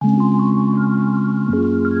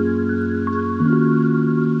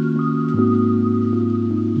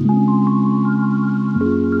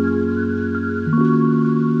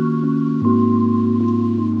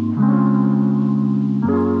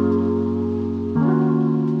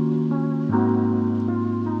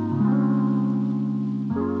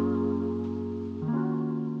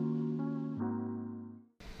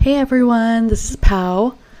Hey everyone, this is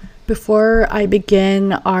Pau. Before I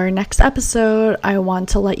begin our next episode, I want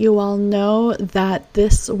to let you all know that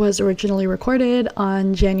this was originally recorded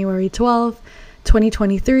on January 12th,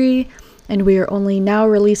 2023, and we are only now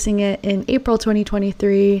releasing it in April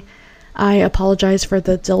 2023. I apologize for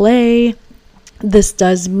the delay. This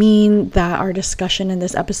does mean that our discussion in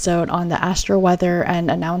this episode on the astro weather and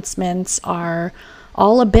announcements are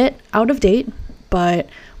all a bit out of date, but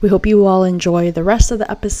we hope you all enjoy the rest of the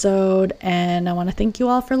episode, and I want to thank you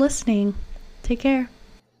all for listening. Take care.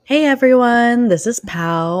 Hey everyone, this is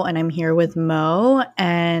Pau, and I'm here with Mo,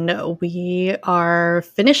 and we are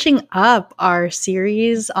finishing up our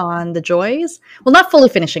series on the joys. Well, not fully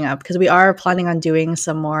finishing up, because we are planning on doing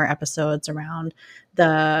some more episodes around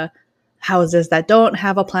the houses that don't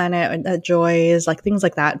have a planet, that joys, like things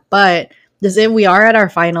like that. But we are at our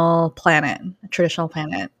final planet, traditional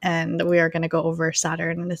planet, and we are going to go over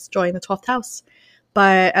Saturn and its joy in the 12th house.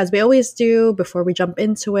 But as we always do, before we jump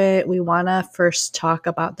into it, we want to first talk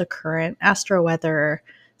about the current astro weather.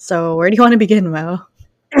 So where do you want to begin, Mo?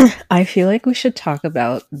 I feel like we should talk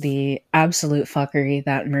about the absolute fuckery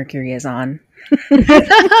that Mercury is on.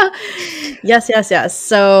 Yes.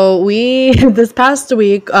 So this past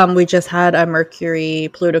week, we just had a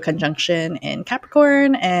Mercury-Pluto conjunction in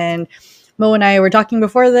Capricorn, and Mo and I were talking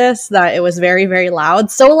before this that it was very, very loud.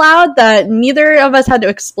 So loud that neither of us had to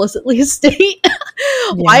explicitly state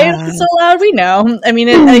why it was so loud. We know. I mean,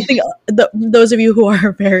 I think those of you who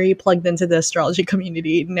are very plugged into the astrology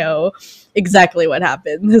community know exactly what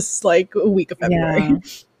happened this week of February. Yeah.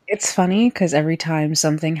 It's funny because every time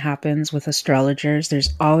something happens with astrologers,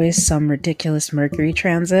 there's always some ridiculous Mercury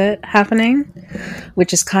transit happening,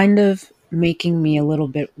 which is kind of making me a little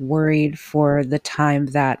bit worried for the time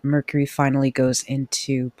that Mercury finally goes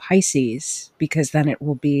into Pisces, because then it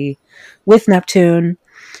will be with Neptune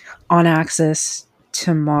on axis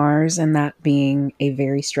to Mars, and that being a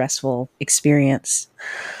very stressful experience.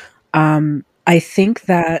 I think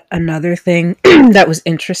that another thing that was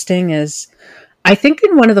interesting is, I think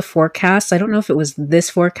in one of the forecasts, I don't know if it was this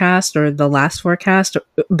forecast or the last forecast,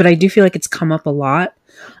 but I do feel like it's come up a lot,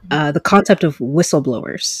 the concept of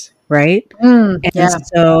whistleblowers, right? Yeah.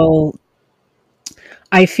 So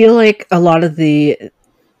I feel like a lot of the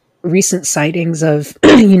recent sightings of,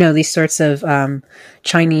 these sorts of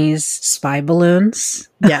Chinese spy balloons,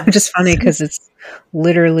 which is funny because it's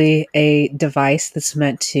literally a device that's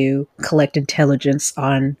meant to collect intelligence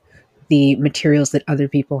on the materials that other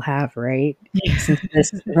people have, right? Yeah.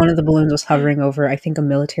 Since one of the balloons was hovering over, I think, a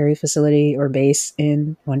military facility or base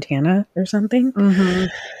in Montana or something.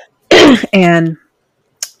 Mm-hmm. And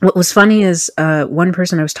what was funny is one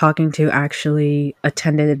person I was talking to actually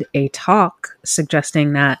attended a talk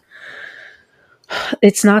suggesting that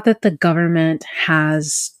it's not that the government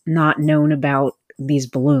has not known about these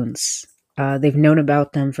balloons. They've known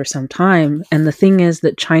about them for some time. And the thing is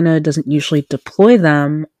that China doesn't usually deploy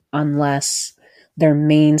them unless their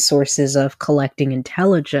main sources of collecting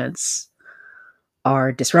intelligence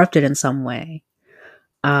are disrupted in some way.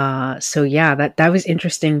 So yeah, that was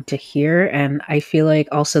interesting to hear. And I feel like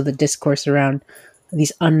also the discourse around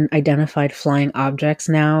these unidentified flying objects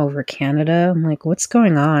now over Canada, I'm like, what's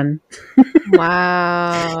going on?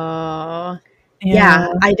 Wow. Yeah,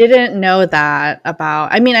 I didn't know that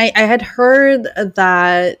about. I mean, I had heard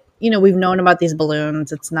that, we've known about these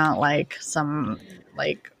balloons. It's not like some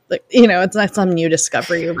it's not some new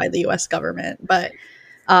discovery by the US government, but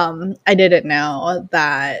I didn't know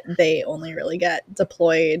that they only really get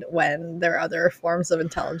deployed when their other forms of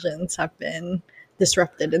intelligence have been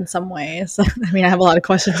disrupted in some way. So, I mean, I have a lot of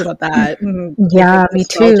questions about that. Yeah, me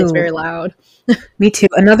too. It's very loud. Me too.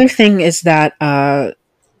 Another thing is that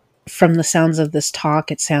from the sounds of this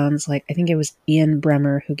talk, it sounds like, I think it was Ian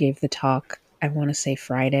Bremer who gave the talk, I want to say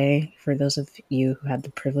Friday, for those of you who had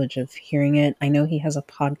the privilege of hearing it. I know he has a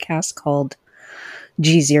podcast called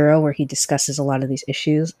G0 where he discusses a lot of these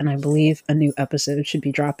issues, and I believe a new episode should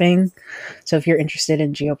be dropping. So if you're interested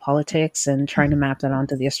in geopolitics and trying to map that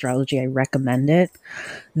onto the astrology, I recommend it.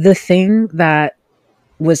 The thing that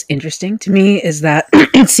was interesting to me is that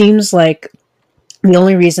it seems like the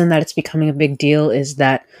only reason that it's becoming a big deal is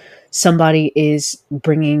that somebody is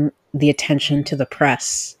bringing the attention to the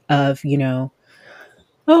press of,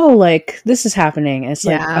 this is happening. It's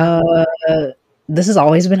this has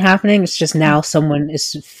always been happening. It's just now someone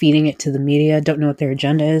is feeding it to the media. Don't know what their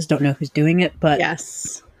agenda is. Don't know who's doing it. But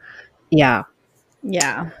yes. Yeah.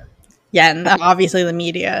 Yeah. Yeah, and obviously the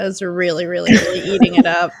media is really, really, really eating it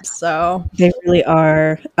up. So, They really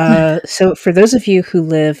are. So, for those of you who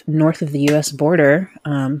live north of the US border,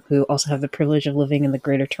 who also have the privilege of living in the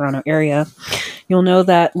greater Toronto area, you'll know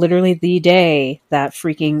that literally the day that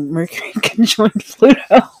freaking Mercury conjoined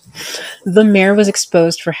Pluto, the mayor was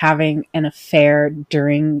exposed for having an affair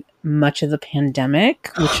during much of the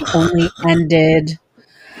pandemic, which only ended,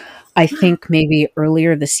 I think, maybe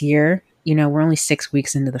earlier this year. You know, we're only 6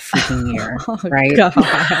 weeks into the freaking year, oh right?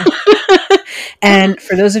 god. And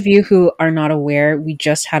for those of you who are not aware, we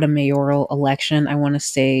just had a mayoral election, I want to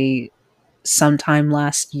say sometime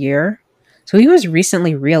last year. So he was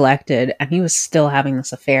recently reelected and he was still having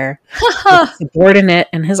this affair with a subordinate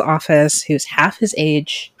in his office who's half his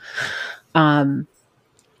age. Um,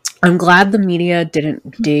 I'm glad the media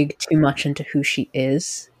didn't dig too much into who she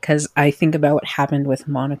is because I think about what happened with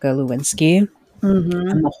Monica Lewinsky Mm-hmm.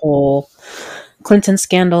 and the whole Clinton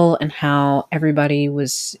scandal and how everybody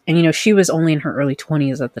was, and you know, she was only in her early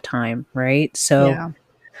 20s at the time, right? So, Yeah.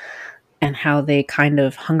 and how they kind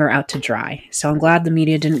of hung her out to dry. So I'm glad the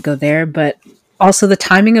media didn't go there, but also the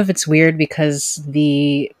timing of it's weird because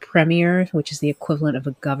the premier, which is the equivalent of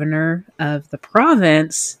a governor of the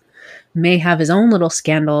province, may have his own little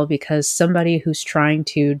scandal because somebody who's trying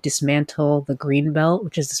to dismantle the green belt,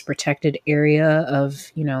 which is this protected area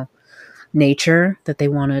of, you know, nature that they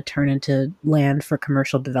want to turn into land for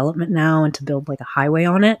commercial development now and to build like a highway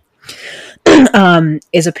on it,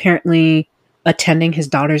 is apparently attending his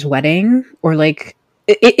daughter's wedding, or like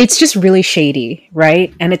it's just really shady,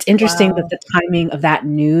 right? And it's interesting that Wow. the timing of that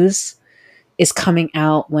news is coming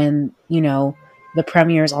out when, you know, the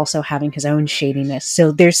premier is also having his own shadiness.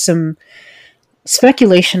 So there's some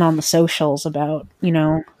speculation on the socials about, you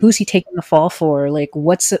know, who's he taking the fall for, like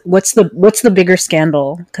what's the bigger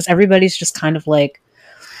scandal, because everybody's just kind of like,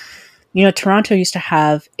 you know, Toronto used to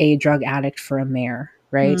have a drug addict for a mayor,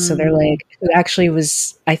 right? So they're Mm, like, who actually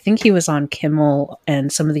was, I think he was on Kimmel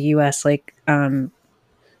and some of the US like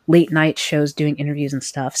late night shows doing interviews and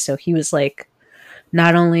stuff. So he was like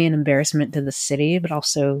not only an embarrassment to the city but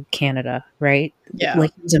also Canada, right? yeah.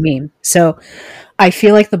 Like, he was a meme. So I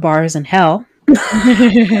feel like the bar is in hell.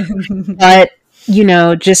 But you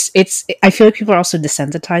know, just it's, I feel like people are also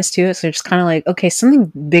desensitized to it, so they're just kind of like, okay, something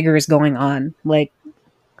bigger is going on, like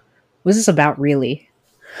what's this about really?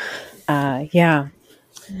 Yeah.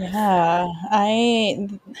 Yeah,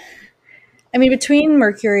 I mean, between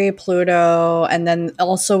Mercury, Pluto, and then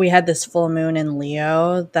also we had this full moon in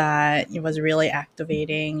Leo that was really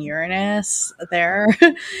activating Uranus there.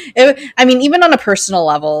 I mean, even on a personal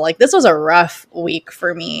level, like this was a rough week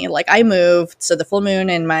for me. Like I moved, so the full moon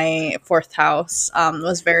in my fourth house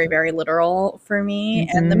was very, very literal for me,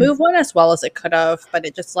 and the Hmm. move went as well as it could have, but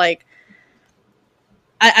it just like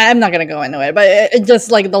I'm not gonna go into it, but it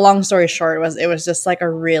just like the long story short was it was just like a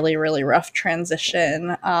really really rough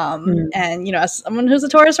transition. And you know, as someone who's a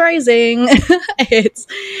Taurus rising, it's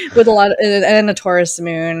with a lot of, and a Taurus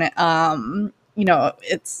moon. You know,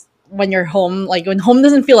 it's when you're home, like when home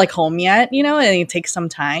doesn't feel like home yet, you know, and it takes some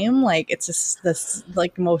time. Like it's just this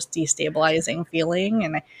like most destabilizing feeling,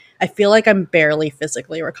 and I feel like I'm barely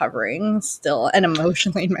physically recovering still, and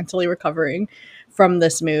emotionally and mentally recovering from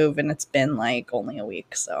this move, and it's been like only a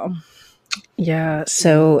week. So Yeah,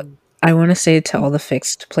 so I want to say to all the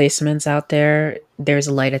fixed placements out there, there's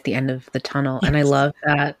a light at the end of the tunnel. And I yes. love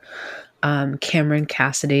that Cameron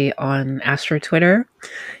Cassidy on Astro Twitter,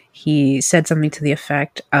 he said something to the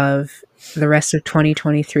effect of the rest of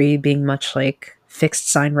 2023 being much like fixed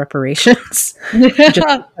sign reparations. Just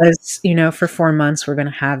because, you know, for 4 months we're going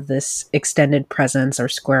to have this extended presence or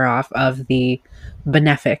square off of the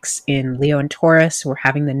benefics in Leo and Taurus. We're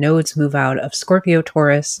having the nodes move out of Scorpio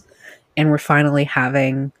Taurus, and we're finally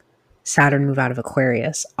having Saturn move out of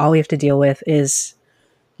Aquarius. All we have to deal with is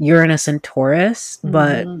Uranus and Taurus,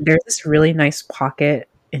 but Mhm. there's this really nice pocket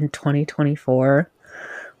in 2024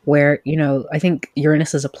 where, you know, I think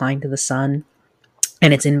Uranus is applying to the sun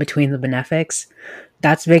and it's in between the benefics.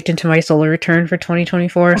 That's baked into my solar return for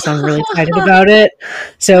 2024, so I'm really excited about it.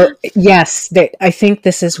 So, yes, I think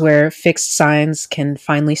this is where fixed signs can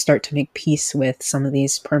finally start to make peace with some of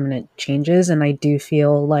these permanent changes. And I do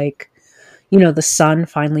feel like, you know, the sun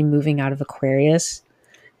finally moving out of Aquarius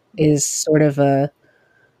is sort of a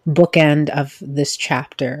bookend of this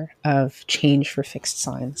chapter of change for fixed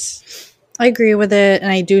signs. I agree with it,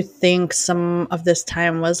 and I do think some of this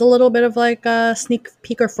time was a little bit of like a sneak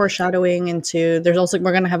peek or foreshadowing into. There's also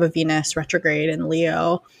we're gonna have a Venus retrograde in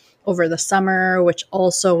Leo over the summer, which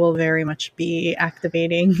also will very much be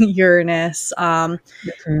activating Uranus. Mhm.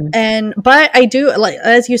 And but I do, like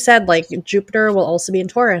as you said, like Jupiter will also be in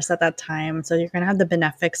Taurus at that time, so you're gonna have the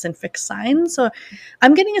benefics and fixed signs. So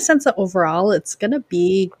I'm getting a sense that overall it's gonna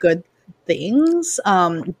be good things.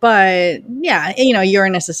 But yeah,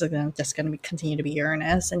 Uranus is just gonna continue to be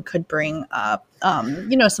Uranus and could bring up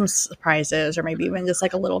some surprises, or maybe even just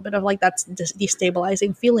like a little bit of like that's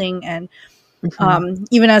destabilizing feeling. And Mhm.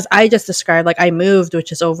 even as I just described, like I moved,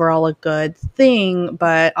 which is overall a good thing,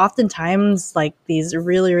 but oftentimes like these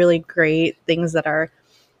really, really great things that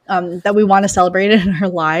we want to celebrate in our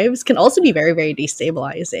lives can also be very, very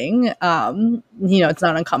destabilizing. It's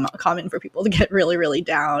not uncommon for people to get really, really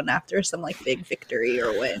down after some like big victory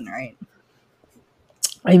or win, right?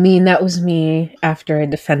 I mean, that was me after I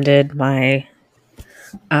defended my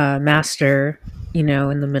master, in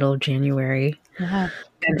the middle of January, Yeah,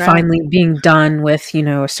 and congrats. finally being done with,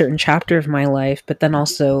 a certain chapter of my life, but then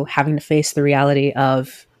also having to face the reality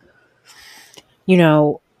of, you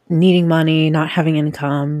know, needing money, not having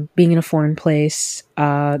income, being in a foreign place,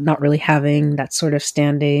 not really having that sort of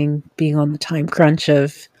standing, being on the time crunch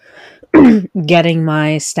of getting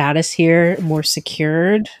my status here more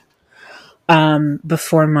secured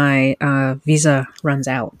before my visa runs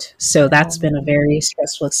out. So that's been a very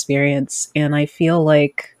stressful experience. And I feel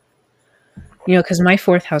like, because my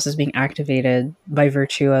fourth house is being activated by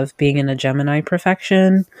virtue of being in a Gemini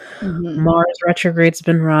profection. Mm-hmm. Mars retrograde's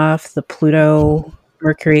been rough. The Pluto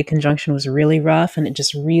Mercury conjunction was really rough, and it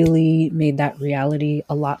just really made that reality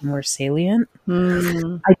a lot more salient.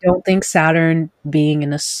 Mm-hmm. I don't think Saturn being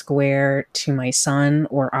in a square to my sun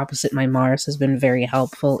or opposite my Mars has been very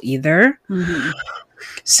helpful either. Mm-hmm.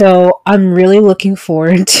 So I'm really looking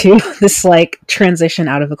forward to this like transition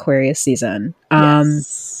out of Aquarius season.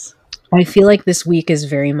 Yes. I feel like this week is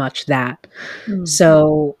very much that. Mm.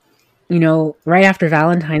 So, right after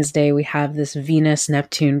Valentine's Day, we have this Venus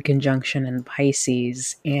Neptune conjunction in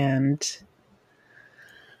Pisces. And,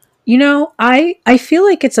 I feel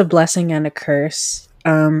like it's a blessing and a curse.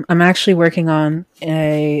 I'm actually working on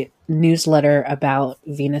a newsletter about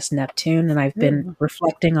Venus Neptune, and I've been Ooh.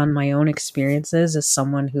 reflecting on my own experiences as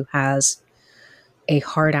someone who has a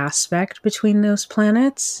hard aspect between those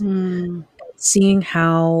planets, Mm. seeing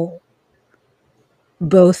how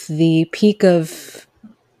both the peak of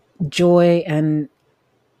joy and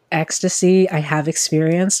ecstasy I have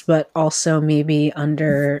experienced, but also maybe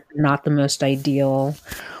under not the most ideal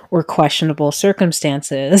or questionable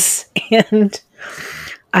circumstances. And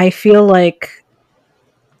I feel like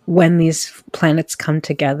when these planets come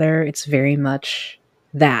together, it's very much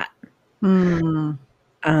that. Mm.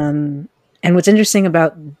 Um, and what's interesting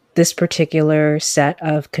about this particular set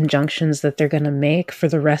of conjunctions that they're going to make for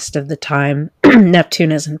the rest of the time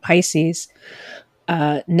Neptune is in Pisces.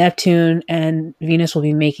 Neptune and Venus will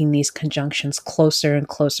be making these conjunctions closer and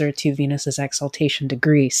closer to Venus's exaltation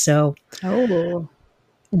degree. So Oh.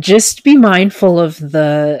 just be mindful of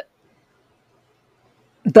the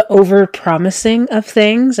over promising of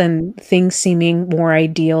things and things seeming more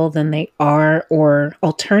ideal than they are, or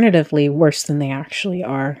alternatively worse than they actually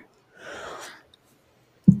are.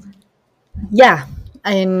 Yeah.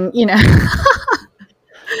 And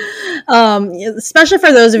especially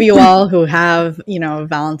for those of you all who have,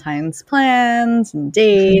 Valentine's plans and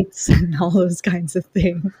dates and all those kinds of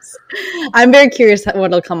things. I'm very curious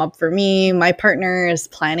what'll come up for me. My partner is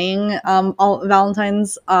planning all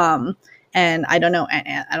Valentine's, and I don't know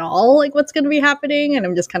at all like what's going to be happening, and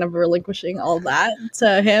I'm just kind of relinquishing all that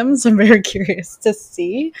to him. So I'm very curious to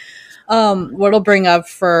see what'll bring up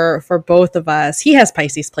for both of us. He has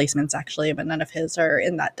Pisces placements actually, but none of his are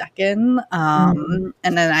in that decan. Mm.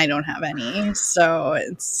 And then I don't have any, so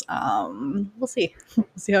it's we'll see. We'll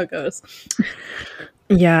see how it goes.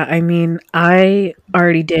 Yeah, I mean, I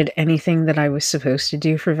already did anything that I was supposed to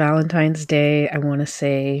do for Valentine's Day. I want to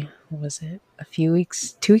say, what was it? A few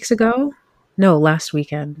weeks, 2 weeks ago? No, last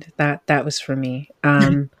weekend. That was for me.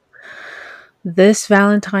 This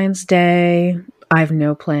Valentine's Day, I have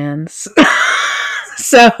no plans.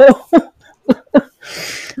 So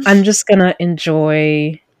I'm just gonna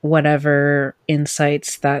enjoy whatever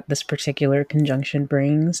insights that this particular conjunction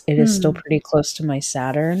brings. It is still Hmm. pretty close to my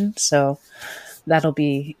Saturn, so that'll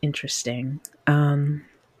be interesting.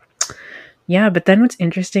 Yeah, but then what's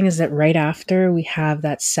interesting is that right after we have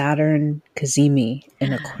that Saturn Kazemi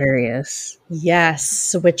in Aquarius.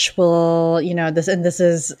 Yes, which will, this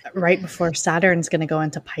is right before Saturn's going to go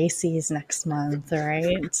into Pisces next month,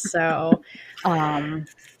 right? So, I'm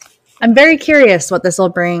very curious what this will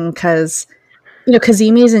bring because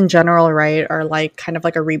Kazimis in general, right, are like kind of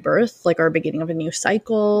like a rebirth, like, or a beginning of a new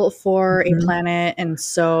cycle for a Mhm. planet. And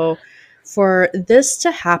so for this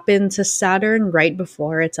to happen to Saturn right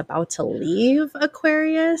before it's about to leave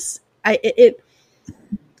Aquarius,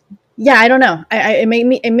 yeah, I don't know.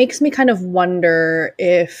 It makes me kind of wonder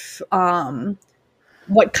if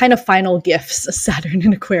what kind of final gifts Saturn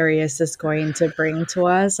in Aquarius is going to bring to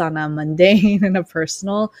us on a mundane and a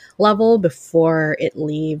personal level before it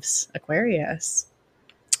leaves Aquarius.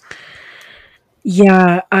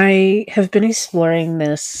 Yeah, I have been exploring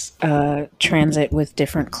this transit with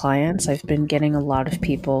different clients. I've been getting a lot of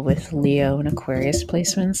people with Leo and Aquarius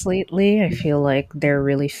placements lately. I feel like they're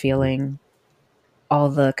really feeling all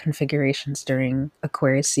the configurations during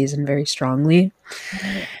Aquarius season very strongly.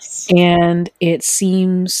 Nice. And it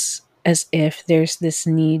seems as if there's this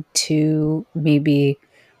need to maybe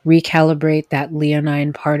recalibrate that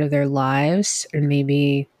Leonine part of their lives, or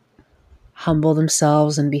maybe humble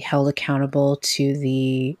themselves and be held accountable to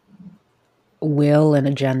the will and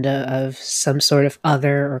agenda of some sort of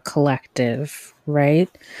other or collective, right?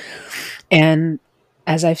 And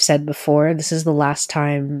as I've said before, this is the last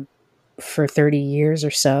time for 30 years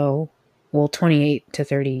or so, well, 28 to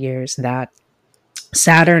 30 years, that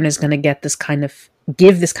Saturn is going to give this kind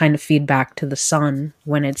of feedback to the sun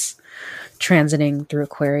when it's transiting through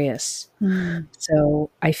Aquarius. Mm.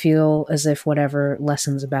 So I feel as if whatever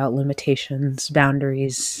lessons about limitations,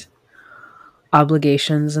 boundaries,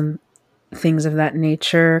 obligations, and things of that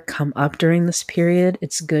nature come up during this period,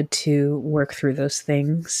 it's good to work through those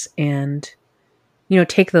things and,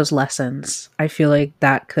 take those lessons. I feel like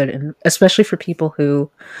that could, and especially for people who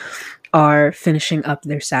are finishing up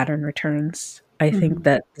their Saturn returns, I think Mhm.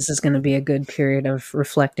 that this is going to be a good period of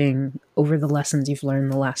reflecting over the lessons you've learned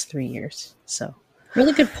the last 3 years. So,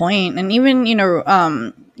 Really good point. And even, these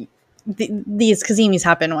Kazimis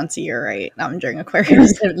happen once a year, right? During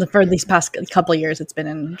Aquarius. For these past couple of years, it's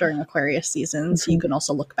been during Aquarius season. So you mhm. can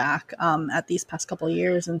also look back at these past couple of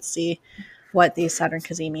years and see what these Saturn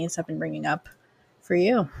Kazimis have been bringing up for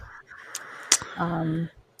you. Um,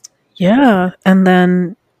 Yeah. And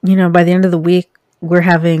then, by the end of the week, we're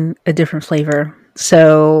having a different flavor.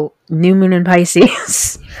 So, new moon in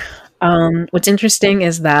Pisces. What's interesting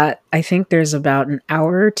is that I think there's about an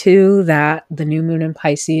hour or two that the new moon in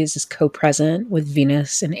Pisces is co-present with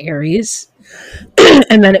Venus in Aries,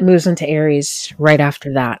 and then it moves into Aries right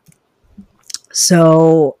after that.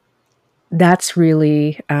 So that's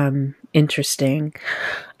really interesting.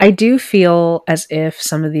 I do feel as if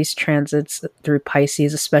some of these transits through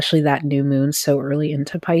Pisces, especially that new moon so early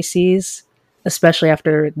into Pisces, especially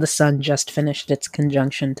after the sun just finished its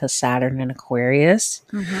conjunction to Saturn in Aquarius,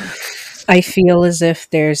 mhm. I feel as if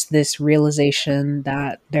there's this realization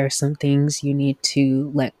that there are some things you need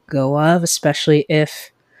to let go of, especially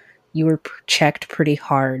if you were checked pretty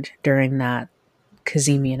hard during that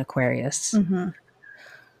Cazimi in Aquarius. Mhm.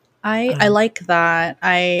 I Um, like that.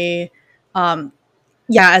 Um,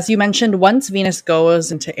 yeah, as you mentioned, once Venus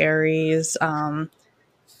goes into Aries,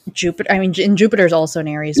 Jupiter, I mean, in Jupiter's also in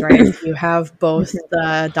Aries, right? So you have both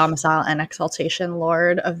the domicile and exaltation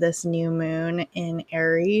lord of this new moon in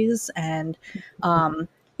Aries. And,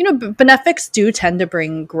 benefics do tend to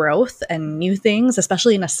bring growth and new things,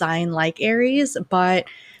 especially in a sign like Aries. But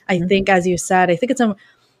I think, as you said, I think it's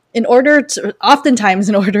oftentimes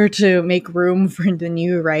in order to make room for the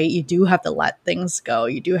new, right, you do have to let things go.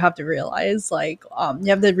 You do have to realize, like, you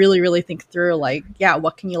have to really really think through, like, yeah,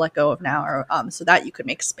 what can you let go of now, or so that you could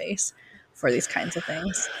make space for these kinds of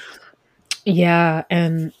things. yeah,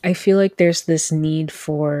 and I feel like there's this need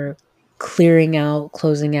for clearing out,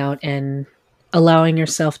 closing out, and allowing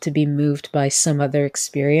yourself to be moved by some other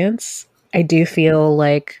experience. I do feel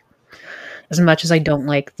like, as much as I don't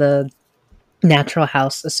like the natural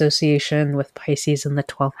house association with Pisces in the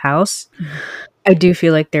 12th house, I do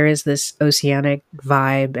feel like there is this oceanic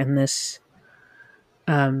vibe and this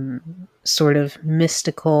sort of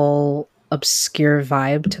mystical, obscure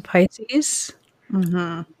vibe to Pisces,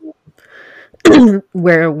 Mm-hmm.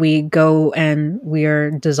 where we go and we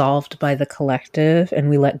are dissolved by the collective and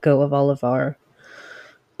we let go of all of our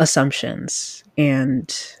assumptions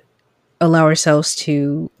and allow ourselves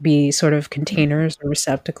to be sort of containers or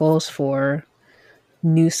receptacles for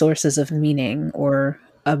new sources of meaning or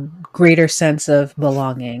a greater sense of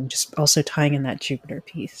belonging, just also tying in that Jupiter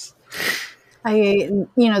piece.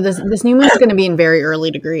 This new moon is going to be in very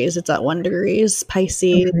early degrees. It's at 1 degrees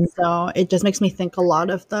Pisces, Mhm, so it just makes me think a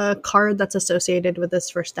lot of the card that's associated with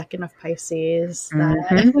this first decan of Pisces,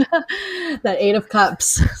 mhm. that that 8 of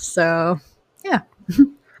Cups. So yeah.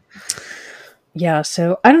 Yeah,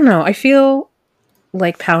 so I don't know. I feel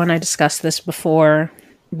like Pal and I discussed this before.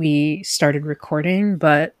 we started recording,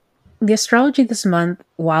 but the astrology this month,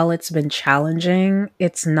 while it's been challenging,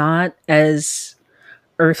 it's not as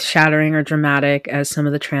earth shattering or dramatic as some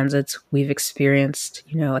of the transits we've experienced,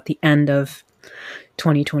 at the end of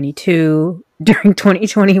 2022, during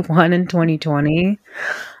 2021 and 2020.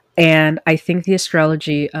 And I think the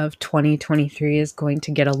astrology of 2023 is going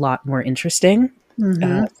to get a lot more interesting,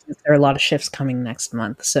 Mm-hmm. since there are a lot of shifts coming next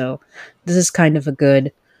month. So this is kind of a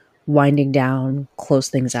good winding down, close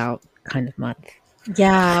things out kind of month.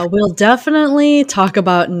 Yeah, we'll definitely talk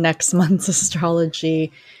about next month's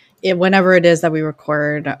astrology whenever it is that we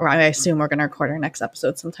record, or I assume we're going to record our next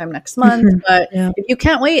episode sometime next month. But Yeah. if you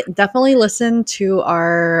can't wait, definitely listen to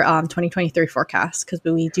our 2023 forecast, because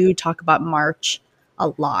we do talk about March a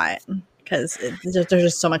lot, because there's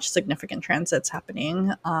just so much significant transits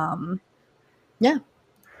happening. Yeah.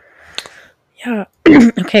 Yeah.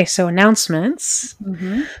 Okay, so announcements.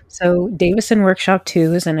 Mm-hmm. So Davison Workshop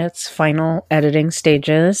 2 is in its final editing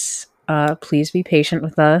stages. Please be patient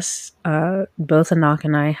with us. Both Anak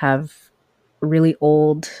and I have really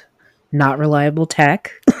old, not reliable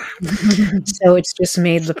tech. So it's just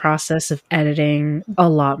made the process of editing a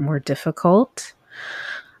lot more difficult.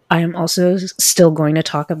 I am also still going to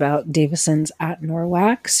talk about Davison's at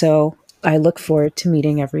Norwalk. So I look forward to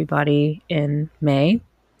meeting everybody in May.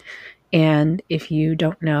 And if you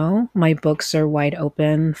don't know, my books are wide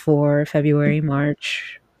open for February,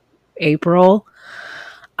 March, April.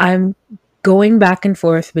 I'm going back and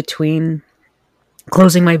forth between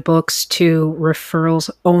closing my books to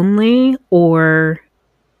referrals only or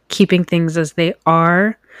keeping things as they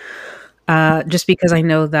are, just because I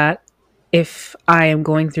know that if I am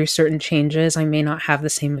going through certain changes, I may not have the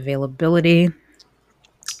same availability.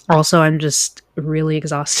 Also, I'm just really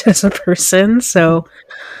exhausted as a person. So,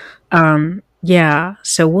 yeah,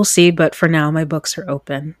 so we'll see. But for now, my books are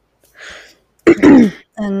open.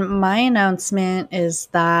 And my announcement is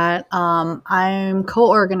that I'm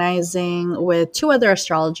co-organizing with two other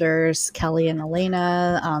astrologers, Kelly and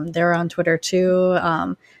Elena. They're on Twitter too,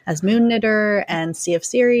 as Moon Knitter and Sea of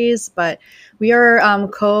Series. But we are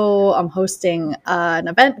hosting an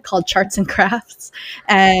event called Charts and Crafts,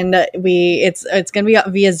 and it's going to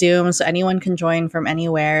be via Zoom, so anyone can join from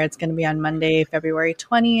anywhere. It's going to be on Monday, February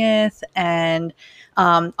 20th, and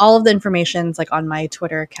all of the information's like on my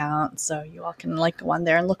Twitter account, so you all can like go on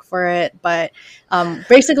there and look for it. But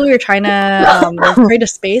basically, we're trying to create a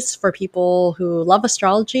space for people who love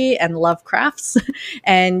astrology and love crafts,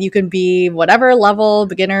 and you can be whatever level,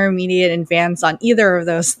 beginner, intermediate, advanced on either of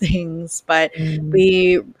those things. But Mm,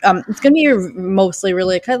 we it's going to be mostly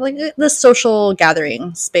really kind of like this social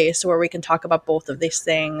gathering space where we can talk about both of these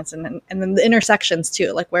things, and then the intersections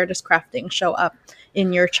too, like where does crafting show up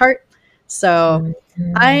in your chart. So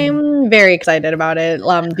mm. I'm very excited about it.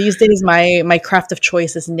 These days, my craft of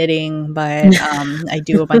choice is knitting, but I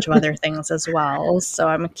do a bunch of other things as well. So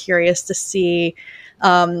I'm curious to see.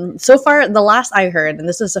 So far, the last I heard, and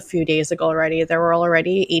this is a few days ago already, there were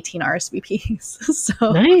already 18 RSVPs.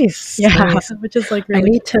 So Nice, yeah, nice. which is like I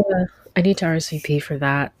really need to I need to RSVP for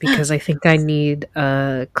that because I think I need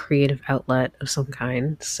a creative outlet of some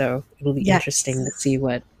kind. So it'll be interesting to yes. see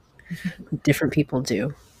what different people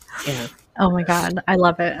do. Yeah. Oh my god, I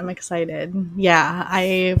love it. I'm excited. Yeah,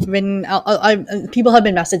 people have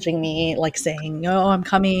been messaging me like saying, "Oh, I'm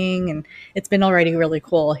coming," and it's been already really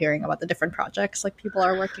cool hearing about the different projects like people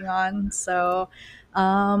are working on. So,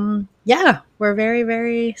 yeah, we're very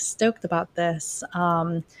very stoked about this.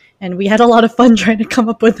 And we had a lot of fun trying to come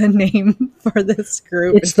up with a name for this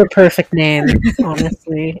group. It's the perfect name,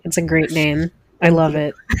 honestly. It's a great name. I Thank love you.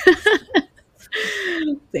 it.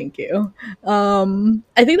 Thank you.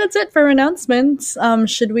 I think that's it for announcements.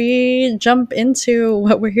 Should we jump into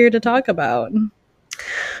what we're here to talk about?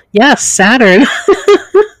 Yes, Saturn.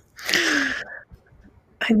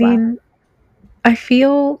 I Wow. mean, I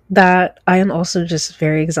feel that I am also just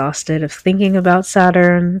very exhausted of thinking about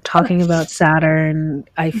Saturn, talking about Saturn.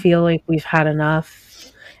 I feel like we've had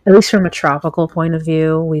enough, at least from a tropical point of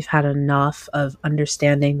view, we've had enough of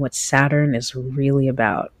understanding what Saturn is really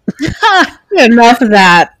about. Enough of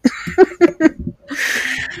that.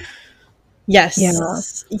 Yeah.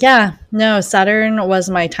 Yes. Yeah. No, Saturn was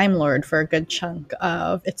my Time Lord for a good chunk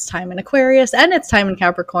of its time in Aquarius and its time in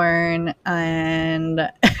Capricorn. And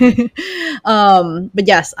but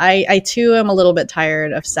yes, I too am a little bit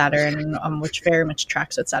tired of Saturn, which very much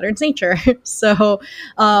tracks with Saturn's nature. So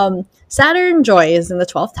Saturn joys in the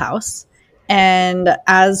 12th house. And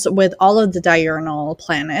as with all of the diurnal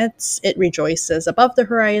planets, it rejoices above the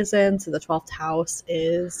horizon. So the 12th house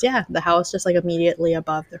is, yeah, the house just like immediately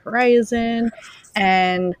above the horizon.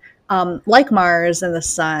 And like Mars and the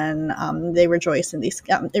Sun, they rejoice in these.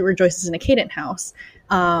 It rejoices in a cadent house.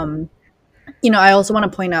 Um, I also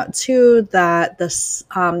want to point out too that this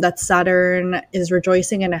that Saturn is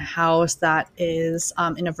rejoicing in a house that is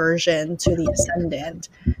in aversion to the ascendant.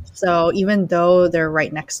 So even though they're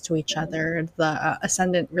right next to each other, the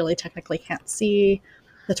ascendant really technically can't see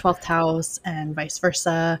the 12th house, and vice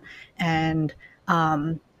versa. And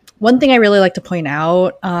one thing I really like to point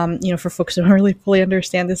out, for folks who don't really fully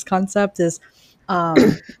understand this concept, is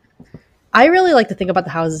I really like to think about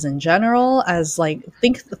the houses in general as like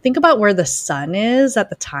think about where the sun is at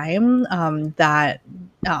the time that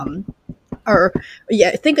um, or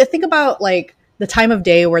yeah, think about like the time of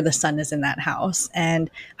day where the sun is in that house. And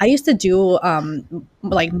I used to do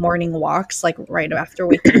like morning walks like right after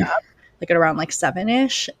waking up, like at around like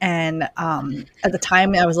 7ish. And at the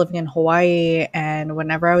time I was living in Hawaii, and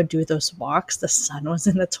whenever I would do those walks, the sun was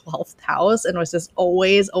in the 12th house and was just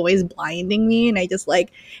always blinding me, and I just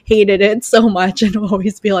like hated it so much and would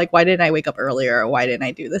always be like, why didn't I wake up earlier, or why didn't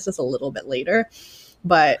I do this just a little bit later?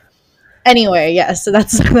 But anyway, yeah, so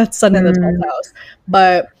that's that's sun in the 12th Mm. house.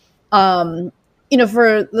 But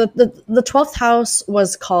for the 12th house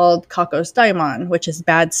was called Kako's Daimon, which is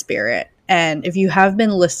bad spirit. And if you have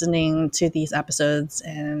been listening to these episodes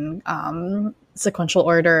in sequential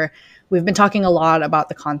order, we've been talking a lot about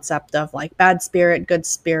the concept of like bad spirit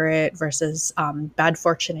versus bad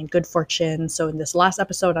fortune and good fortune. So in this last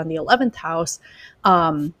episode on the 11th house,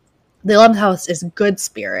 the 11th house is good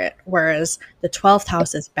spirit, whereas the 12th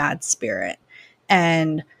house is bad spirit.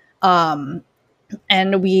 And um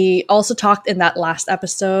and we also talked in that last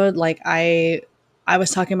episode, like I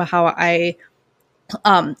was talking about how I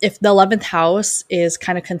if the 11th house is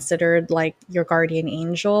kind of considered like your guardian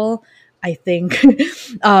angel, I think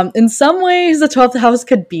in some ways the 12th house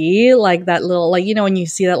could be like that little, like, when you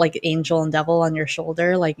see that like angel and devil on your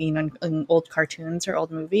shoulder, like, in old cartoons or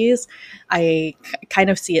old movies, I kind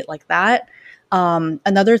of see it like that.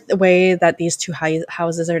 Another way that these two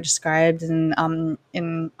houses are described in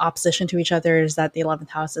opposition to each other is that the 11th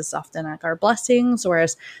house is often like our blessings,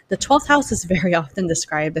 whereas the 12th house is very often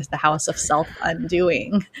described as the house of self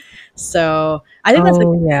undoing. So I think that's like,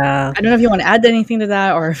 Oh yeah. I don't know if you want to add anything to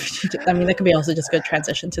that, or if I mean, that could be also just good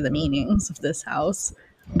transition to the meanings of this house.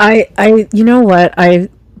 You know what? I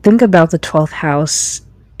think about the 12th house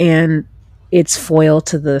and its foil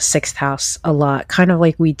to the 6th house a lot, kind of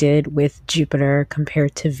like we did with Jupiter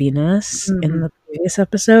compared to Venus in Mm-hmm. the previous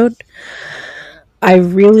episode. I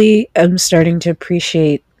really am starting to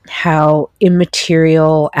appreciate how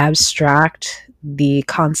immaterial, abstract the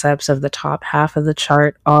concepts of the top half of the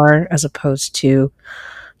chart are, as opposed to,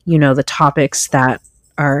 the topics that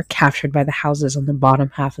are captured by the houses on the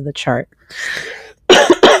bottom half of the chart.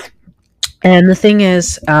 And the thing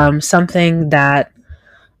is, something that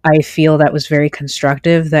I feel that was very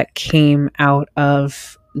constructive that came out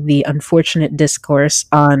of the unfortunate discourse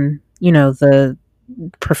on, the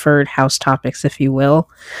preferred house topics, if you will,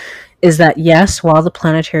 is that yes, while the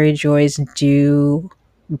planetary joys do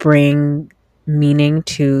bring meaning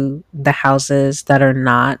to the houses that are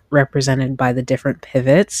not represented by the different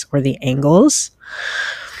pivots or the angles,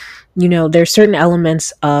 there's certain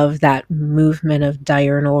elements of that movement of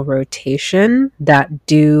diurnal rotation that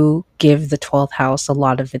do give the 12th house a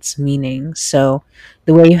lot of its meaning. So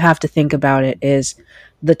the way you have to think about it is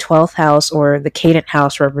the 12th house or the cadent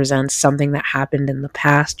house represents something that happened in the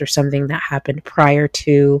past or something that happened prior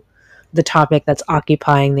to the topic that's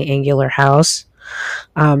occupying the angular house.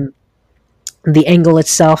 Um, the angle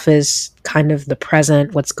itself is kind of the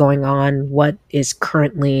present, what's going on, what is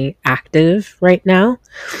currently active right now.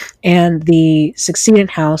 And the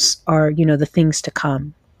succeedant house are, the things to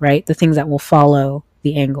come, right? The things that will follow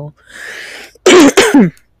the angle.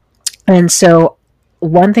 And so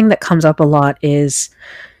one thing that comes up a lot is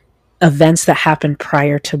events that happen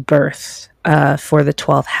prior to birth for the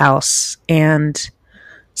 12th house. And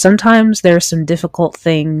sometimes there are some difficult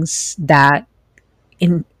things that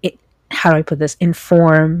how do I put this,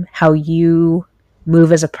 inform how you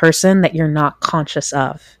move as a person that you're not conscious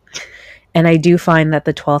of. And I do find that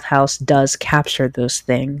the 12th house does capture those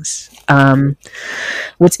things.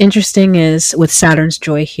 What's interesting is with Saturn's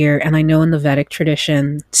joy here, and I know in the Vedic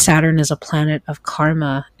tradition, Saturn is a planet of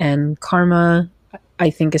karma, and karma, I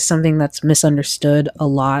think, is something that's misunderstood a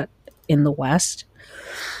lot in the West.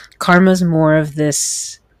 Karma is more of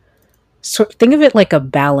this, think of it like a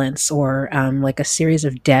balance or like a series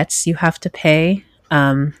of debts you have to pay.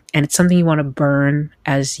 And it's something you want to burn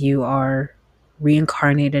as you are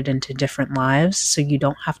reincarnated into different lives, so you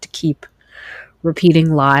don't have to keep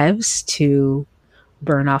repeating lives to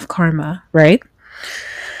burn off karma, right?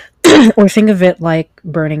 Or think of it like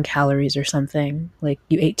burning calories or something. Like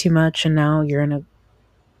you ate too much and now you're in a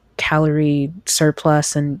calorie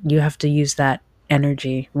surplus and you have to use that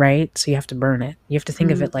energy, right? So you have to burn it. You have to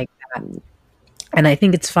think of Mm. it like that. And I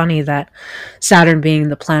think it's funny that Saturn, being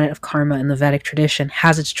the planet of karma in the Vedic tradition,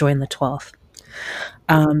 has its joy in the 12th.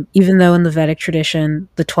 Even though in the Vedic tradition,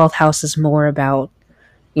 the 12th house is more about,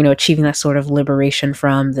 achieving that sort of liberation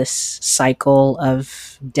from this cycle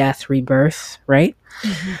of death, rebirth, right?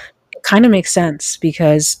 Mhm. It kind of makes sense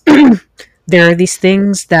because there are these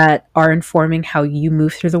things that are informing how you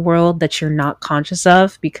move through the world that you're not conscious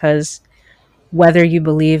of, because whether you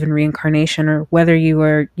believe in reincarnation or whether you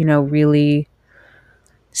are, really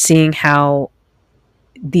seeing how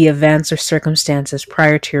the events or circumstances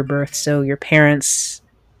prior to your birth, so your parents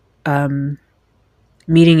um,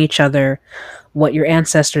 meeting each other, what your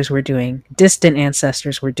ancestors were doing, distant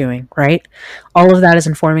ancestors were doing, right? All of that is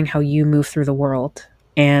informing how you move through the world.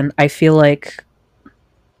 And I feel like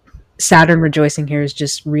Saturn rejoicing here is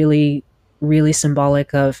just really, really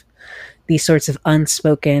symbolic of these sorts of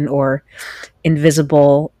unspoken or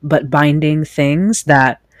invisible but binding things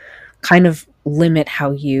that kind of limit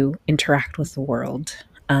how you interact with the world.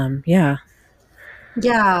 Yeah.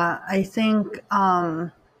 Yeah, I think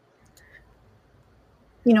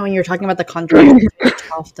when you're talking about the contrast between the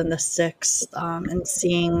 12th and the 6th, and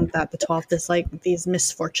seeing that the 12th is like these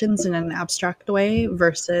misfortunes in an abstract way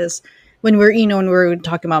versus when we're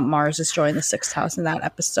talking about Mars destroying the 6th house in that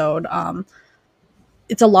episode,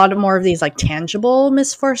 it's a lot more of these like tangible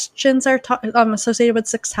misfortunes are associated with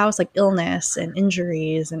 6th house, like illness and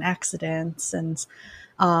injuries and accidents. And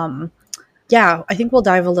um, yeah, I think we'll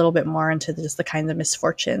dive a little bit more into just the kind of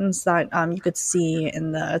misfortunes that you could see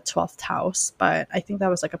in the 12th house. But I think that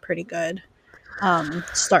was like a pretty good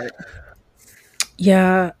start.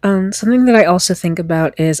 Yeah. Something that I also think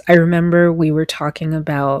about is I remember we were talking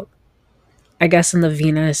about, I guess, in the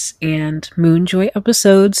Venus and Moonjoy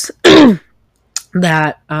episodes,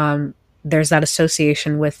 that there's that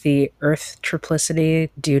association with the Earth triplicity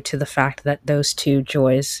due to the fact that those two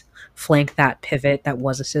joys flank that pivot that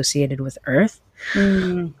was associated with Earth.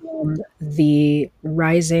 Mm, The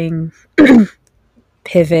rising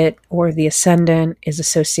pivot or the ascendant is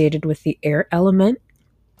associated with the air element,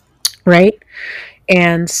 right?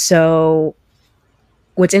 And so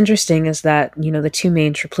what's interesting is that, the two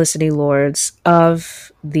main triplicity lords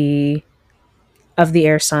of the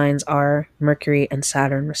air signs are Mercury and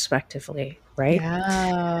Saturn respectively, right?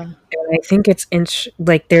 yeah. And I think it's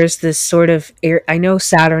like there's this sort of air. I know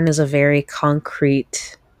Saturn is a very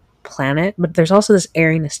concrete planet, but there's also this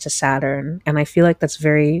airiness to Saturn, and I feel like that's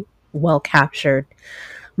very well captured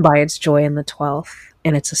by its joy in the 12th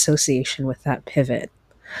and its association with that pivot.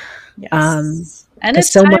 Yes. And Because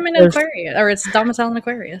it's so much time in of Aquarius, or it's domicile in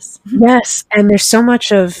Aquarius. yes, and there's so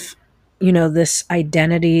much of this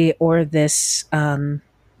identity or this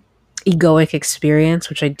egoic experience,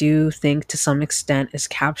 which I do think to some extent is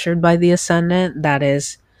captured by the ascendant, that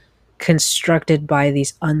is constructed by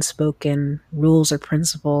these unspoken rules or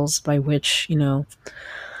principles by which,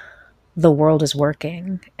 the world is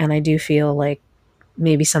working. And I do feel like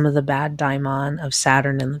maybe some of the bad daimon of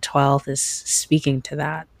Saturn in the 12th is speaking to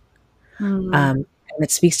that. Mm, And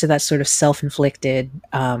it speaks to that sort of self inflicted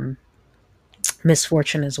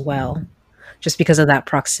misfortune as well, just because of that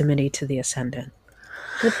proximity to the ascendant.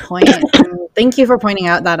 good point. And thank you for pointing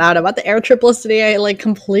out about the air triplicity. I like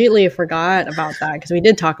completely forgot about that because we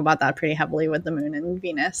did talk about that pretty heavily with the Moon and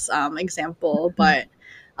Venus example. But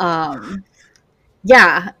um,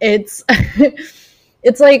 yeah, it's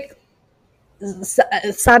it's like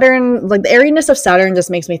Saturn, like the airiness of Saturn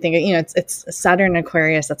just makes me think, it's Saturn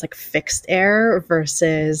Aquarius that's like fixed air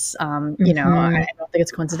versus, I Hmm. don't think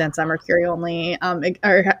it's coincidence that Mercury or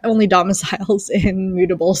only domiciles in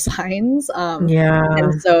mutable signs. Yeah.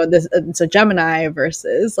 And so Gemini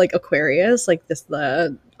versus like Aquarius, like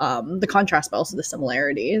the contrast, but also the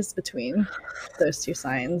similarities between those two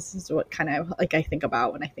signs is what kind of like I think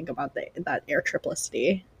about when I think about that air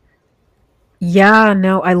triplicity. Yeah,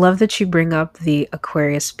 no, I love that you bring up the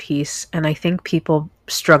Aquarius piece, and I think people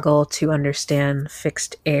struggle to understand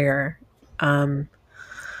fixed air, um,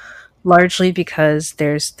 largely because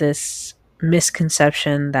there's this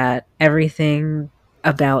misconception that everything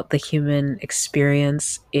about the human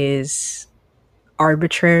experience is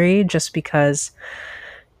arbitrary just because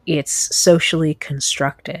it's socially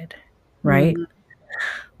constructed, right? Mm,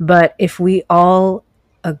 But if we all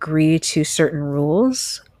agree to certain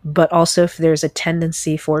rules, but also if there's a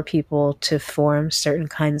tendency for people to form certain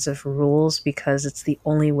kinds of rules because it's the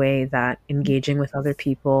only way that engaging with other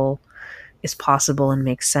people is possible and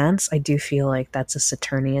makes sense, I do feel like that's a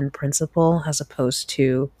Saturnian principle as opposed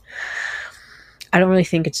to, I don't really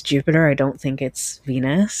think it's Jupiter. I don't think it's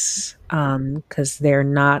Venus, because they're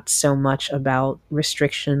not so much about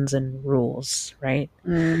restrictions and rules, right?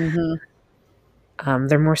 Hmm.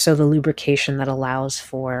 They're more so the lubrication that allows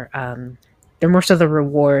for, they're more so the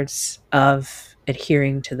rewards of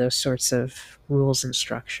adhering to those sorts of rules and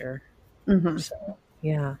structure. Hmm. So,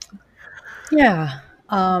 yeah. Yeah.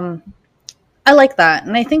 I like that,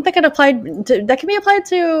 and I think that can be applied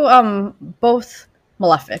to both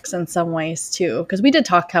malefics in some ways too. Because we did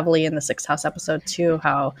talk heavily in the sixth house episode too,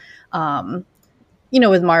 how um,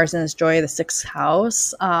 with Mars and his joy, the sixth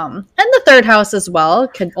house and the third house as well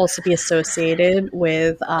could also be associated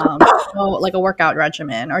with like a workout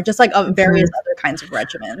regimen or just like various Mhm. other kinds of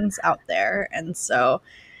regimens out there. And so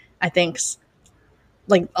I think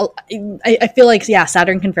like I feel like yeah,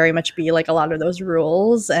 Saturn can very much be like a lot of those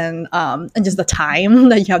rules and just the time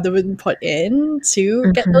that you have to put in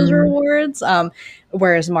to get those Mhm. rewards.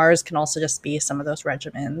 Whereas Mars can also just be some of those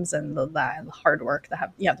regimens and the hard work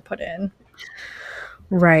that you have to put in.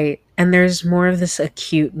 Right. And there's more of this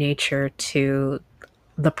acute nature to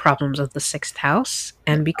the problems of the sixth house.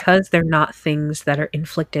 And because they're not things that are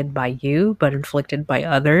inflicted by you, but inflicted by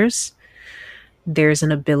others, there's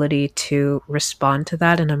an ability to respond to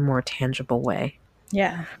that in a more tangible way.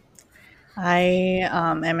 Yeah. I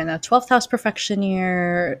am in a 12th house perfection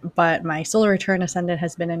year, but my solar return ascendant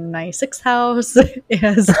has been in my sixth house. It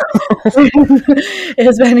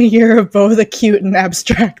has been a year of both acute and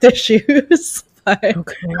abstract issues. But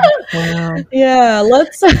Okay. Wow. yeah,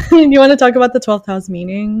 let's. You want to talk about the 12th house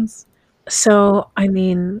meanings? So, I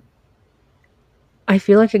mean, I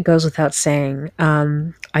feel like it goes without saying,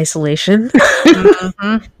 isolation,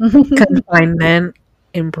 Mm-hmm. confinement,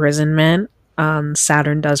 imprisonment.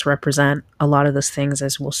 Saturn does represent a lot of those things,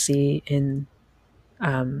 as we'll see in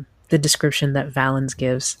the description that Valens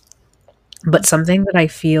gives. But something that I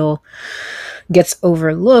feel gets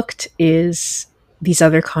overlooked is these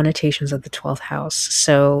other connotations of the 12th house.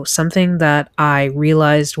 So, something that I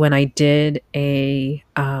realized when I did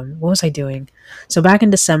what was I doing? So, back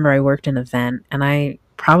in December, I worked an event and I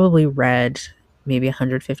probably read maybe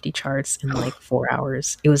 150 charts in like 4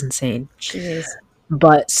 hours. It was insane. Jeez.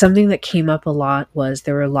 But something that came up a lot was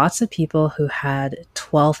there were lots of people who had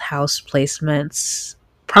 12th house placements,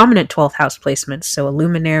 prominent 12th house placements. So, a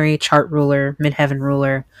luminary, chart ruler, midheaven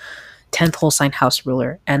ruler, 10th whole sign house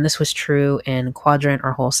ruler. And this was true in quadrant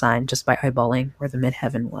or whole sign just by eyeballing where the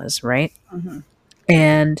midheaven was, right? Mm-hmm.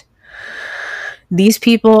 And these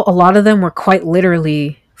people, a lot of them were quite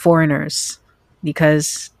literally foreigners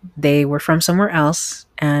because they were from somewhere else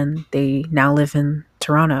and they now live in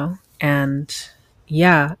Toronto. And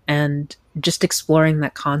yeah, and just exploring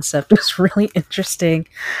that concept was really interesting.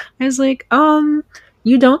 I was like,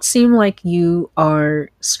 you don't seem like you are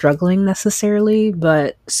struggling necessarily,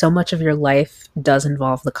 but so much of your life does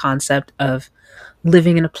involve the concept of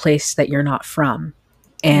living in a place that you're not from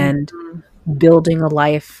and building a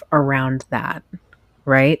life around that,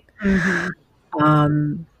 right? Mm-hmm.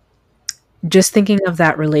 Um, just thinking of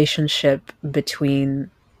that relationship between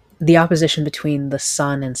the opposition between the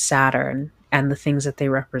sun and Saturn and the things that they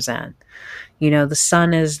represent. The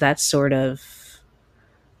sun is that sort of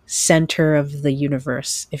center of the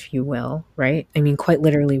universe, if you will, right? I mean, quite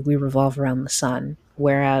literally, we revolve around the sun.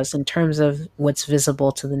 Whereas, in terms of what's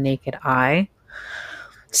visible to the naked eye,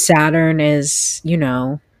 Saturn is,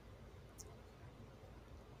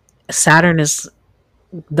 Saturn is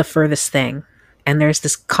the furthest thing. And there's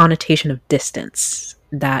this connotation of distance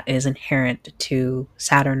that is inherent to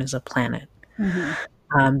Saturn as a planet,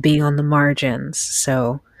 Mm-hmm. being on the margins.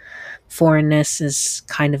 So, foreignness is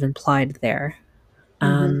kind of implied there.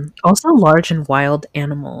 Mm-hmm. Also, large and wild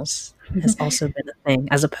animals has also been a thing,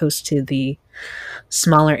 as opposed to the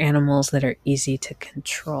smaller animals that are easy to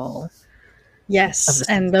control of Yes,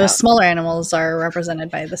 the and sixth those house. smaller animals are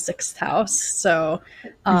represented by the sixth house. So,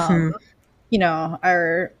 um, Hmm.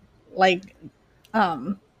 are like,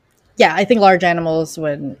 um, yeah, I think large animals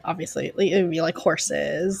would obviously it would be like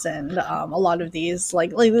horses and a lot of these like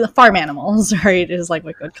the farm animals, right? Is like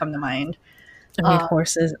what would come to mind. I mean, Uh,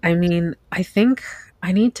 horses. I mean, I think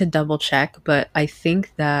I need to double check, but I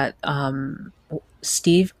think that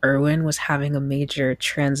Steve Irwin was having a major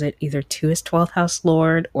transit either to his 12th house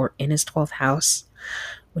lord or in his 12th house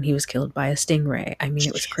when he was killed by a stingray. I mean,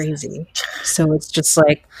 it was Jesus. crazy. So it's just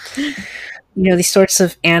like, these sorts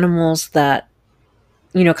of animals that,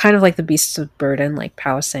 kind of like the beasts of burden, like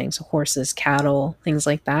Pow was saying, so horses, cattle, things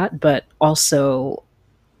like that, but also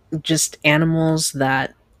just animals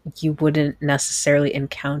that you wouldn't necessarily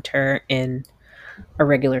encounter in a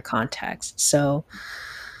regular context. So,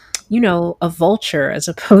 a vulture as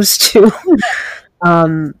opposed to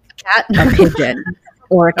um, Cat. a pigeon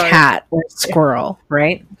or a Oh, cat or a squirrel,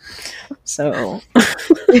 right? So,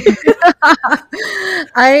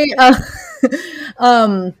 I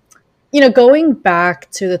um going back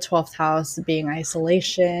to the 12th house being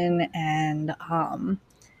isolation, and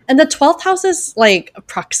the 12th house is like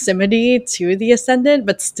proximity to the ascendant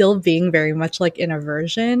but still being very much like in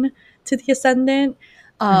aversion to the ascendant.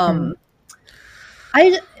 mhm. um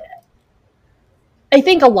i I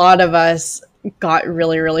think a lot of us got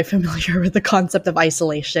really, really familiar with the concept of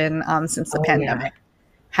isolation since the Oh, yeah. pandemic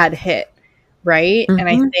had hit, right? And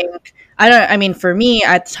I Hmm. think I mean, for me,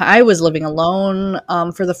 I was living alone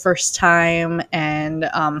for the first time, and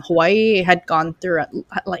Hawaii had gone through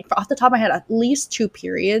like off the top of my head at least two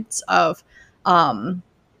periods um,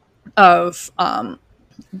 of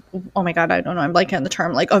oh my god, I don't know, I'm blanking on the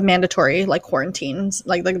term, like of mandatory like quarantines,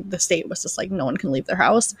 like the state was just like no one can leave their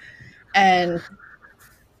house. And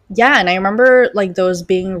yeah, and I remember like those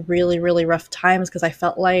being really, really rough times because I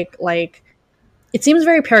felt like it seems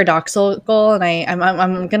very paradoxical, and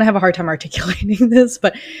I'm gonna have a hard time articulating this,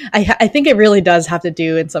 but I think it really does have to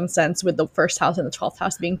do in some sense with the first house and the 12th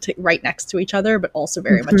house being right next to each other, but also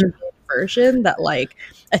very much Hmm. a version that like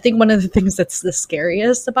I think one of the things that's the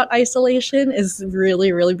scariest about isolation is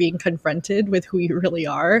really, really being confronted with who you really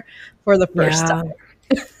are for the first Yeah.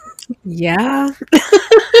 Yeah. time.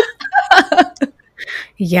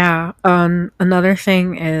 Yeah. Another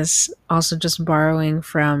thing is also just borrowing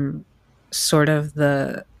from sort of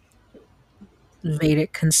the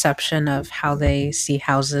Vedic conception of how they see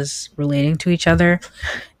houses relating to each other.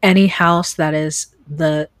 Any house that is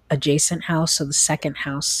the adjacent house, so the second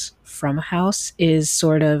house from a house, is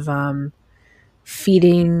sort of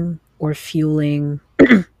feeding or fueling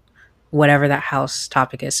whatever that house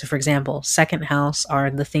topic is. So, for example, second house are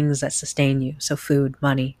the things that sustain you. So, food,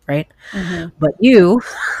 money, right? Hmm. But you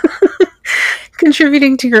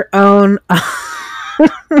contributing to your own,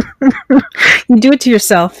 you do it to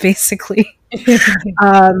yourself, basically,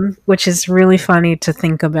 which is really funny to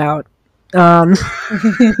think about. Um,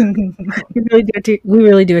 we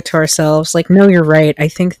really do it to ourselves. Like, no, you're right. I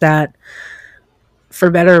think that for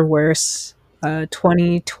better or worse,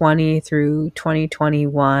 2020 through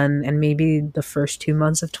 2021, and maybe the first 2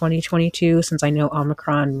 months of 2022, since I know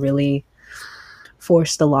Omicron really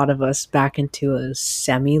forced a lot of us back into a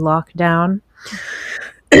semi lockdown,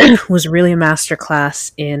 was really a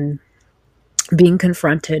masterclass in being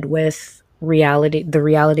confronted with reality, the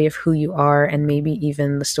reality of who you are, and maybe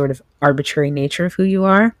even the sort of arbitrary nature of who you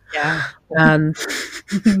are. Yeah. Um,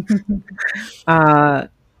 uh,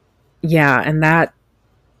 yeah, and that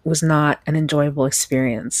was not an enjoyable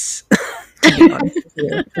experience, to be honest with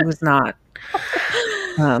you. It was not.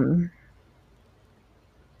 Um,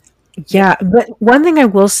 yeah, but one thing I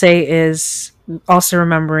will say is also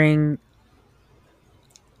remembering,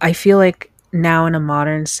 I feel like now in a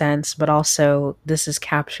modern sense, but also this is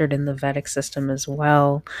captured in the Vedic system as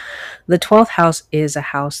well. The 12th house is a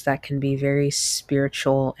house that can be very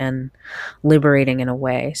spiritual and liberating in a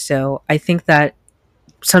way. So I think that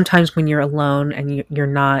sometimes when you're alone and you're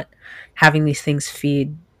not having these things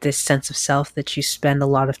feed this sense of self that you spend a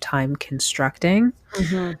lot of time constructing,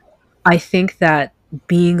 Hmm. I think that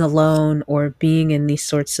being alone or being in these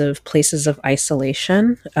sorts of places of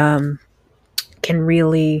isolation can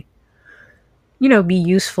really, be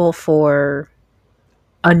useful for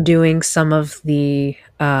undoing some of the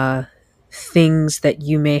things that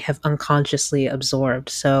you may have unconsciously absorbed.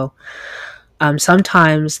 So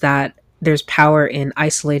sometimes that there's power in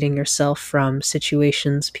isolating yourself from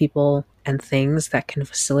situations, people, and things that can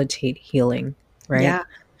facilitate healing, right? Yeah.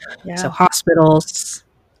 So Yeah. hospitals,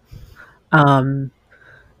 um,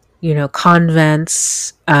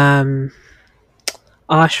 convents,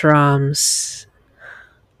 ashrams,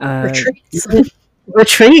 uh, Retreats.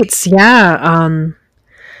 retreats. Yeah.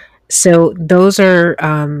 So those are,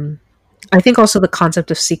 I think, also the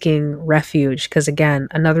concept of seeking refuge, because again,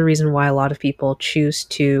 another reason why a lot of people choose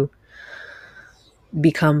to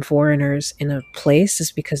become foreigners in a place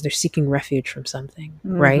is because they're seeking refuge from something,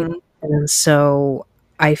 right? Hmm. And so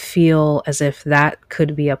I feel as if that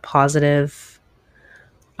could be a positive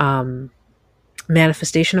um,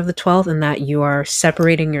 manifestation of the 12th, in that you are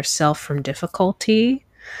separating yourself from difficulty,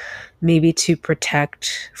 maybe to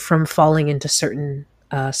protect from falling into certain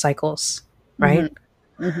cycles, Hmm. right?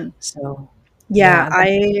 Hmm. So, Yeah,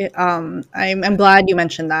 yeah. I'm glad you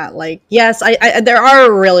mentioned that. Like, yes, there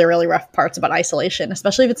are really, really rough parts about isolation,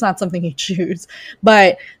 especially if it's not something you choose.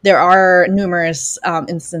 But there are numerous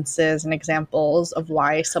instances and examples of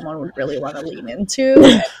why someone would really want to lean into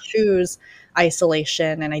and choose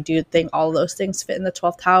isolation. And I do think all those things fit in the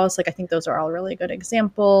 12th house. Like, I think those are all really good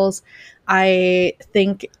examples. I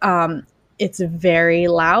think it's very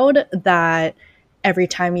loud that every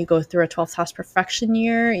time you go through a 12th house perfection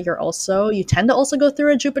year, you tend to also go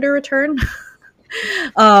through a Jupiter return.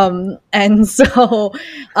 And so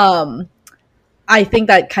I think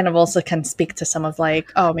that kind of also can speak to some of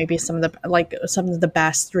like, oh, maybe some of the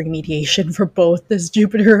best remediation for both this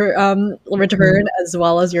Jupiter return as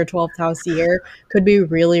well as your 12th house year could be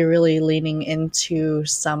really, really leaning into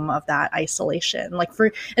some of that isolation. And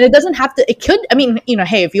it doesn't have to, it could, I mean,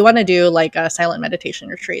 hey, if you want to do like a silent meditation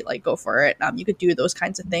retreat, like go for it. You could do those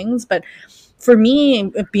kinds of things. But for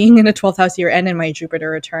me, being in a 12th house year and in my Jupiter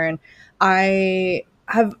return, I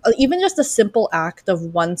have even just a simple act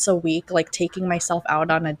of once a week, like taking myself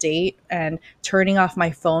out on a date and turning off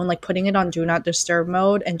my phone, like putting it on do not disturb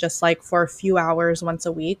mode, and just like for a few hours once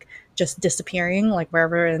a week, just disappearing like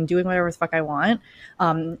wherever and doing whatever the fuck I want.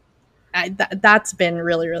 That's been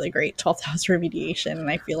really, really great 12th house remediation, and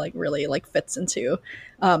I feel like really like fits into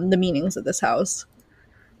the meanings of this house.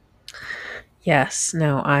 Yes,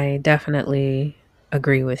 no, I definitely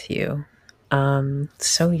agree with you.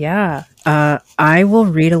 So yeah, I will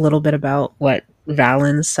read a little bit about what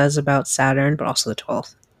Valens says about Saturn, but also the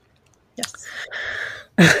 12th. Yes.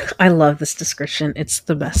 I love this description. It's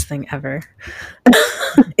the best thing ever.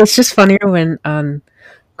 It's just funnier when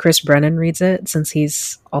Chris Brennan reads it, since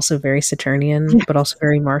he's also very Saturnian, but also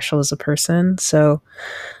very Martial as a person. So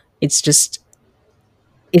it just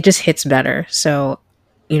hits better. So,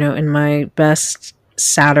 in my best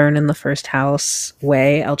Saturn in the first house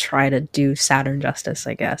way, I'll try to do Saturn justice,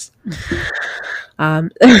 I guess.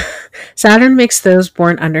 Saturn makes those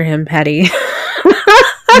born under him petty.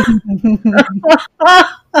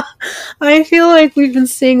 I feel like we've been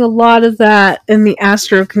seeing a lot of that in the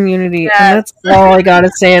astro community, yes. And that's all I gotta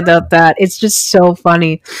say about that. It's just so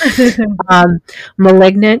funny.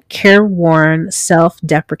 Malignant, careworn,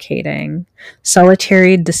 self-deprecating,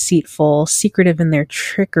 solitary, deceitful, secretive in their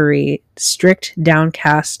trickery, strict,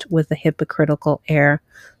 downcast with a hypocritical air,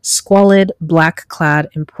 squalid, black-clad,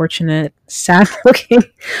 importunate, sad-looking,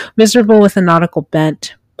 miserable with a nautical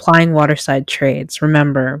bent, plying waterside trades.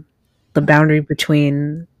 Remember, the boundary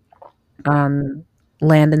between land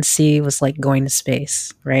and sea was like going to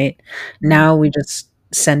space, right? Now we just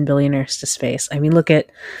send billionaires to space. I mean, look at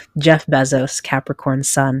Jeff Bezos, Capricorn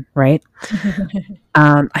sun, right?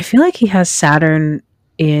 I feel like he has Saturn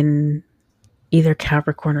in either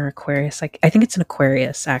Capricorn or Aquarius. Like, I think it's an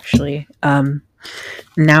Aquarius, actually.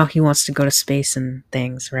 Now he wants to go to space and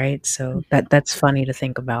things, right? So that's funny to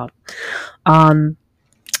think about.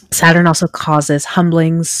 Saturn also causes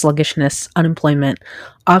humblings, sluggishness, unemployment,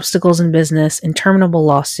 obstacles in business, interminable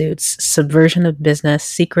lawsuits, subversion of business,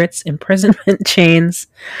 secrets, imprisonment, chains,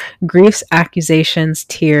 griefs, accusations,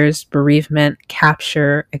 tears, bereavement,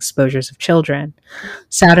 capture, exposures of children.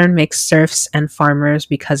 Saturn makes serfs and farmers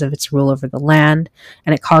because of its rule over the land,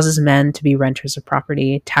 and it causes men to be renters of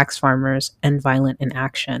property, tax farmers, and violent in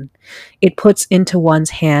action. It puts into one's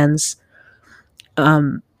hands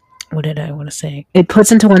what did I want to say? It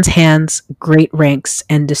puts into one's hands great ranks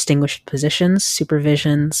and distinguished positions,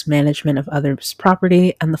 supervisions, management of others'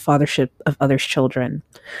 property, and the fathership of others' children.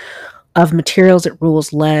 Of materials, it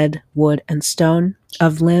rules lead, wood, and stone.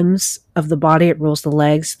 Of limbs of the body, it rules the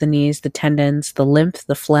legs, the knees, the tendons, the lymph,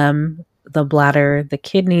 the phlegm, the bladder, the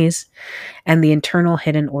kidneys, and the internal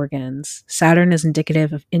hidden organs. Saturn is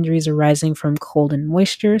indicative of injuries arising from cold and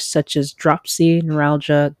moisture, such as dropsy,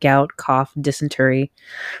 neuralgia, gout, cough, dysentery,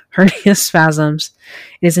 hernia spasms.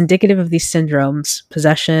 It is indicative of these syndromes.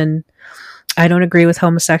 Possession. I don't agree with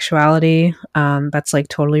homosexuality. That's like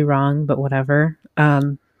totally wrong, but whatever.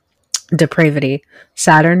 Depravity.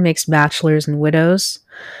 Saturn makes bachelors and widows,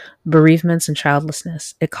 bereavements, and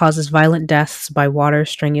childlessness. It causes violent deaths by water,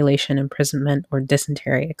 strangulation, imprisonment, or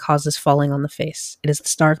dysentery. It causes falling on the face. It is the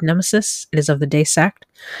star of Nemesis. It is of the day sect.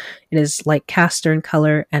 It is like castor in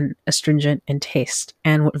color and astringent in taste.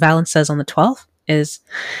 And what Valens says on the 12th is,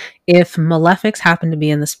 if malefics happen to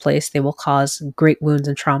be in this place, they will cause great wounds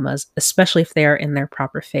and traumas, especially if they are in their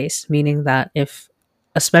proper face, meaning that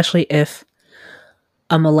especially if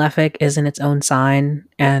a malefic is in its own sign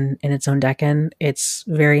and in its own decan, it's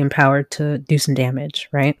very empowered to do some damage,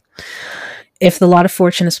 right? If the lot of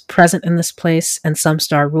fortune is present in this place and some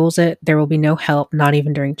star rules it, there will be no help, not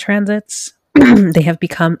even during transits. They have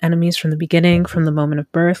become enemies from the beginning, from the moment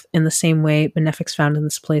of birth. In the same way, benefics found in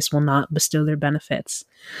this place will not bestow their benefits.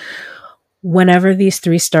 whenever these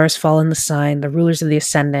three stars fall in the sign, the rulers of the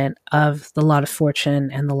ascendant of the lot of fortune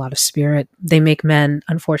and the lot of spirit, they make men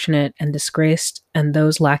unfortunate and disgraced, and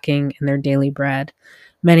those lacking in their daily bread.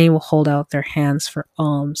 Many will hold out their hands for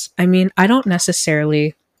alms. I mean, I don't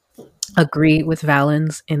necessarily agree with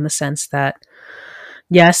Valens in the sense that,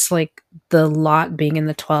 yes, like the lot being in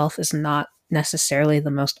the 12th is not necessarily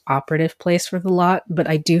the most operative place for the lot, but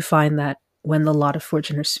I do find that when the lot of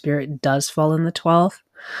fortune or spirit does fall in the 12th,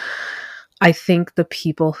 I think the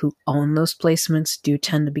people who own those placements do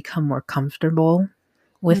tend to become more comfortable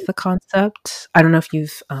with the concept. I don't know if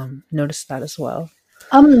you've noticed that as well.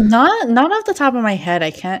 Not off the top of my head. I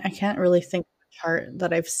can't really think of a chart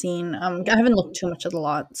that I've seen. I haven't looked too much at the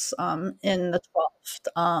lots in the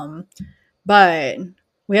 12th. But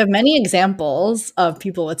we have many examples of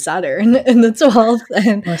people with Saturn in the 12th,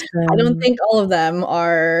 and I don't Listen, think all of them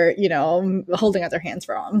are, holding out their hands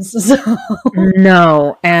for alms. So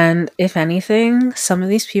no, and if anything, some of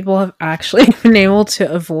these people have actually been able to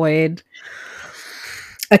avoid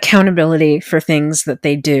accountability for things that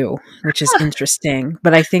they do, which is interesting.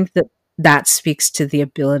 But I think that that speaks to the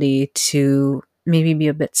ability to maybe be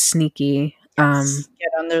a bit sneaky, yes,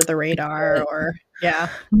 get under the be radar, or yeah.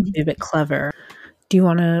 a bit clever. Do you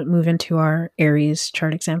want to move into our Aries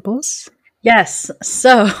chart examples? Yes.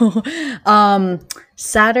 So, um,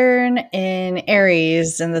 Saturn in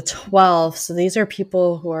Aries in the 12th. So these are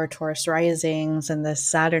people who are Taurus risings, and the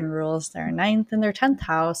Saturn rules their ninth and their 10th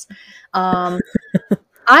house. Um,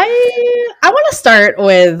 I want to start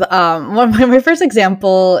with one my first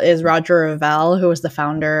example is Roger Revelle, who was the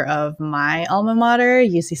founder of my alma mater,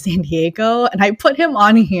 UC San Diego, and I put him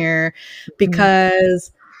on here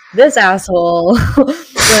because this asshole, the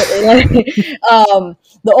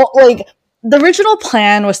original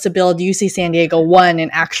plan was to build UC San Diego, one in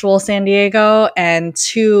actual San Diego, and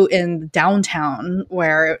two in downtown,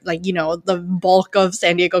 where the bulk of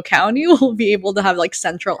San Diego County will be able to have like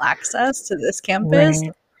central access to this campus.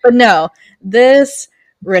 Right. But no, this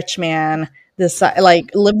rich man, this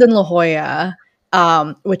lived in La Jolla,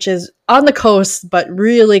 which is on the coast, but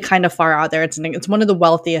really kind of far out there. It's one of the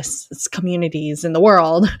wealthiest communities in the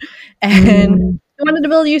world, and Mm, he wanted to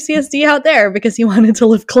build UCSD out there because he wanted to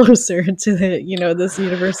live closer to this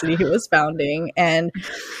university he was founding. And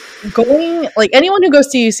going like anyone who goes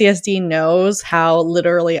to UCSD knows how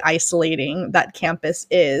literally isolating that campus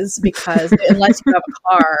is, because unless you have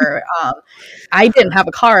a car, I didn't have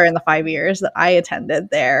a car in the 5 years that I attended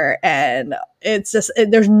there, and it's just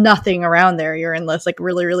there's nothing around there. You're in this like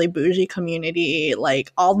really really bougie community.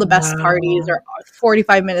 Like all the best parties wow. are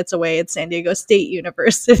 45 minutes away at San Diego State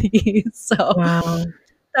University. So Wow.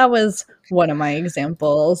 that was one of my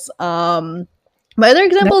examples. My other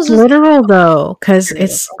example is That's just literal though, because very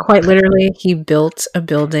it's literal. quite literally he built a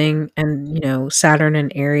building, and Saturn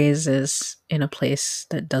and Aries is in a place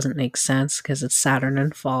that doesn't make sense because it's Saturn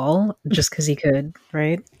and fall, just because he could,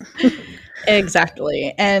 right?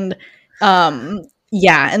 Exactly. And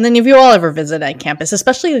yeah, and then if you all ever visit at campus,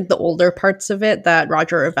 especially like the older parts of it that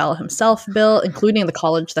Roger Revelle himself built, including the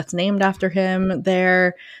college that's named after him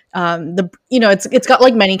there, it's got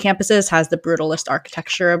like many campuses has the brutalist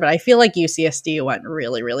architecture, but I feel like UCSD went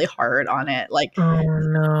really really hard on it. Like Oh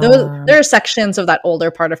there no. are sections of that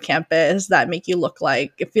older part of campus that make you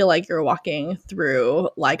feel like you're walking through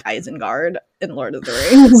like Isengard in Lord of the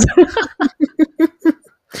Rings.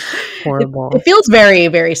 It Horrible. feels very,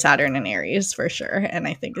 very Saturn and Aries for sure, and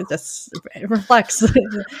I think it reflects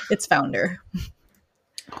its founder.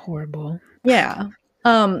 Horrible. Yeah.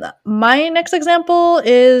 My next example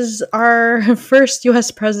is our first U.S.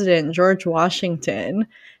 president, George Washington,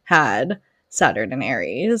 had Saturn and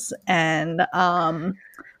Aries, and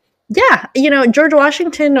yeah, George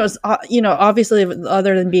Washington was, obviously,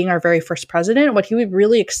 other than being our very first president, what he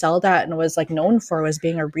really excelled at and was like known for was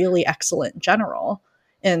being a really excellent general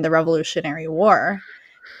in the Revolutionary War.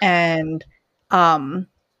 And um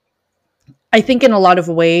I think in a lot of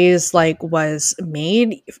ways like was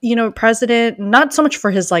made president, not so much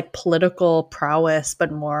for his like political prowess,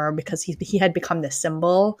 but more because he had become this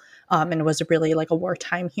symbol, and was really like a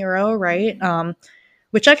wartime hero, right?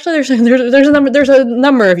 Which actually there's a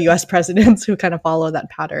number of US presidents who kind of follow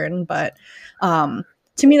that pattern, but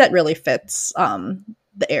to me that really fits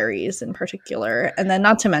the Aries in particular. And then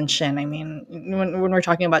not to mention, I mean, when we're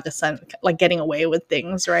talking about descent, like getting away with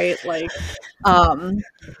things, right? Um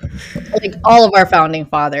like all of our founding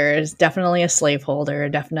fathers, definitely a slaveholder,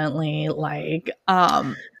 definitely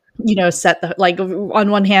set the like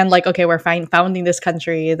on one hand, like, okay, we're founding this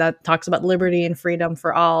country that talks about liberty and freedom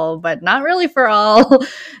for all, but not really for all.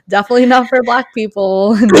 Definitely not for Black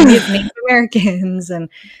people and Native Americans and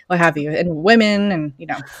what have you, and women, and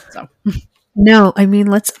so No, I mean,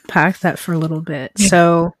 let's unpack that for a little bit.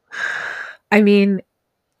 So, I mean,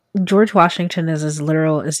 George Washington is as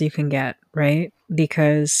literal as you can get, right?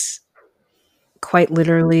 Because quite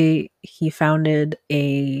literally, he founded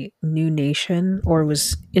a new nation or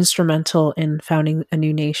was instrumental in founding a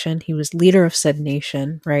new nation. He was leader of said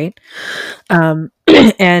nation, right? Um,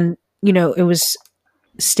 and, it was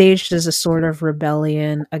staged as a sort of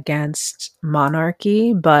rebellion against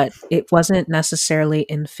monarchy, but it wasn't necessarily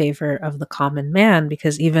in favor of the common man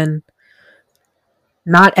because even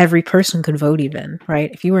not every person could vote, even,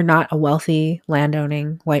 right? If you were not a wealthy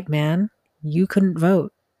landowning white man, you couldn't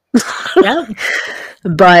vote. Yep.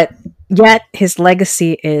 But yet his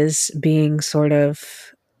legacy is being sort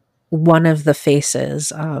of one of the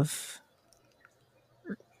faces of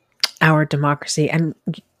our democracy. And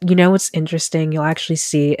what's interesting? You'll actually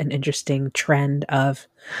see an interesting trend of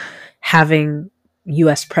having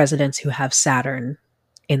US presidents who have Saturn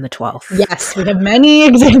in the 12th. Yes, we have many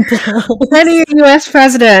examples. Any US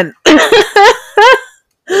president.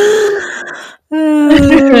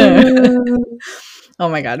 Oh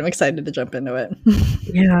my god, I'm excited to jump into it.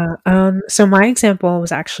 Yeah. So my example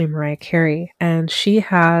was actually Mariah Carey, and she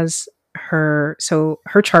has her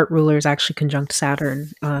chart ruler is actually conjunct Saturn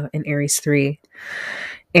in Aries 3.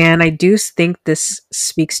 And I do think this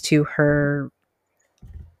speaks to her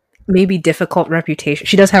maybe difficult reputation.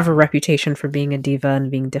 She does have a reputation for being a diva and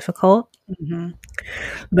being difficult. Mm-hmm.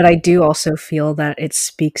 But I do also feel that it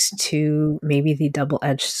speaks to maybe the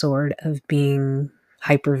double-edged sword of being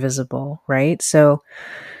hyper visible, right? So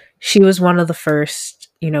she was one of the first,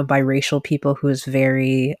 biracial people who is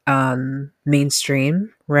very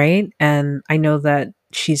mainstream, right? And I know that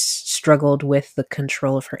she's struggled with the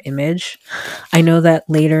control of her image. I know that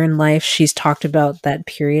later in life, she's talked about that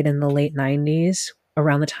period in the late 90s,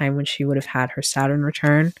 around the time when she would have had her Saturn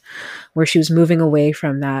return, where she was moving away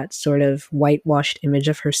from that sort of whitewashed image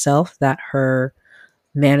of herself that her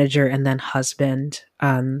manager and then husband,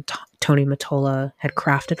 Tony Mottola, had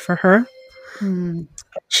crafted for her. Mm.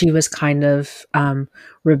 She was kind of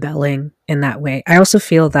rebelling in that way. I also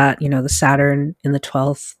feel that, the Saturn in the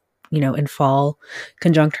 12th, in fall,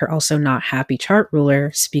 conjunct her also not happy chart ruler,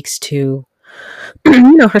 speaks to,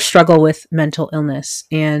 her struggle with mental illness.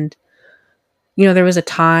 And, there was a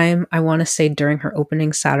time, I want to say during her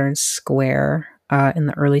opening Saturn square in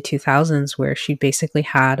the early 2000s, where she basically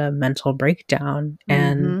had a mental breakdown,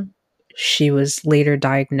 and Mm-hmm. she was later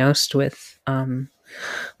diagnosed with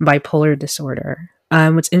bipolar disorder.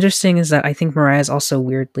 What's interesting is that I think Mariah is also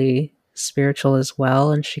weirdly spiritual as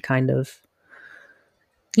well, and she kind of,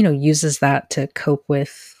 uses that to cope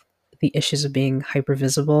with the issues of being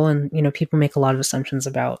hypervisible. And people make a lot of assumptions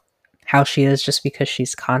about how she is just because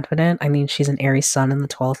she's confident. I mean, she's an Aries sun in the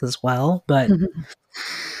 12th as well, but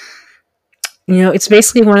it's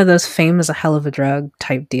basically one of those fame is a hell of a drug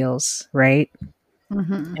type deals, right?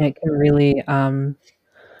 Mm-hmm. And it can really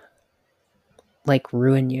like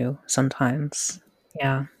ruin you sometimes.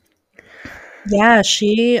 Yeah. Yeah,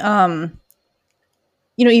 she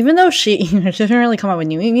even though she she doesn't really come out with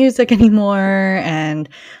new music anymore, and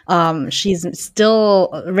she's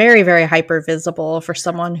still very, very hyper visible for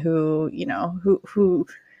someone who, who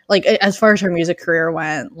like, as far as her music career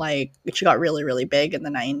went, like, she got really, really big in the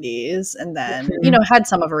 90s, and then, had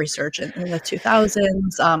some of a resurgence in the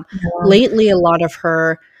 2000s. Lately, a lot of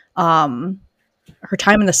her her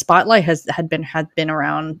time in the spotlight had been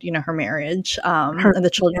around, her marriage, and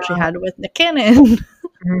the children she had with Nick Cannon.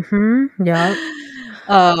 Mm-hmm. Yeah.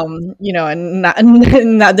 And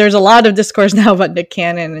there's a lot of discourse now about Nick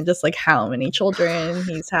Cannon and just like how many children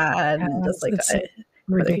he's had, and just like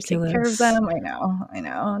whether he's taking care of them. I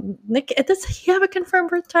know. Nick, does he have a confirmed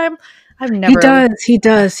birth time? I've never. He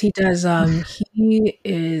does. He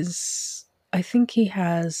is. I think he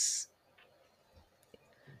has.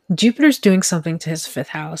 Jupiter's doing something to his 5th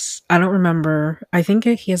house. I don't remember. I think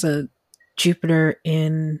he has a Jupiter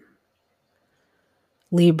in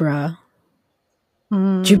Libra.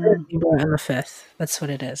 Jupiter Libra in the 5th. That's what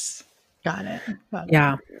it is. Got it.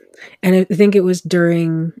 Yeah. And I think it was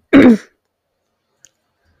during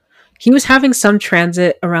he was having some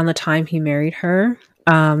transit around the time he married her.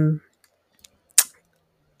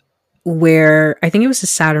 Where I think it was his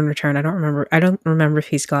Saturn return. I don't remember if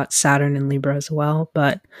he's got Saturn in Libra as well,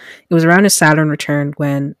 but it was around his Saturn return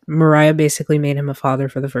when Mariah basically made him a father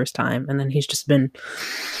for the first time, and then he's just been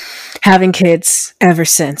having kids ever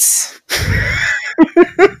since.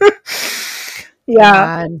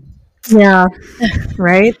 Yeah. God. Yeah.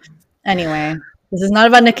 Right? Anyway, this is not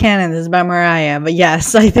about Nick Cannon. This is about Mariah. But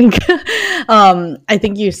yes, I think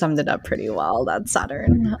you summed it up pretty well. That's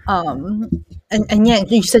Saturn. And yeah,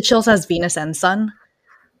 you said she also has Venus and Sun.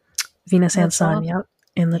 Venus The and Sun, 12th? yep,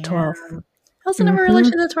 in the Yeah. 12th. I also never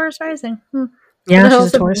realized she's a Taurus rising. But Yeah, that she's a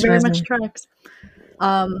also Taurus very much rising. tracks.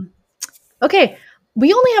 Okay,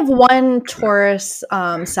 we only have one Taurus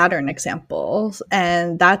Saturn example,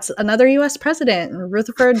 and that's another U.S. president,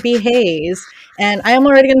 Rutherford B. Hayes. And I am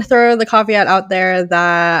already going to throw the caveat out there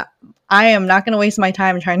that I am not going to waste my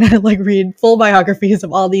time trying to like read full biographies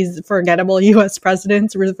of all these forgettable U.S.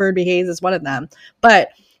 presidents. Rutherford B. Hayes is one of them, but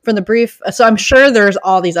from the brief, so I'm sure there's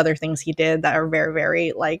all these other things he did that are very,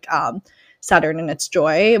 very like Saturn and its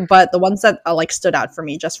joy. But the ones that like stood out for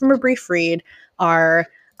me just from a brief read are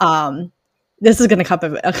um, this is going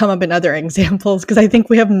to come up in other examples because I think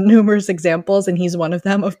we have numerous examples, and he's one of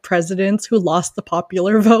them, of presidents who lost the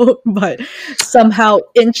popular vote but somehow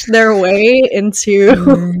inched their way into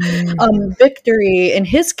Mm. victory. In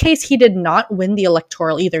his case, he did not win the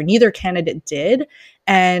electoral either. Neither candidate did.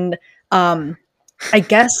 And I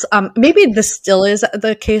guess maybe this still is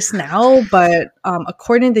the case now, but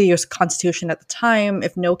according to the U.S. Constitution at the time,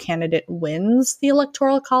 if no candidate wins the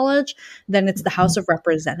Electoral College, then it's the House of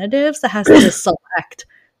Representatives that has to select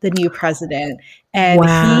the new president. And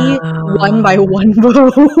he won by Wow. one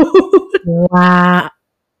vote. Wow.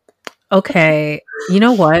 Okay. You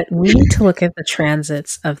know what? We need to look at the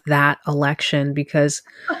transits of that election because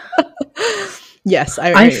Yes,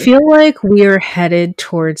 I I agree. feel like we're headed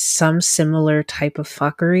towards some similar type of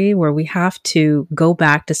fuckery where we have to go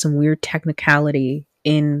back to some weird technicality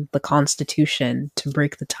in the Constitution to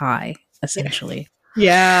break the tie, essentially.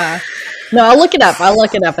 Yeah. No, I'll look it up. I'll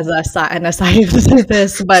look it up as an aside to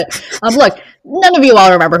this. But look, none of you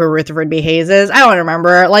all remember who Rutherford B. Hayes is. I don't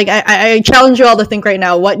remember. Like, I challenge you all to think right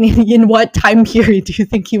now. What in what time period do you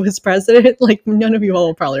think he was president? Like, none of you all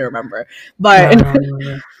will probably remember. But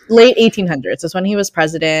late 1800s is when he was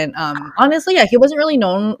president. Honestly, yeah, he wasn't really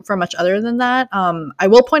known for much other than that. I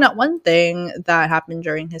will point out one thing that happened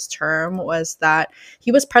during his term was that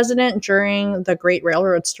he was president during the Great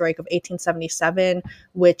Railroad Strike of 1877,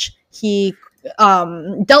 which he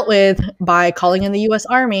dealt with by calling in the U.S.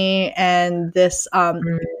 Army, and this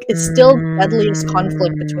it's still the deadliest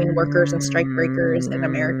conflict between workers and strikebreakers in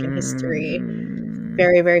American history.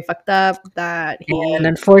 Very, very fucked up that And he.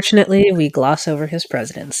 unfortunately, we gloss over his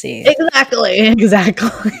presidency. Exactly.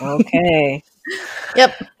 Okay.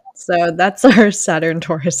 Yep. So that's our Saturn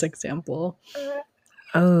Taurus example.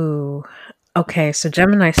 Oh, okay. So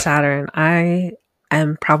Gemini Saturn, I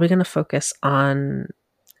am probably going to focus on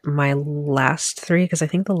my last three because I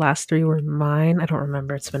think the last three were mine. I don't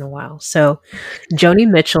remember. It's been a while. So Joni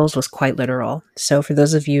Mitchell's was quite literal. So for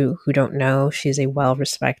those of you who don't know, she's a well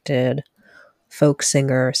respected folk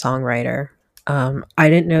singer, songwriter. I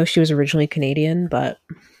didn't know she was originally Canadian, but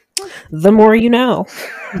the more you know.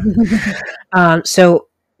 So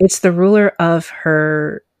it's the ruler of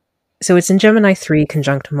her. So it's in Gemini 3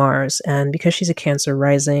 conjunct Mars. And because she's a Cancer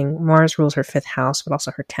rising, Mars rules her fifth house, but also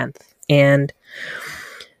her 10th. And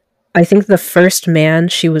I think the first man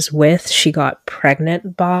she was with, she got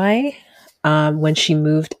pregnant by when she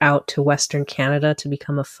moved out to Western Canada to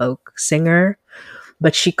become a folk singer.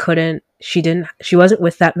 But she wasn't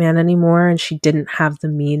with that man anymore, and she didn't have the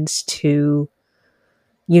means to,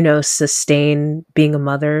 sustain being a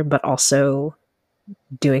mother, but also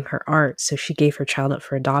doing her art. So she gave her child up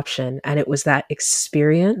for adoption. And it was that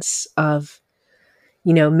experience of,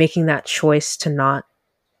 making that choice to not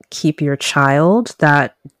keep your child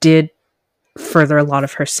that did further a lot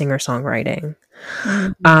of her singer songwriting.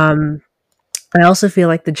 I also feel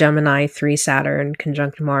like the Gemini 3 Saturn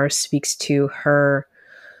conjunct Mars speaks to her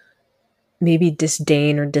maybe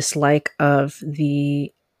disdain or dislike of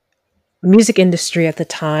the music industry at the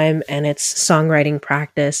time and its songwriting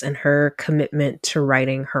practice and her commitment to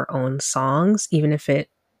writing her own songs, even if it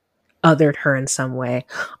othered her in some way.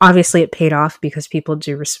 Obviously, it paid off because people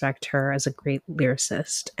do respect her as a great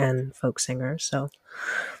lyricist and folk singer. So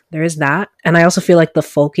there is that. And I also feel like the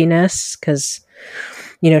folkiness, because,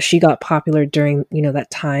 she got popular during, that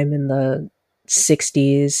time in the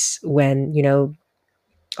 60s when,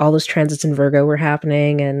 all those transits in Virgo were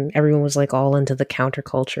happening and everyone was like all into the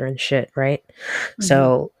counterculture and shit, right?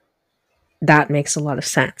 So that makes a lot of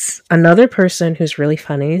sense. Another person who's really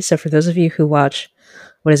funny, so for those of you who watch,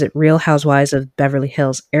 what is it, Real Housewives of Beverly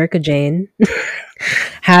Hills, Erica Jane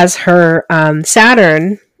has her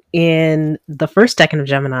Saturn in the first decan of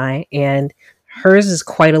Gemini, and hers is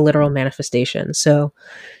quite a literal manifestation. So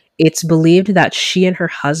it's believed that she and her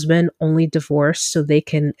husband only divorced so they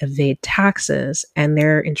can evade taxes, and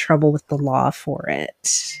they're in trouble with the law for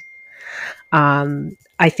it.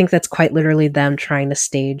 I think that's quite literally them trying to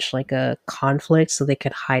stage like a conflict so they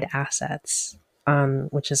could hide assets.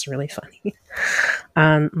 which is really funny.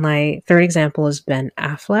 My third example is Ben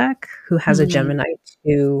Affleck, who has a Mhm. Gemini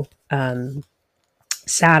 2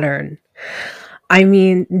 Saturn. I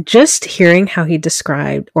mean, just hearing how he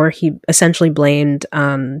described, or he essentially blamed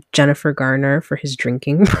Jennifer Garner for his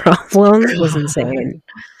drinking problem was God. insane.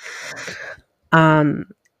 Um,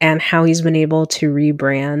 and how he's been able to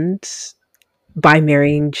rebrand by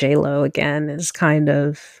marrying J Lo again is kind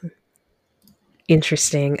of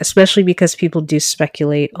interesting, especially because people do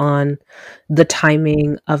speculate on the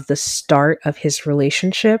timing of the start of his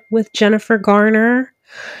relationship with Jennifer Garner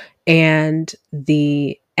and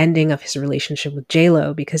the ending of his relationship with J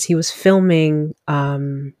Lo, because he was filming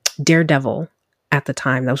Daredevil at the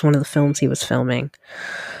time. That was one of the films he was filming.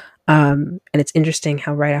 And it's interesting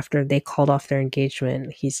how right after they called off their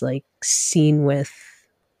engagement, he's like seen with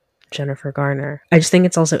Jennifer Garner. I just think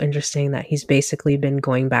it's also interesting that he's basically been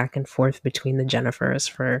going back and forth between the Jennifers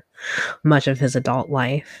for much of his adult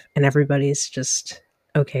life, and everybody's just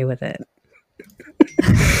okay with it.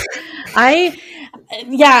 I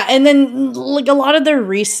Yeah, and then like a lot of the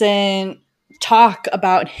recent talk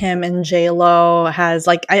about him and J Lo has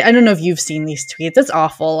like I don't know if you've seen these tweets. It's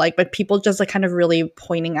awful, like, but people just like kind of really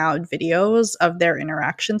pointing out videos of their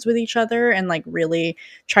interactions with each other and like really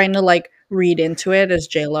trying to like read into it as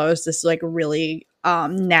J Lo is this like really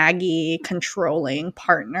naggy, controlling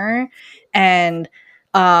partner, and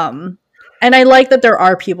um and I like that there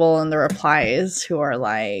are people in the replies who are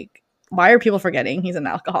like, why are people forgetting he's an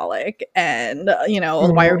alcoholic? And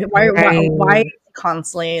why is Right. he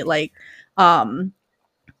constantly like um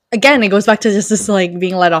again, it goes back to just this like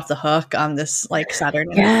being let off the hook on this like Saturn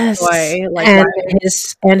Yes. toy. Like why?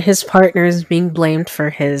 And his partner is being blamed for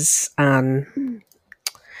his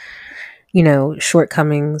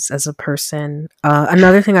shortcomings as a person.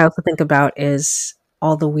 Another thing I also think about is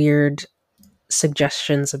all the weird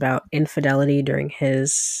suggestions about infidelity during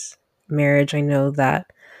his marriage. I know that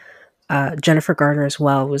Jennifer Garner as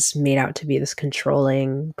well was made out to be this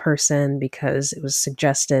controlling person because it was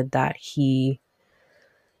suggested that he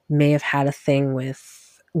may have had a thing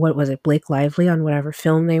with, what was it, Blake Lively on whatever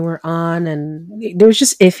film they were on, and there was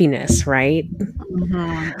just iffiness, right?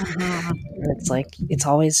 Mhm, mhm. And it's like it's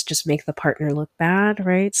always just make the partner look bad,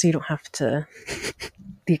 right? So you don't have to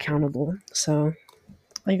be accountable. So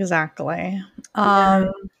Exactly. yeah,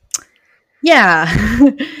 Yeah.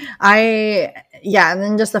 I Yeah, and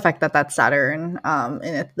then just the fact that that's Saturn,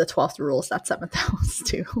 and the 12th rules that seventh house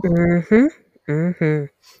too. mm-hmm,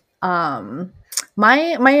 mm-hmm, Um,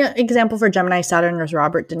 my example for Gemini Saturn was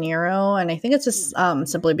Robert De Niro, and I think it's just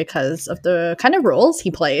simply because of the kind of roles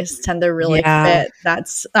he plays tend to really yeah, fit.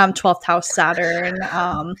 That's 12th house Saturn.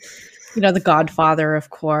 The Godfather, of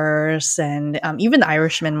course, and even The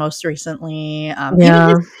Irishman most recently.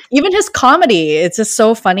 yeah. Even his comedy, it's just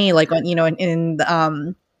so funny. Like when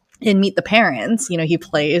in Meet the Parents, he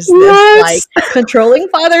plays this like Yes. controlling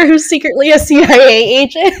father who's secretly a CIA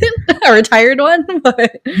agent, a retired one,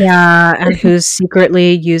 but Yeah, and who's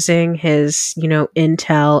secretly using his,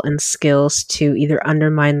 intel and skills to either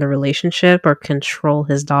undermine the relationship or control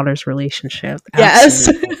his daughter's relationship. yes.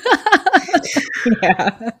 Absolutely.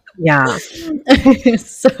 Yeah. Yeah.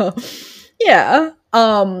 So, yeah.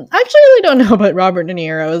 I actually really don't know about Robert De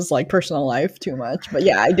Niro's like personal life too much, but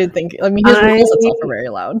yeah, I did think. I mean, his I roles itself are very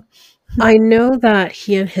loud. I know that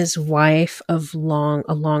he and his wife of a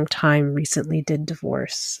long time recently did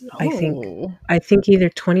divorce. I think Oh. I think either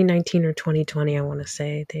 2019 or 2020, I want to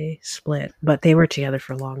say they split, but they were together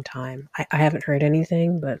for a long time. I haven't heard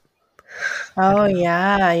anything, but I Oh don't know.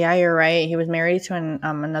 yeah, yeah, you're right. He was married to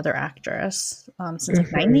another actress since like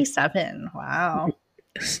Hmm. '97. Wow.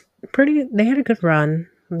 They had a good run,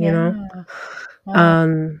 you know. Yeah.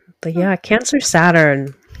 Wow. But yeah, Cancer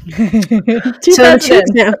Saturn. Two So the two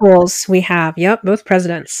presidents. examples we have, yep, both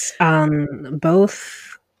presidents.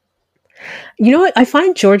 Both, you know what? I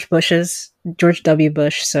find George W.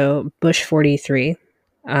 Bush, so Bush 43,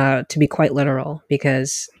 to be quite literal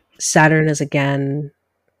because Saturn is again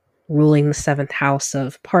ruling the seventh house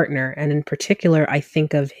of partner, and in particular, I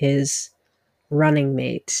think of his running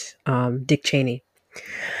mate, Dick Cheney.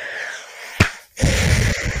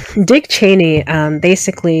 Dick Cheney,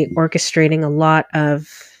 basically orchestrating a lot of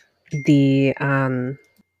the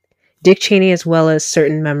Dick Cheney, as well as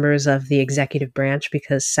certain members of the executive branch,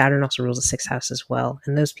 because Saturn also rules the sixth house as well.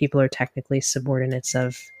 And those people are technically subordinates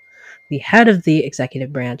of the head of the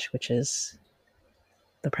executive branch, which is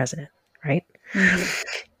the president, right? Mhm.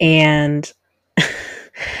 And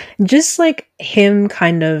just like him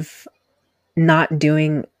kind of not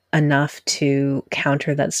doing enough to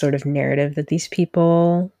counter that sort of narrative that these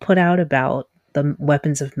people put out about the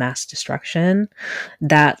weapons of mass destruction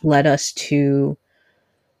that led us to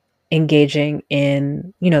engaging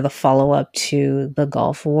in, the follow-up to the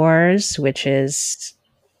Gulf Wars, which is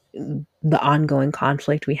the ongoing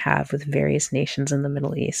conflict we have with various nations in the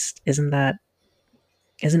Middle East. Isn't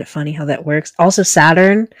it funny how that works? Also,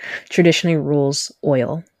 Saturn traditionally rules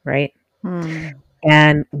oil, right? Hmm.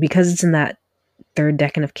 And because it's in that third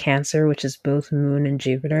decan of Cancer, which is both Moon and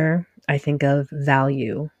Jupiter, I think of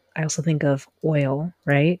value. I also think of oil,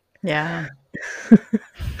 right? Yeah.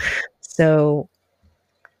 So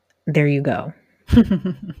there you go.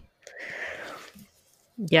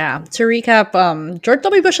 Yeah. To recap, George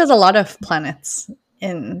W. Bush has a lot of planets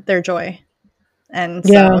in their joy. And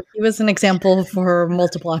Yeah. so he was an example for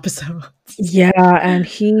multiple episodes. Yeah. And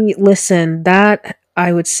listen, that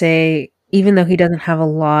I would say, even though he doesn't have a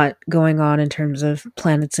lot going on in terms of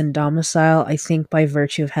planets in domicile, I think by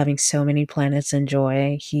virtue of having so many planets in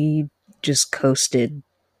joy, he just coasted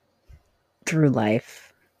through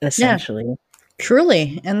life, Yeah, essentially.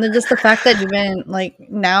 truly. And just the fact that even like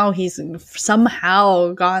now he's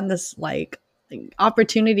somehow gotten this like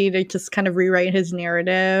opportunity to just kind of rewrite his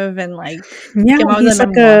narrative and like he Yeah, came out with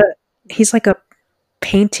a he's like memoir. a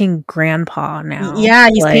painting grandpa now. Yeah,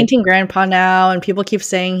 he's Like, painting grandpa now, and people keep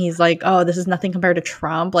saying he's like, "Oh, this is nothing compared to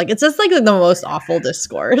Trump." Like, it's just like the most awful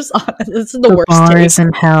discourse. Honestly, this is the the worst bar take. is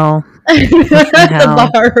in hell. It's in The hell.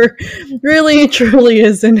 bar really, truly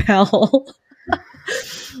is in hell.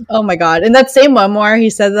 Oh my god! In that same memoir, he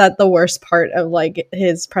said that the worst part of like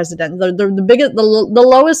his president, the biggest, the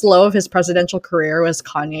lowest low of his presidential career was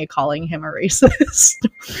Kanye calling him a racist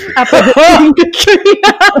after hitting the tree.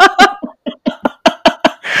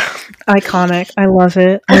 Iconic. I love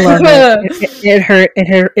it. I love it. It hurt.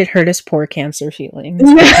 It hurt his poor Cancer feelings.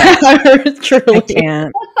 Yeah, I truly.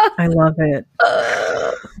 can't. I love it.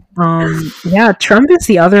 Yeah, Trump is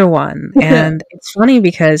the other one, and it's funny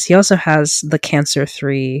because he also has the Cancer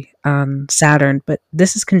 3 Saturn, but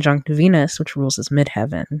this is conjunct Venus, which rules as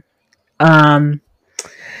midheaven. Um,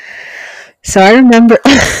 so I remember,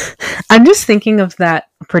 I'm just thinking of that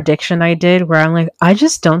prediction I did where I'm like, I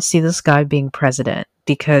just don't see this guy being president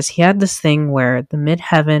because he had this thing where the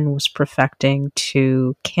midheaven was perfecting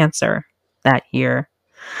to Cancer that year,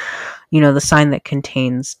 the sign that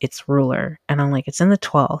contains its ruler. And I'm like, it's in the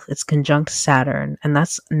 12th, it's conjunct Saturn, and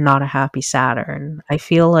that's not a happy Saturn. I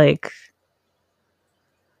feel like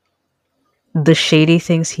the shady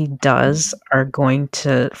things he does are going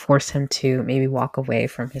to force him to maybe walk away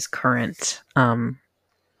from his current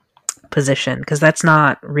position because that's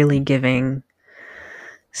not really giving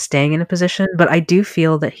staying in a position. But I do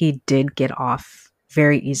feel that he did get off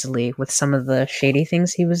very easily with some of the shady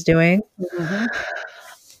things he was doing. Mm-hmm.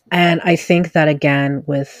 And I think that again,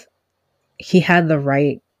 he had the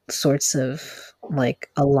right sorts of like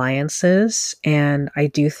alliances, and I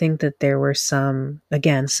do think that there were some,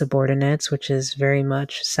 again, subordinates, which is very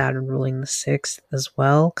much Saturn ruling the 6th as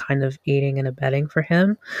well, kind of aiding and abetting for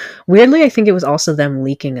him. Weirdly, I think it was also them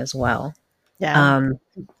leaking as well. Yeah.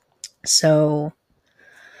 So,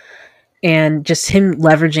 and just him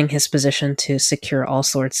leveraging his position to secure all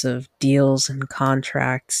sorts of deals and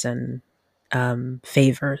contracts and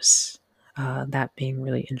favors, that being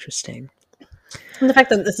really interesting. And the fact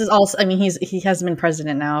that this is also, I mean, he has been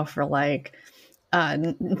president now for like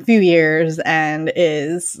a few years and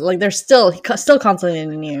is like there's still constantly in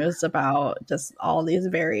the news about just all these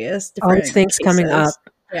various All these different things coming up. cases.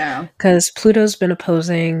 Yeah. Because Pluto's been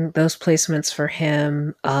opposing those placements for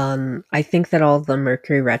him. I think that all the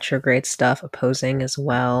Mercury retrograde stuff opposing as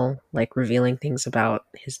well, like revealing things about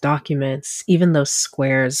his documents, even those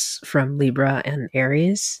squares from Libra and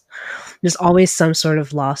Aries. There's always some sort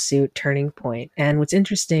of lawsuit turning point. And what's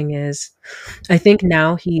interesting is I think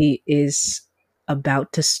now he is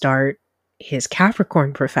about to start his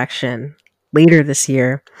Capricorn perfection later this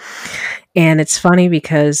year. And it's funny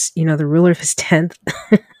because, the ruler of his 10th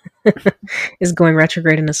is going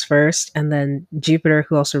retrograde in his first, and then Jupiter,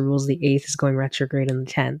 who also rules the 8th, is going retrograde in the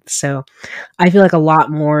 10th. So I feel like a lot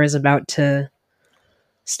more is about to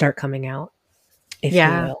start coming out, if you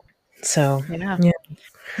will. So, Yeah. yeah.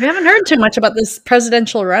 We haven't heard too much about this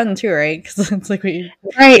presidential run too, right? Because it's like Right,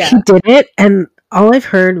 yeah. He did it, and all I've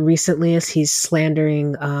heard recently is he's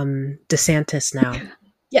slandering DeSantis now.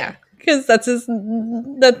 Yeah, because DeSantis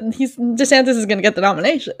is going to get the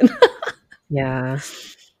nomination. Yeah,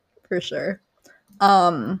 for sure.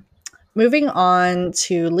 Moving on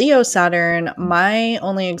to Leo Saturn, my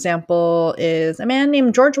only example is a man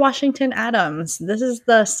named George Washington Adams. This is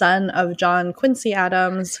the son of John Quincy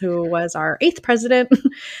Adams, who was our 8th president.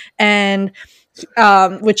 And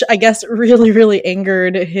which I guess really, really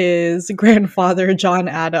angered his grandfather, John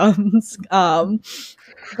Adams.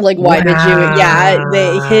 Like, why did you?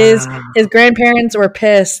 Yeah, his Wow. grandparents were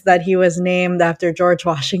pissed that he was named after George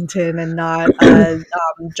Washington and not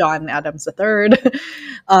John Adams III.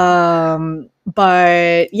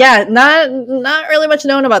 But yeah, not really much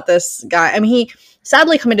known about this guy. I mean, he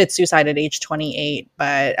sadly committed suicide at age 28,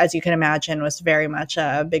 but as you can imagine, was very much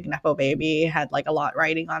a big nepo baby. Had like a lot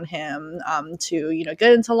riding on him to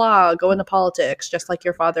get into law, go into politics, just like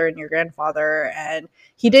your father and your grandfather. And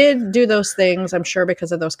he did do those things, I'm sure,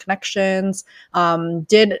 because of those connections.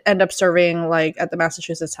 Did end up serving like at the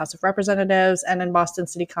Massachusetts House of Representatives and in Boston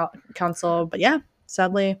City Council. But yeah,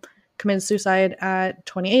 sadly committed suicide at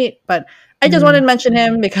 28. But I just wanted Mm, to mention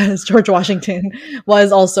him because George Washington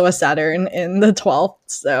was also a Saturn in the 12th.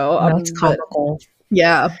 So, that's but comical.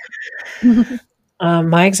 yeah.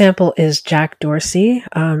 My example is Jack Dorsey,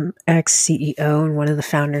 ex CEO and one of the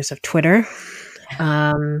founders of Twitter.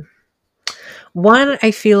 Um, One, I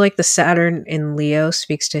feel like the Saturn in Leo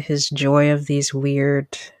speaks to his joy of these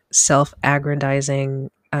weird, self aggrandizing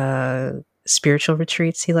spiritual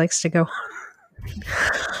retreats he likes to go.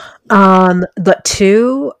 But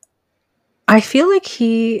two, I feel like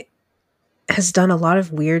he has done a lot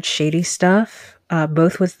of weird, shady stuff,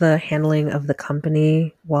 both with the handling of the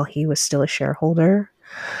company while he was still a shareholder,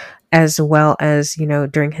 as well as,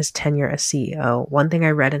 during his tenure as CEO. One thing I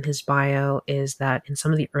read in his bio is that in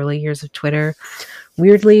some of the early years of Twitter,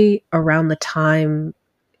 weirdly, around the time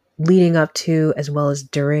leading up to as well as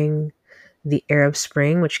during the Arab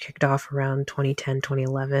Spring, which kicked off around 2010,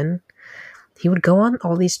 2011, he would go on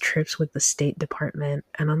all these trips with the State Department.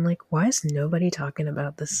 And I'm like, why is nobody talking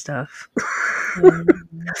about this stuff? Mm.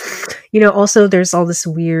 Also, there's all this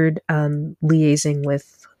weird liaising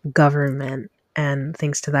with government and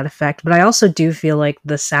things to that effect. But I also do feel like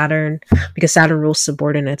the Saturn, because Saturn rules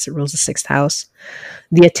subordinates, it rules the sixth house,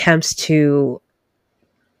 the attempts to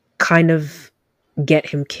kind of get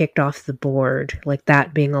him kicked off the board, like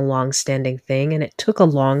that being a long-standing thing, and it took a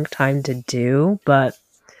long time to do, but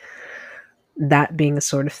that being the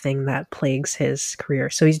sort of thing that plagues his career.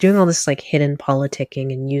 So he's doing all this like hidden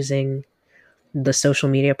politicking and using the social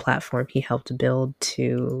media platform he helped build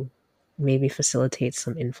to maybe facilitate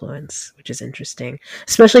some influence, which is interesting,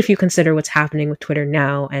 especially if you consider what's happening with Twitter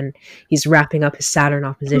now, and he's wrapping up his Saturn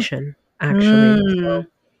opposition actually. Mm.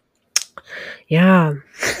 Yeah.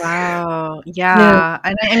 Wow. Yeah. Yeah.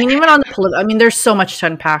 And I mean, even on the I mean, there's so much to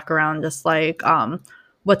unpack around just like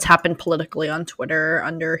what's happened politically on Twitter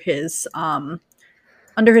under his time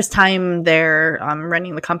there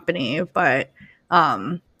running the company. But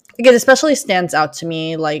again, especially stands out to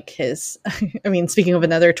me like his, I mean, speaking of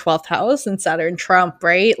another 12th house and Saturn Trump,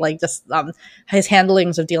 right? Like just his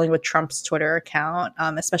handlings of dealing with Trump's Twitter account,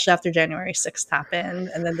 especially after January 6th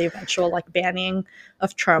happened. And then the eventual like banning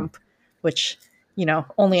of Trump, which,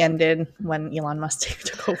 only ended when Elon Musk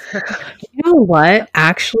took over. You know what?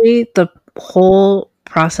 Actually, the whole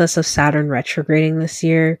process of Saturn retrograding this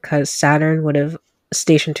year, because Saturn would have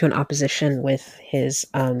stationed to an opposition with his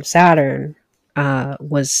Saturn,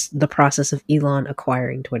 was the process of Elon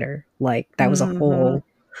acquiring Twitter. Like, that was a Mm-hmm. whole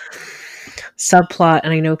subplot.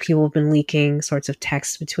 And I know people have been leaking sorts of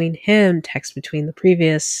texts between him, texts between the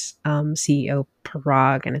previous CEO,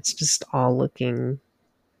 Parag, and it's just all looking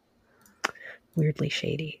weirdly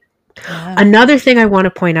shady. Yeah. Another thing I want to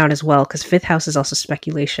point out as well, because fifth house is also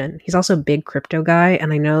speculation. He's also a big crypto guy,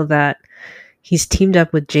 and I know that he's teamed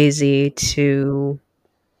up with Jay-Z to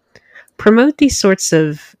promote these sorts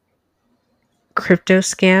of crypto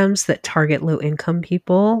scams that target low income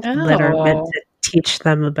people that are meant Oh, to teach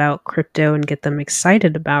them about crypto and get them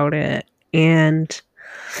excited about it. And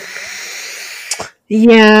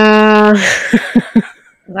yeah,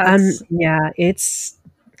 that's yeah, it's,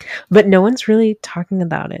 but no one's really talking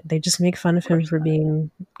about it. They just make fun of of him course for not. being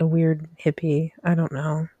a weird hippie. I don't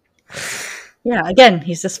know. Yeah, again,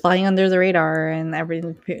 he's just flying under the radar and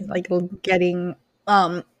everything, like getting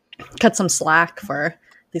um cut some slack for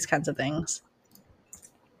these kinds of things.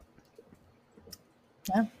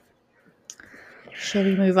 Yeah. Shall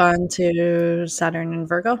we move on to Saturn and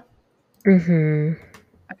Virgo? Hmm.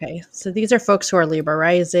 Okay, so these are folks who are Libra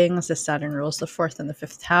rising. So Saturn rules the fourth and the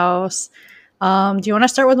fifth house. Do you want to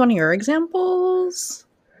start with one of your examples?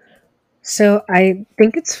 So I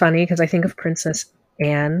think it's funny because I think of Princess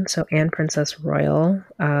Anne, so Anne Princess Royal,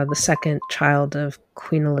 the second child of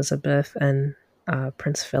Queen Elizabeth and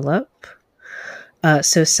Prince Philip.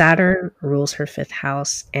 So Saturn rules her fifth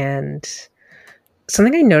house, and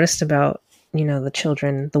something I noticed about the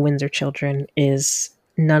children, the Windsor children, is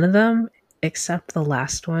none of them. except the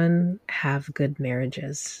last one, have good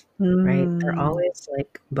marriages, right? They're Mm. always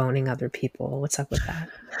like boning other people. What's up with that?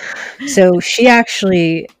 So she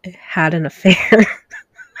actually had an affair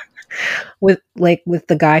with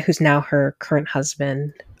the guy who's now her current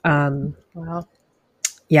husband. Wow.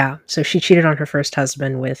 Yeah, so she cheated on her first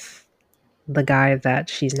husband with the guy that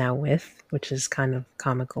she's now with, which is kind of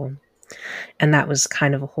comical. And that was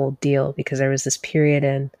kind of a whole deal because there was this period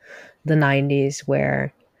in the 90s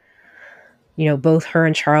where, both her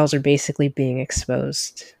and Charles are basically being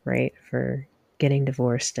exposed, right, for getting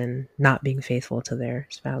divorced and not being faithful to their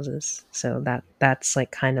spouses. So that's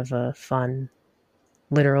like kind of a fun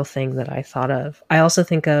literal thing that I thought of. I also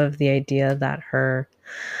think of the idea that her,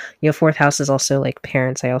 fourth house is also like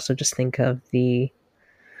parents. I also just think of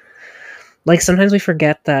sometimes we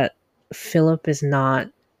forget that Philip is not,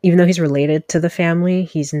 even though he's related to the family,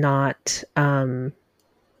 he's not,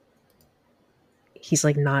 he's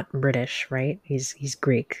like not British, right? He's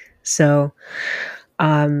Greek. So,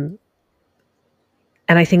 um,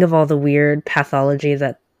 and I think of all the weird pathology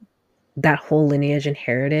that whole lineage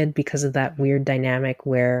inherited because of that weird dynamic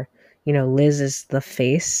where, Liz is the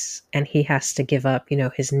face and he has to give up,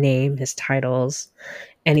 his name, his titles,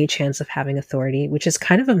 any chance of having authority, which is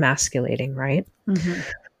kind of emasculating, right? Mm-hmm.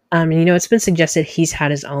 And it's been suggested he's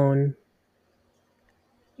had his own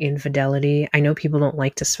infidelity. I know people don't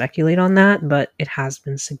like to speculate on that, but it has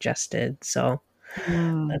been suggested. So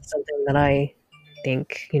Mm. that's something that I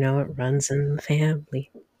think, it runs in the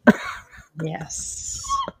family. Yes.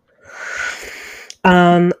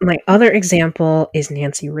 My other example is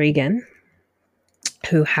Nancy Reagan,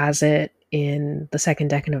 who has it in the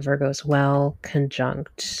second decan of Virgo as well,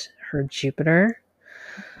 conjunct her Jupiter.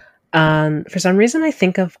 For some reason, I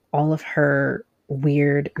think of all of her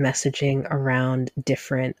weird messaging around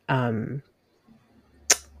different, how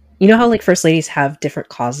like first ladies have different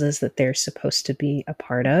causes that they're supposed to be a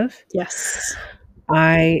part of. Yes.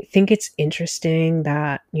 I think it's interesting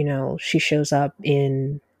that, she shows up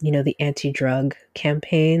in, the anti-drug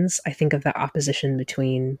campaigns. I think of the opposition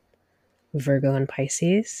between Virgo and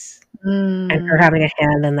Pisces and her Mm. having a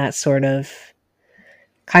hand in that sort of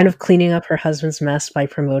kind of cleaning up her husband's mess by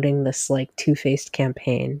promoting this like two-faced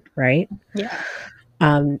campaign, right? Yeah.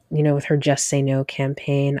 With her Just Say No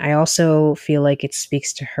campaign. I also feel like it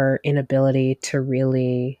speaks to her inability to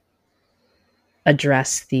really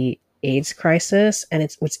address the AIDS crisis. And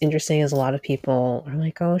it's what's interesting is a lot of people are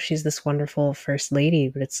like, oh, she's this wonderful first lady,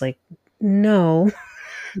 but it's like, no,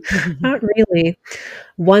 not really.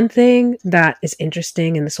 One thing that is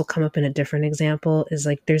interesting, and this will come up in a different example, is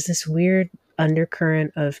like there's this weird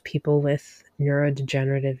undercurrent of people with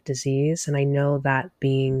neurodegenerative disease. And I know that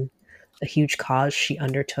being a huge cause she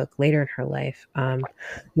undertook later in her life.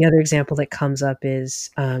 The other example that comes up is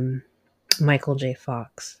Michael J.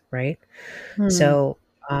 Fox, right? Mm. So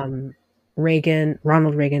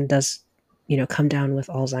Ronald Reagan does, come down with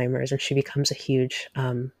Alzheimer's, and she becomes a huge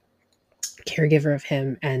caregiver of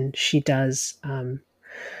him, and she does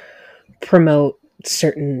promote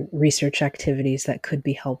certain research activities that could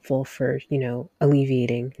be helpful for,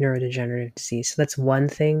 alleviating neurodegenerative disease. So that's one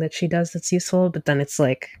thing that she does that's useful. But then it's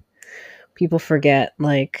like people forget,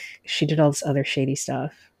 like she did all this other shady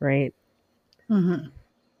stuff, right? Mm-hmm.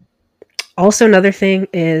 Also, another thing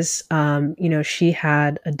is, she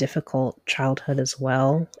had a difficult childhood as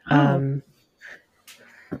well, Oh.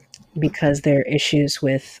 because there are issues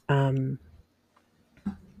with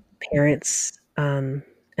parents and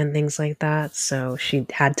things like that. So she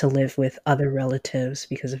had to live with other relatives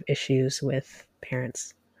because of issues with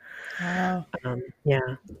parents. Wow. Yeah.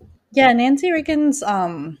 Yeah, Nancy Reagan's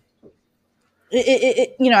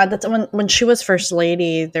that's when she was first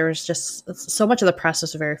lady, there was just so much of the press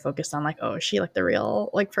was very focused on like, oh, is she like the real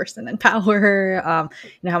like person in power, how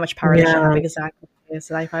much power does she have Yeah. exactly.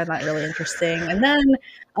 So I find that really interesting. And then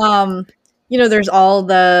um there's all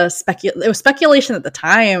the it was speculation at the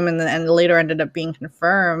time, and later ended up being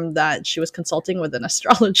confirmed that she was consulting with an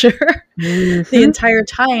astrologer the Hmm. entire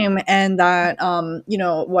time, and that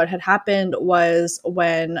what had happened was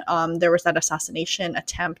when there was that assassination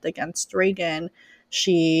attempt against Reagan,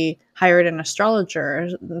 she hired an astrologer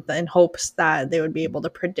in hopes that they would be able to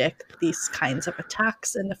predict these kinds of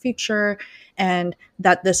attacks in the future, and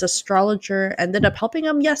that this astrologer ended up helping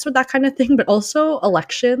them, yes, with that kind of thing, but also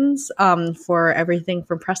elections, for everything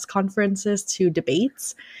from press conferences to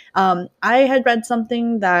debates. I had read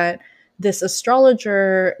something that this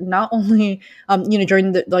astrologer not only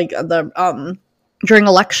during during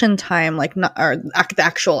election time, like not or the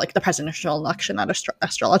actual like the presidential election, not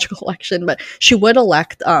astrological election, but she would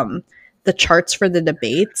elect the charts for the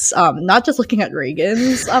debates, not just looking at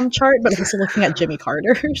Reagan's chart, but also looking at Jimmy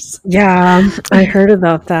Carter's. Yeah, I heard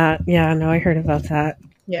about that. Yeah, no, I heard about that.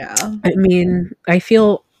 Yeah. I mean, I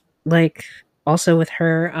feel like also with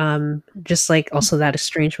her, just like also that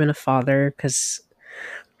estrangement of father, because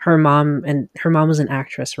her mom was an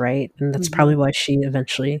actress, right? And that's Hmm. probably why she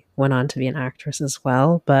eventually went on to be an actress as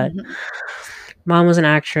well. But Hmm. mom was an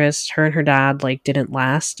actress. Her and her dad like didn't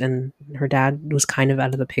last, and her dad was kind of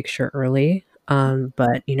out of the picture early.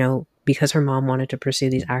 But you know, because her mom wanted to pursue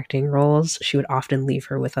these acting roles, she would often leave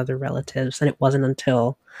her with other relatives. And it wasn't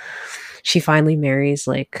until she finally marries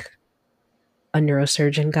like a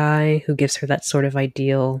neurosurgeon guy who gives her that sort of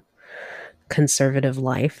ideal conservative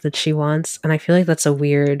life that she wants. And I feel like that's a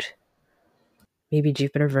weird, maybe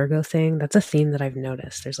Jupiter Virgo thing. That's a theme that I've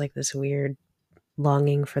noticed. There's like this weird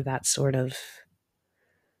longing for that sort of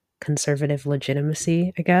conservative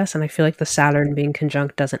legitimacy, I guess. And I feel like the Saturn being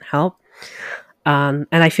conjunct doesn't help. And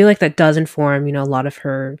I feel like that does inform, you know, a lot of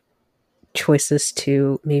her choices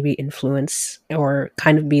to maybe influence or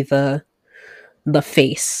kind of be the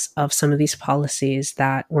face of some of these policies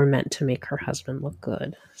that were meant to make her husband look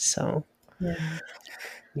good. So, Yeah.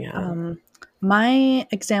 yeah. Um, my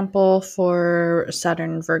example for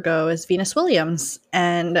Saturn Virgo is Venus Williams.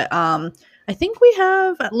 And I think we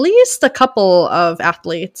have at least a couple of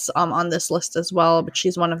athletes on this list as well, but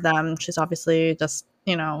she's one of them. She's obviously just,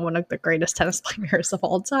 one of the greatest tennis players of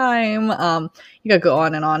all time. You could go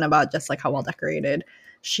on and on about just like how well decorated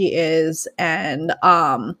she is. And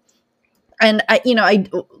I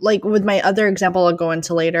like with my other example I'll go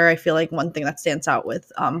into later. I feel like one thing that stands out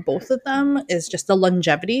with both of them is just the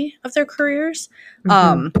longevity of their careers. Hmm.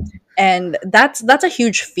 um, and that's a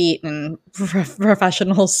huge feat in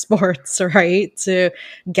professional sports, right? To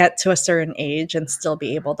get to a certain age and still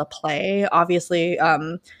be able to play. Obviously,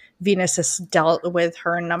 Venus has dealt with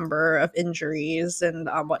her number of injuries and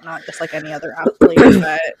whatnot, just like any other athlete,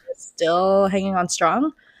 but is still hanging on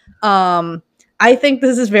strong. um, I think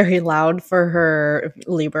this is very loud for her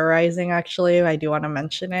Libra rising, actually. I do want to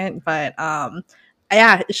mention it. But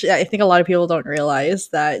yeah, I think a lot of people don't realize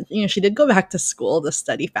that, she did go back to school to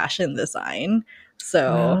study fashion design.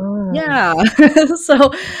 So, Oh. yeah.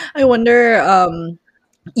 So I wonder,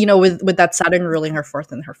 with that Saturn ruling her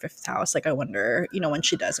fourth and her fifth house, like, I wonder, when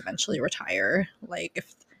she does eventually retire, like,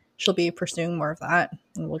 if she'll be pursuing more of that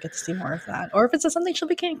and we'll get to see more of that. Or if it's just something she'll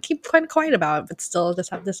be keep quite quiet about, but still just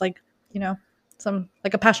have this, like, you know, some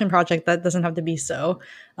like a passion project that doesn't have to be so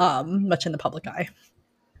much in the public eye.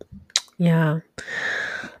 Yeah.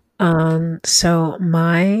 So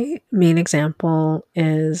my main example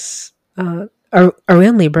is are we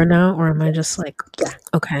on Libra now, or am I just Yes. like Yeah.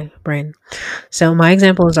 okay, brain? So my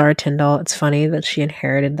example is Zara Tyndall. It's funny that she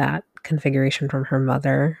inherited that configuration from her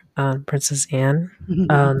mother, Princess Anne.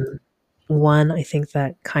 Um, One, I think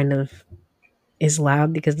that kind of is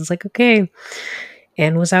loud because it's like, okay,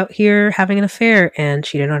 Anne was out here having an affair and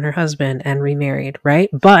cheated on her husband and remarried, right?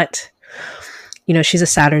 But you know, she's a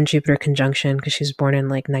Saturn Jupiter conjunction because she's born in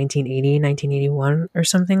like 1980, 1981, or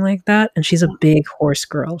something like that. And she's a big horse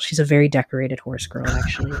girl. She's a very decorated horse girl,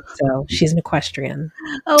 actually. So she's an equestrian.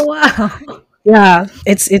 Oh, wow. Yeah,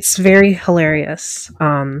 it's very hilarious.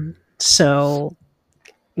 So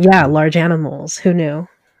yeah, large animals. Who knew?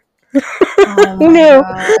 Oh Who my knew?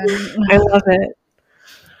 I god. love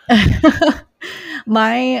it.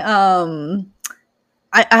 My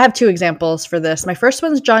I have two examples for this. My first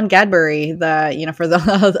one's John Gadbury. For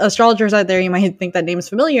the astrologers out there, you might think that name is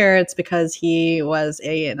familiar. It's because he was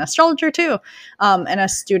an astrologer too, and a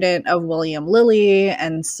student of William Lilly.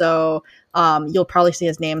 And so you'll probably see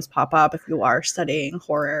his names pop up if you are studying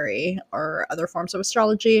horary or other forms of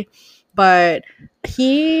astrology. But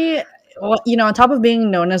he on top of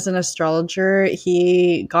being known as an astrologer,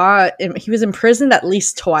 he was imprisoned at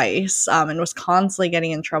least twice, and was constantly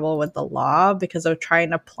getting in trouble with the law because of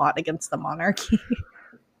trying to plot against the monarchy.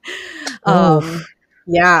 Oh, um,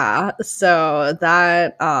 yeah, so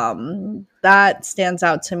that stands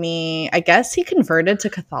out to me. I guess he converted to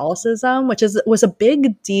Catholicism, which was a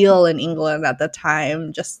big deal in England at the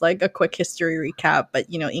time. Just like a quick history recap, but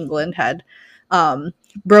England had um,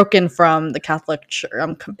 broken from the Catholic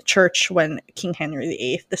church when King Henry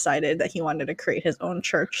VIII decided that he wanted to create his own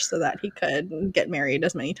church so that he could get married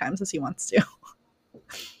as many times as he wants to.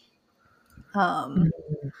 mm, Um,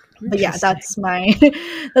 but yeah, interesting.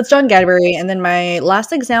 that's John Gadbury. And then my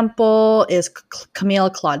last example is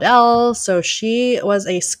Camille Claudel. So she was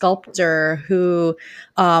a sculptor who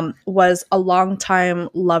was a longtime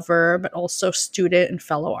lover, but also student and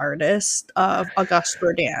fellow artist of Auguste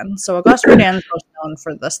Rodin. So Auguste Rodin is most known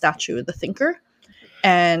for the statue, The Thinker,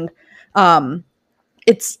 and um,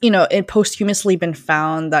 it's, it posthumously been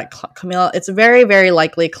found that Camille, it's very, very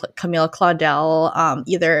likely Camille Claudel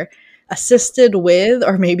either assisted with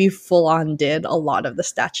or maybe full on did a lot of the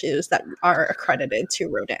statues that are accredited to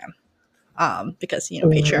Rodin, because,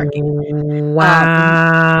 patriarchy. Um,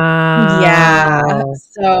 yeah. Wow.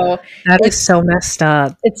 So That is it's so messed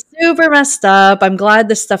up. it's super messed up. I'm glad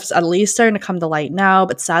this stuff's at least starting to come to light now,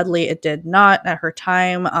 but sadly it did not at her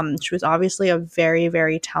time. She was obviously a very,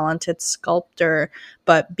 very talented sculptor,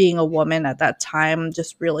 but being a woman at that time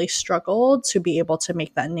just really struggled to be able to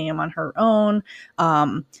make that name on her own.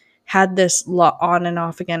 Had this on and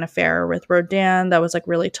off again affair with Rodin that was like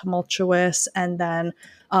really tumultuous, and then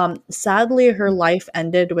sadly, her life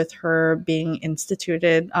ended with her being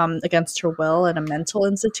instituted against her will in a mental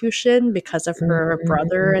institution because of her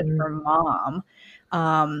brother and Mm. her mom.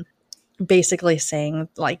 Um, Basically saying,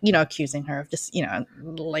 like, accusing her of just,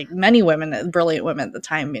 like many women, brilliant women at the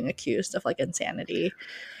time, being accused of like insanity.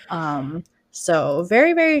 um so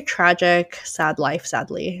very, very tragic, sad life,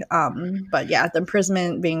 sadly. But yeah, the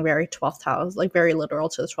imprisonment being very 12th house, like very literal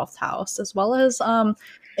to the 12th house, as well as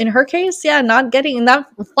in her case, yeah, not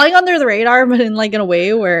flying under the radar, but in like in a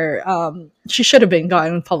way where she should have been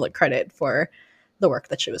gotten public credit for the work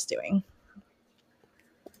that she was doing.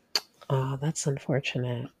 Oh, that's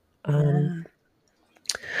unfortunate. Um,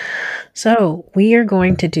 Yeah. so we are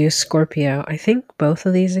going to do Scorpio. I think both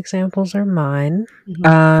of these examples are mine. Mhm.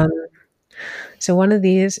 Um, so one of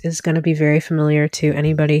these is going to be very familiar to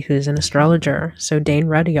anybody who's an astrologer. So Dane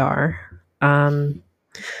Rudyard. Um,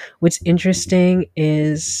 what's interesting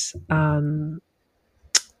is, I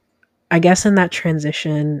guess, in that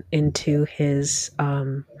transition into his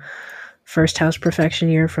first house perfection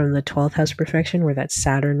year from the 12th house perfection, where that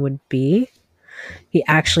Saturn would be, he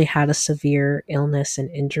actually had a severe illness and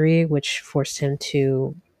injury, which forced him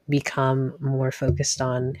to become more focused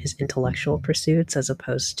on his intellectual pursuits as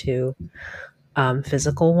opposed to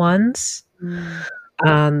physical ones. Mm.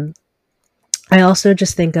 Um, I also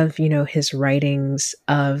just think of, his writings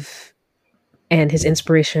of and his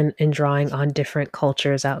inspiration in drawing on different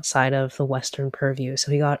cultures outside of the Western purview.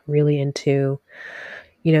 So he got really into,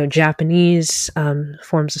 Japanese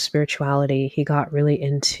forms of spirituality. He got really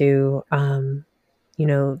into, you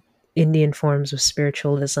know, Indian forms of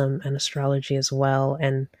spiritualism and astrology as well.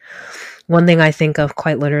 And one thing I think of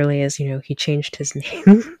quite literally is, he changed his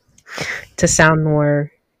name to sound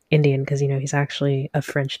more Indian because, he's actually of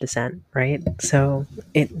French descent, right? So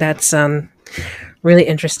that's really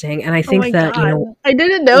interesting. And I Oh think my that, god. I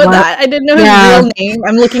didn't know what, that. I didn't know his yeah, real name.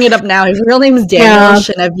 I'm looking it up now. His real name is Daniel yeah,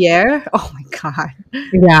 Chenevier. Oh my god.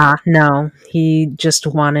 yeah, no, he just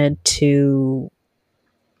wanted to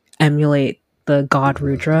emulate the god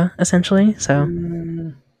Rudra essentially. So,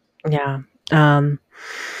 Mm. yeah. Um,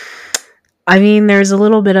 I mean, there's a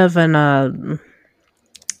little bit of an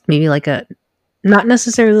maybe like a not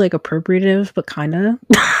necessarily like appropriative, but kind of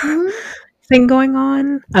Mhm. thing going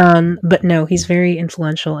on. But no, he's very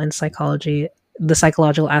influential in psychology, the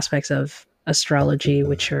psychological aspects of astrology,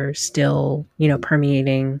 which are still,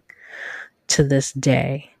 permeating to this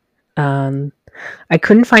day. Um, I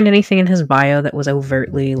couldn't find anything in his bio that was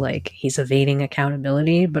overtly like he's evading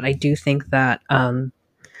accountability, but I do think that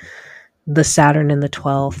the Saturn in the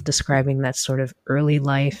 12th describing that sort of early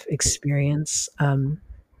life experience,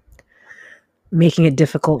 making it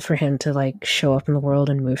difficult for him to like show up in the world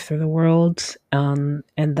and move through the world, and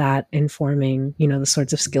that informing, the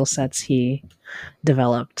sorts of skill sets he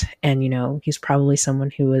developed. And, he's probably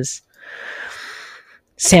someone who was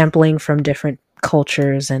sampling from different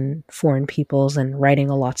cultures and foreign peoples and writing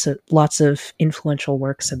lots of influential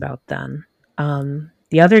works about them.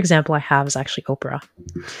 The other example I have is actually Oprah.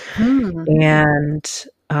 Hmm. And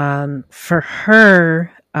for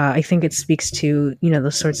her, I think it speaks to,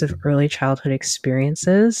 the sorts of early childhood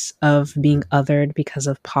experiences of being othered because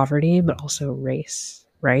of poverty, but also race,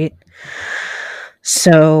 right?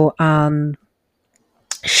 So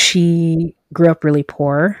she grew up really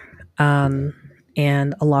poor. Um,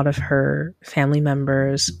 and a lot of her family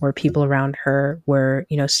members or people around her were,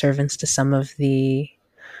 servants to some of the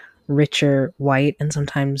richer white and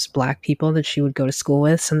sometimes black people that she would go to school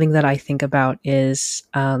with. Something that I think about is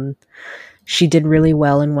she did really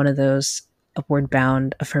well in one of those upward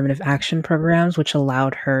bound affirmative action programs, which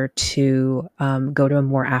allowed her to go to a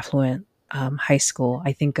more affluent high school.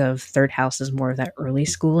 I think of Third House as more of that early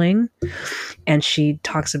schooling. And she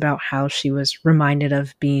talks about how she was reminded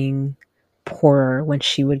of being poorer when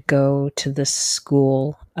she would go to this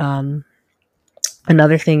school.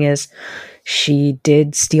 Another thing is she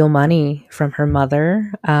did steal money from her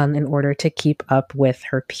mother in order to keep up with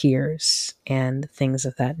her peers and things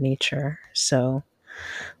of that nature. So,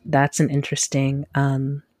 that's an interesting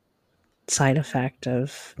side effect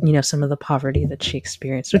of, some of the poverty that she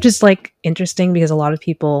experienced, which is like interesting because a lot of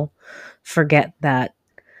people forget that,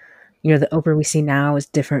 the Oprah we see now is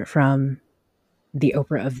different from the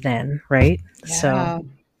Oprah of then, right? So,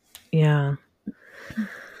 Yeah, yeah.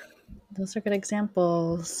 those are good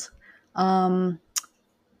examples. Um,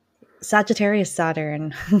 Sagittarius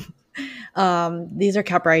Saturn. These are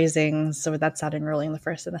cap risings, so that's Saturn ruling the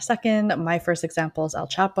first and the second. My first example is El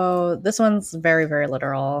Chapo. This one's very, very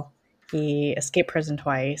literal. He escaped prison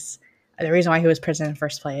twice. The reason why he was in prison in the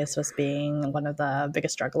first place was being one of the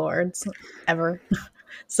biggest drug lords ever.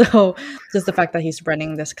 So just the fact that he's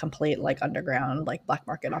running this complete like underground like black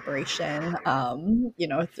market operation,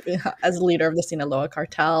 as leader of the Sinaloa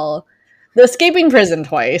cartel, the escaping prison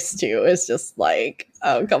twice too is just like,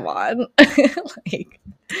 oh come on, like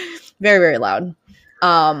very very loud.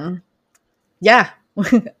 Yeah,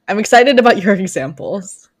 I'm excited about your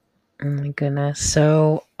examples. Oh my goodness.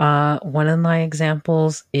 So, one of my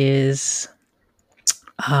examples is,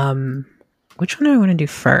 um, which one do I want to do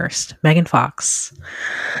first? Megan Fox.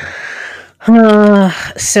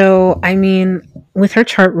 So, I mean, with her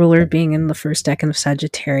chart ruler being in the first decan of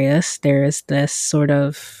Sagittarius, there is this sort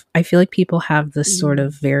of, I feel like people have this sort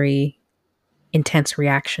of very intense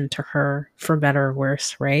reaction to her, for better or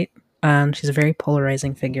worse, right? She's a very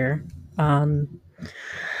polarizing figure.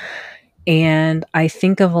 And I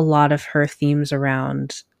think of a lot of her themes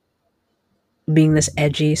around being this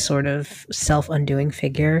edgy sort of self-undoing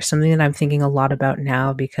figure, something that I'm thinking a lot about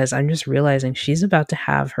now because I'm just realizing she's about to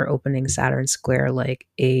have her opening Saturn square like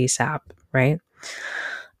ASAP, right?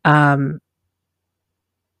 Um,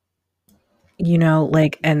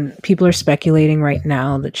 like, and people are speculating right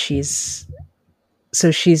now that she's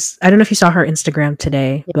I don't know if you saw her Instagram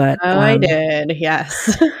today, but Oh, I did.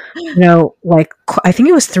 Yes. like I think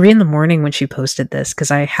it was 3 a.m. when she posted this because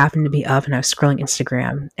I happened to be up and I was scrolling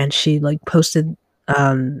Instagram and she like posted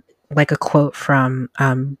like a quote from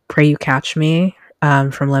Pray You Catch Me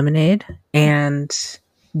from Lemonade and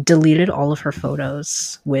deleted all of her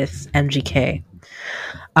photos with MGK.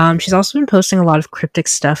 She's also been posting a lot of cryptic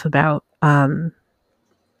stuff about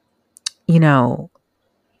you know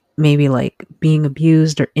maybe like being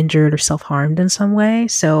abused or injured or self-harmed in some way.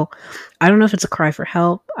 So I don't know if it's a cry for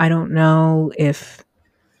help. I don't know if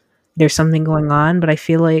there's something going on, but I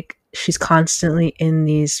feel like she's constantly in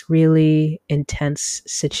these really intense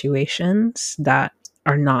situations that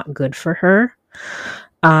are not good for her.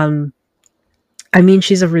 Um, I mean,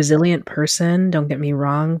 she's a resilient person, don't get me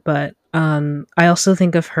wrong, but I also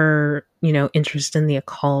think of her, interest in the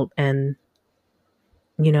occult and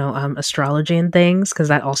astrology and things because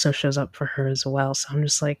that also shows up for her as well. So I'm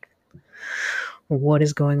just like, what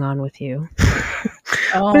is going on with you?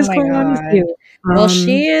 What Oh is my going on with god. you? Well,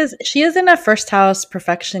 she is in a first house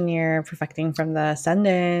perfection year, perfecting from the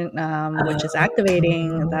ascendant, which is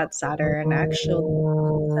activating that Saturn actually.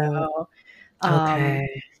 Oh, So, um,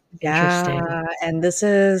 okay. Interesting. yeah, and this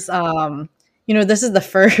is this is the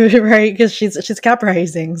first right because she's cap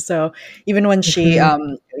rising. So Mhm. even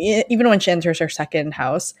when she enters her second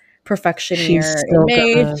house, perfection She's year in still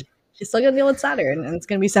May, gonna. she's still gonna deal with Saturn, and it's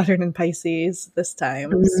gonna be Saturn in Pisces this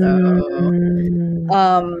time. So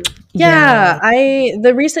Mm, yeah, yeah. I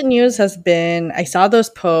the recent news has been I saw those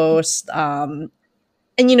posts, and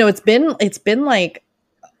it's been like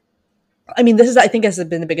I mean, this is I think has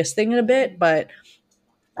been the biggest thing in a bit, but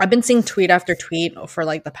I've been seeing tweet after tweet for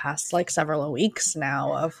like the past like several weeks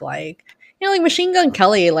now of like like Machine Gun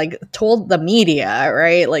Kelly like told the media,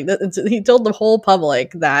 right? Like he told the whole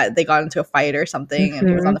public that they got into a fight or something and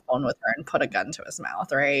he was on Mhm. the phone with her and put a gun to his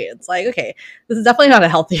mouth, right? It's like, okay, this is definitely not a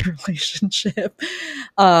healthy relationship.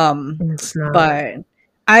 It's not. But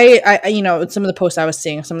some of the posts I was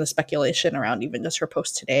seeing, some of the speculation around even just her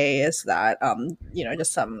post today is that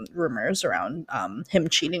just some rumors around him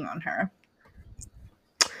cheating on her.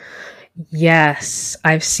 Yes,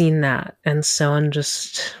 I've seen that, and so I'm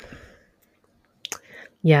just,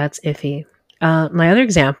 yeah, it's iffy. My other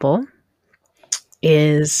example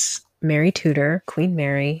is Mary Tudor, Queen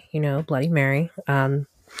Mary, Bloody Mary.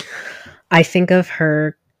 I think of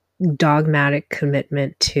her dogmatic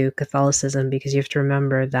commitment to Catholicism because you have to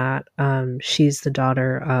remember that she's the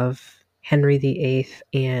daughter of Henry VIII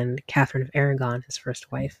and Catherine of Aragon, his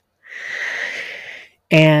first wife.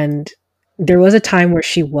 And there was a time where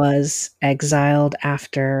she was exiled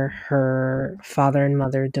after her father and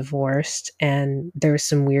mother divorced, and there was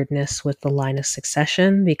some weirdness with the line of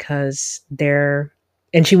succession because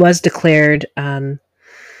and she was declared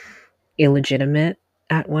illegitimate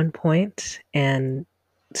at one point and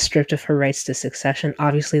stripped of her rights to succession.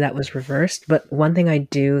 Obviously, that was reversed. But one thing I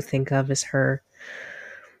do think of is her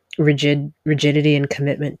rigidity and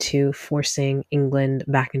commitment to forcing England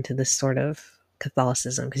back into this sort of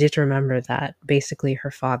Catholicism. Because you have to remember that basically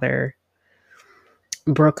her father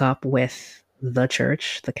broke up with the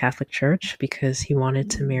church, the Catholic Church, because he wanted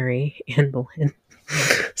to marry Anne Boleyn.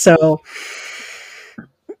 So,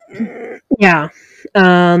 yeah.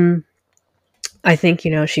 I think,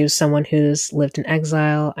 she was someone who's lived in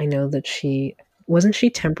exile. I know that wasn't she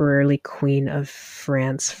temporarily Queen of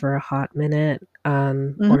France for a hot minute? Or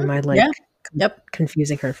am I Yeah. Yep.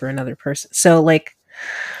 confusing her for another person? So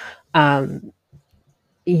um,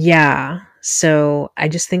 yeah. So I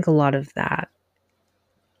just think a lot of that.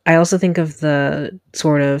 I also think of the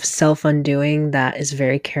sort of self-undoing that is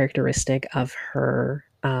very characteristic of her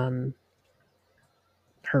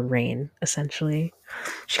reign, essentially.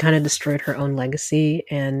 She kind of destroyed her own legacy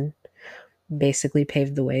and basically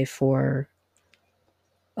paved the way for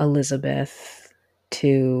Elizabeth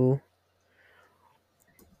to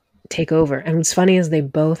take over. And what's funny is they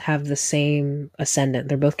both have the same ascendant.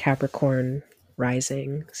 They're both Capricorn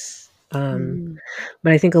risings. But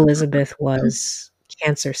I think Elizabeth was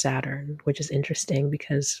Cancer Saturn, which is interesting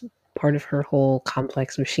because part of her whole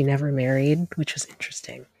complex was she never married, which was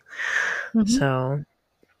interesting. So,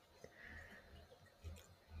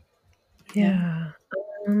 yeah.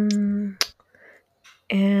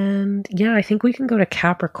 And yeah, I think we can go to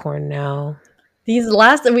Capricorn now. These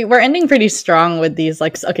we're ending pretty strong with these.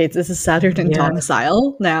 Like, okay, this is Saturn and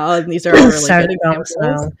domicile now, and these are all really good examples.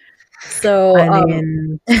 Domicile. So, I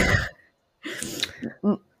mean,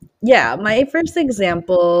 yeah, my first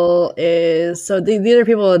example is these are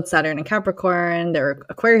people with Saturn and Capricorn. They're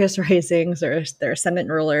Aquarius risings. Their ascendant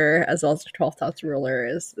ruler as well as their 12th house ruler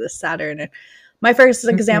is the Saturn. My first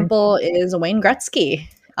example is Wayne Gretzky,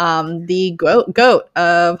 the goat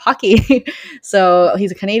of hockey. So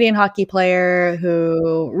he's a Canadian hockey player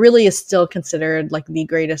who really is still considered like the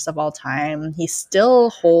greatest of all time. He still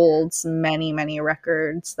holds many, many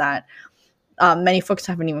records that many folks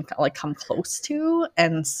haven't even like come close to.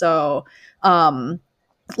 And so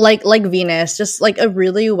like Venus, just like a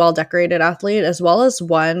really well decorated athlete, as well as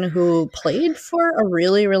one who played for a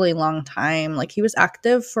really, really long time. Like he was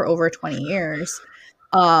active for over 20 years.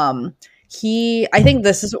 I think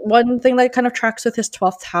this is one thing that kind of tracks with his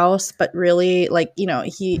 12th house, but really like,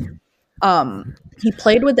 he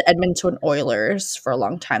played with the Edmonton Oilers for a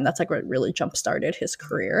long time. That's like what really jump started his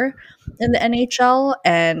career in the NHL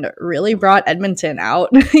and really brought Edmonton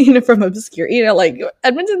out, from obscurity. Like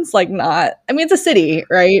Edmonton's like not, I mean, it's a city,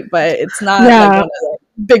 right? But it's not like one of the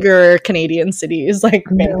bigger Canadian cities like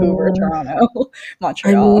Vancouver, Toronto,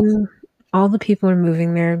 Montreal. I mean, all the people are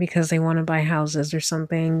moving there because they want to buy houses or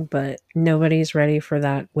something, but nobody's ready for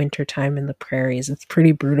that winter time in the prairies. It's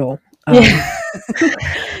pretty brutal.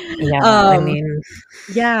 Yeah, I mean,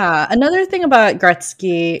 yeah. Another thing about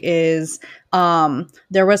Gretzky is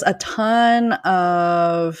there was a ton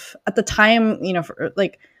of at the time,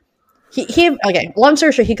 like he okay. Long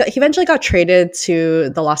story short, he eventually got traded to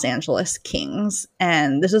the Los Angeles Kings,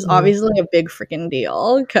 and this is obviously a big freaking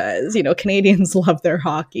deal because Canadians love their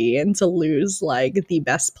hockey, and to lose like the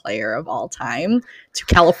best player of all time to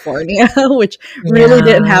California, which really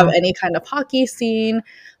didn't have any kind of hockey scene,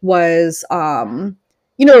 was a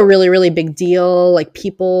really, really big deal. Like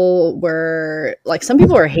some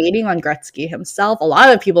people were hating on Gretzky himself. A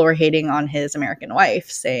lot of people were hating on his American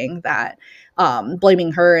wife, saying that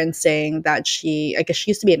blaming her and saying that I guess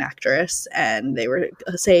she used to be an actress, and they were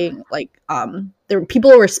saying like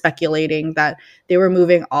people were speculating that they were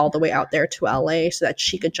moving all the way out there to LA so that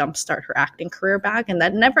she could jumpstart her acting career back, and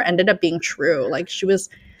that never ended up being true. Like she was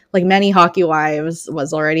like many hockey wives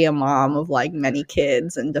was already a mom of like many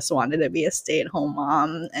kids and just wanted to be a stay-at-home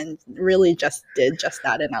mom and really just did just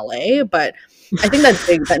that in LA. But I think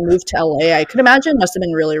that move to LA, I could imagine must have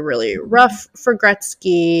been really, really rough for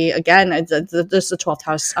Gretzky. Again, this is the 12th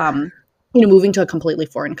house, moving to a completely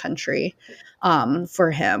foreign country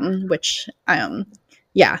for him, which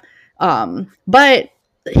but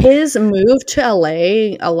his move to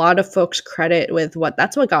LA, a lot of folks credit with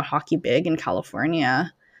that's what got hockey big in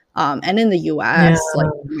California. And in the US, like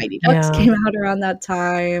Mighty Ducks came out around that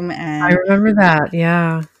time. And I remember that,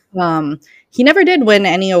 yeah. He never did win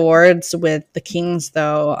any awards with the Kings,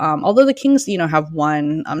 though. Although the Kings, have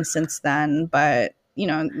won since then. But,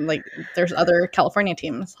 like there's other California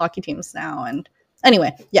teams, hockey teams now. And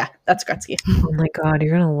anyway, yeah, that's Gretzky. Oh my God,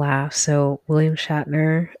 you're going to laugh. So William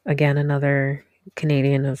Shatner, again, another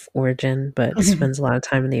Canadian of origin, but spends a lot of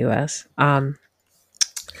time in the US.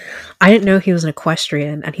 I didn't know he was an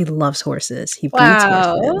equestrian, and he loves horses. He breeds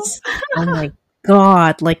horses. I'm like,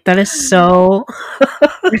 god, like that is so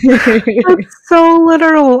that's so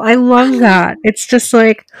literal. I love that. It's just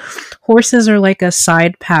like horses are like a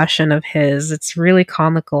side passion of his. It's really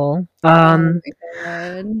comical. Oh my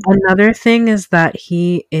god. Another thing is that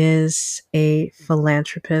he is a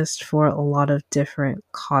philanthropist for a lot of different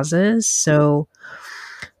causes. So,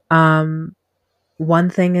 um, one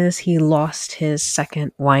thing is he lost his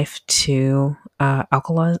second wife to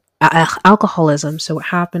alcoholism. So what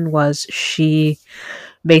happened was she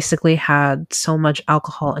basically had so much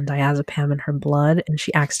alcohol and diazepam in her blood, and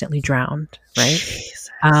she accidentally drowned. Right? Jesus.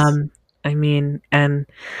 Um, I mean, and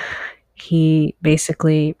he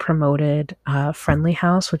basically promoted Friendly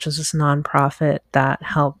House, which is this nonprofit that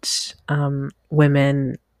helped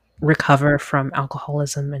women recover from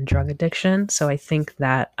alcoholism and drug addiction. So I think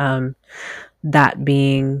that that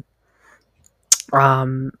being,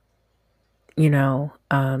 um, you know,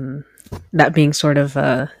 that being sort of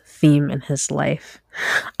a theme in his life.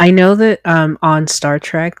 I know that on Star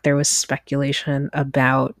Trek there was speculation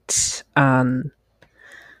about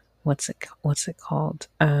what's it called?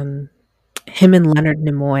 Him and Leonard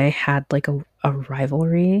Nimoy had like a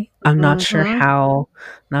rivalry. I'm Mm-hmm.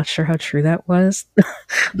 not sure how true that was,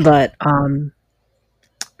 but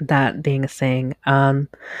that being a thing.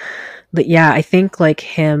 But yeah, I think like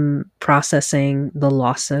him processing the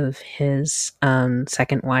loss of his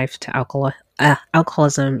second wife to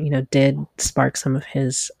alcoholism, you know, did spark some of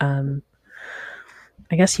his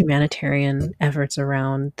I guess humanitarian efforts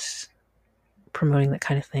around promoting that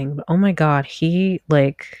kind of thing. But oh my god, he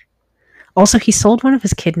like also he sold one of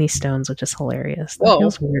his kidney stones, which is hilarious. That Whoa.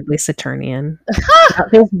 feels weirdly Saturnian. That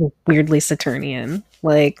feels weirdly Saturnian.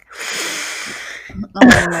 Like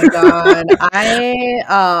Oh my god.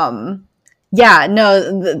 Yeah,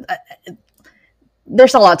 no,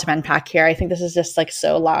 there's a lot to unpack here. I think this is just like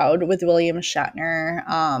so loud with William Shatner.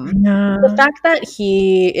 The yeah, fact that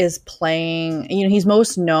he is playing, you know, he's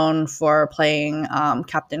most known for playing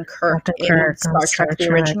Captain Kirk Captain in Kirk on Star Trek, Star the Trek.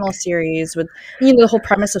 original series. With, you know, the whole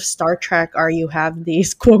premise of Star Trek are you have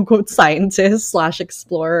these quote unquote scientists slash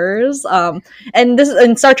explorers, and this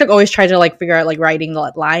and Star Trek always tried to like figure out like writing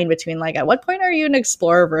the line between like at what point are you an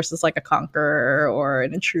explorer versus like a conqueror or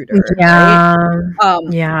an intruder, right? Yeah,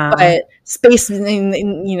 Um, yeah. but space,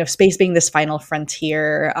 you know, space being this final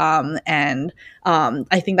frontier, and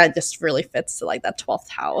I think that just really fits to like that 12th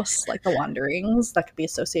house, like the wanderings that could be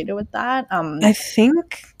associated with that. I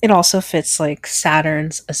think it also fits like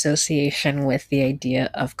Saturn's association with the idea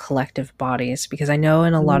of collective bodies because I know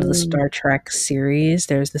in a lot of the Mm, Star Trek series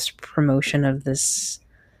there's this promotion of this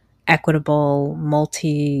equitable,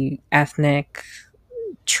 multi-ethnic,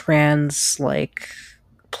 trans like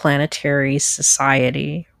planetary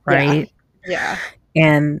society, yeah, right? yeah,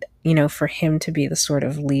 And you know, for him to be the sort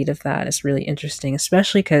of lead of that is really interesting,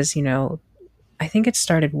 especially because, you know, I think it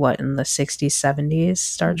started what in the 60s, 70s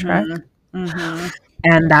Star mm-hmm, Trek, mm-hmm.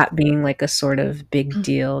 and that being like a sort of big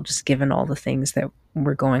deal just given all the things that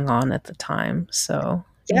were going on at the time. So,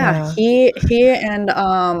 Yeah, yeah. he and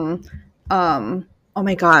oh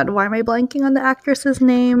my god, why am I blanking on the actress's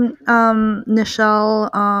name? Nichelle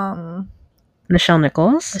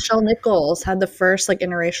Nichols? Nichelle Nichols had the first like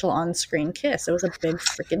interracial on-screen kiss. It was a big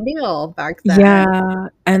freaking deal back then. Yeah,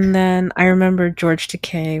 and then I remember George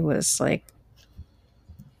Takei was like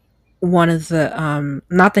one of the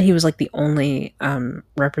not that he was like the only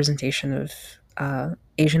representation of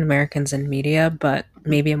Asian Americans in media, but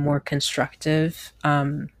maybe a more constructive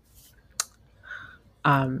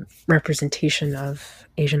representation of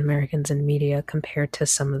Asian Americans in media compared to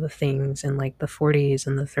some of the things in like the 40s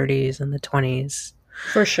and the 30s and the 20s.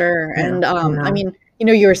 For sure. Yeah, And you I know. mean, you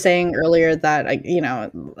know, you were saying earlier that you know,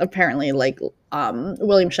 apparently like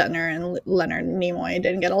William Shatner and Leonard Nimoy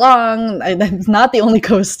didn't get along. That's not the only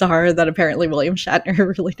co-star that apparently William Shatner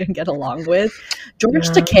really didn't get along with. George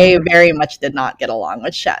Yeah. Takei very much did not get along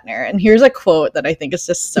with Shatner. And here's a quote that I think is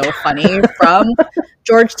just so funny from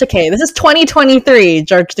George Takei. This is 2023.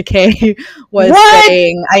 George Takei was What?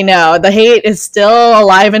 saying, I know the hate is still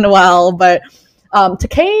alive and well, but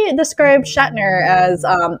Takei described Shatner as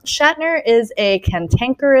Shatner is a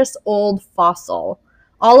cantankerous old fossil.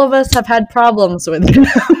 All of us have had problems with him.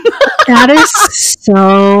 That is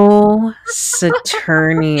so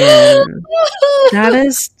Saturnian. That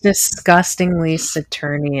is disgustingly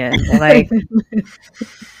Saturnian. Like,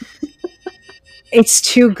 it's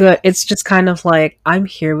too good. It's just kind of like, I'm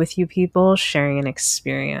here with you people sharing an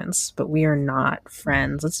experience, but we are not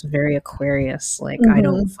friends. It's very Aquarius. Like, I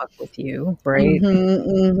don't Mm-hmm. fuck with you, right?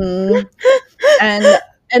 Mm-hmm. Mm-hmm.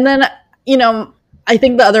 And then you know, I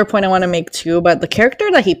think the other point I want to make too, but the character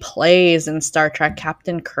that he plays in Star Trek,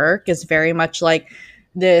 Captain Kirk, is very much like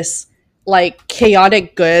this like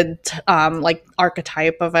chaotic good like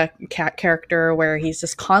archetype of a cat character where he's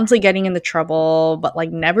just constantly getting into trouble but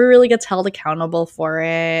like never really gets held accountable for it,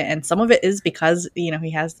 and some of it is because he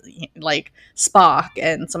has like Spock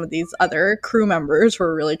and some of these other crew members who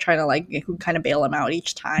are really trying to like who kind of bail him out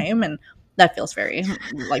each time, and that feels very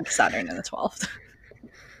like Saturn in the 12th.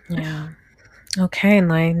 Yeah. Okay, and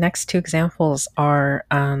my next two examples are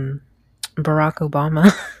Barack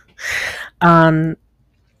Obama. um,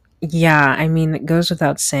 yeah, I mean, it goes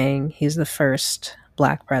without saying he's the first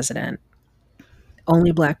black president,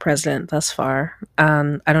 only black president thus far.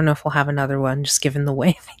 I don't know if we'll have another one, just given the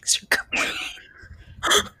way things are going.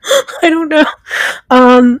 I don't know.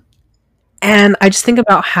 Um, and I just think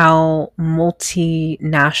about how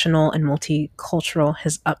multinational and multicultural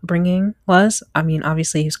his upbringing was. I mean,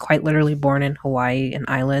 obviously, he was quite literally born in Hawaii, an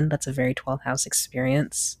island. That's a very 12th house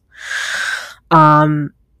experience.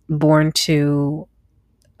 Um, Born to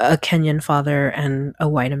a Kenyan father and a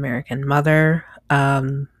white American mother.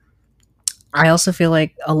 I also feel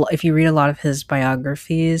like if you read a lot of his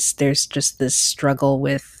biographies, there's just this struggle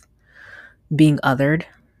with being othered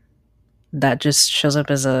that just shows up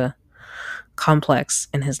as a complex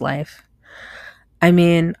in his life. I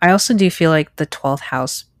mean, I also do feel like the 12th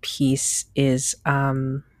house piece is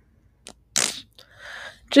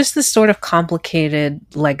just this sort of complicated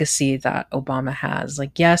legacy that Obama has.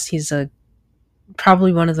 Like, yes, he's a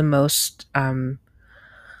probably one of the most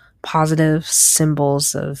positive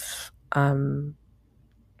symbols of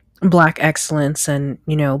black excellence and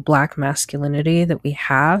black masculinity that we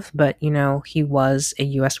have, but he was a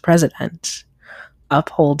US president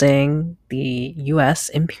upholding the US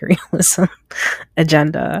imperialism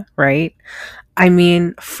agenda, right? I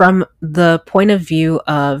mean, from the point of view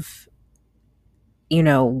of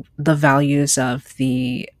the values of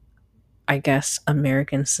the, I guess,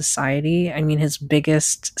 American society, I mean, his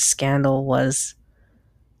biggest scandal was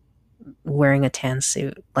wearing a tan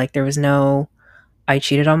suit. Like, there was no I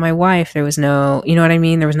cheated on my wife. There was no, you know what I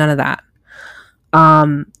mean? There was none of that.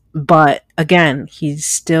 But again, he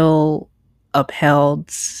still upheld,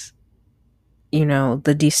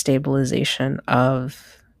 the destabilization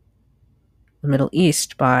of the Middle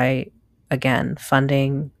East by, again,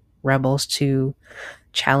 funding rebels to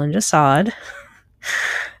challenge Assad,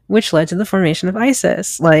 which led to the formation of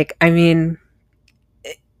ISIS. Like, I mean,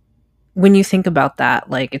 when you think about that,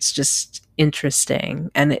 like, it's just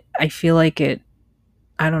interesting. And I feel like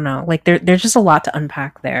I don't know, like there's just a lot to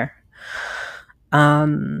unpack there.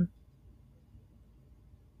 Um,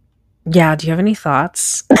 yeah, do you have any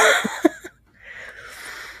thoughts?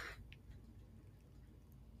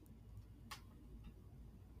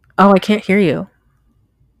 Oh, I can't hear you.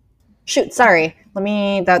 Shoot, sorry. Let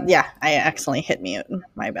me that yeah, I accidentally hit mute.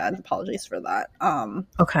 My bad. Apologies for that.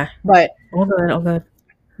 Okay. But All good, all good.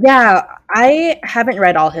 yeah, I haven't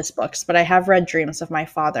read all his books, but I have read Dreams of My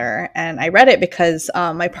Father, and I read it because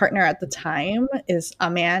my partner at the time is a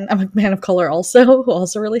man. I'm a man of color also, who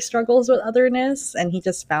also really struggles with otherness, and he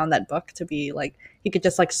just found that book to be like he could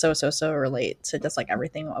just like so relate to just like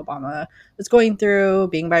everything Obama was going through,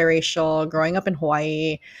 being biracial, growing up in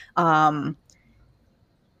Hawaii.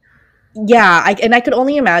 Yeah, and I could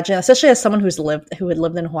only imagine, especially as someone who had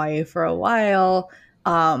lived in Hawaii for a while.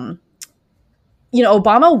 Um,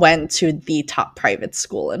 Obama went to the top private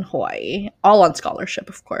school in Hawaii, all on scholarship,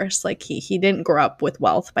 of course. Like he didn't grow up with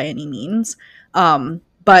wealth by any means,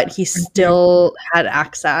 but he Mhm. still had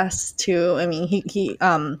access to. I mean, he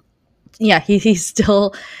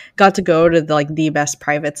still got to go to the best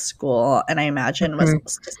private school, and I imagine was Mhm.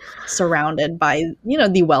 just surrounded by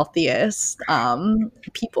the wealthiest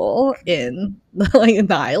people in like in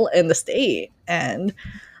the island, in the state, and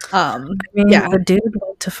I mean, yeah, the dude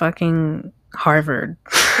went to fucking Harvard.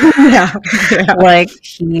 yeah, yeah. Like,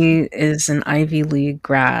 he is an Ivy League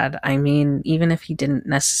grad. I mean, even if he didn't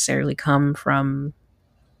necessarily come from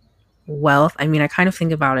wealth, I mean, I kind of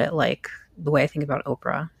think about it like the way I think about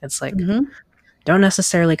Oprah. It's like, Hmm. don't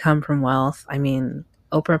necessarily come from wealth. I mean,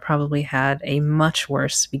 Oprah probably had a much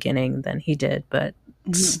worse beginning than he did, but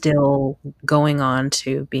Hmm. still going on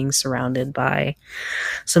to being surrounded by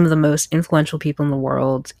some of the most influential people in the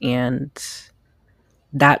world, and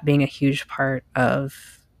that being a huge part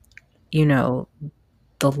of, you know,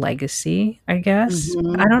 the legacy, I guess. I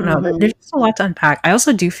Hmm. don't know. Hmm. There's just a lot to unpack. I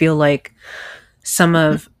also do feel like some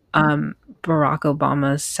of Barack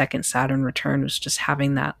Obama's second Saturn return was just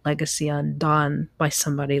having that legacy undone by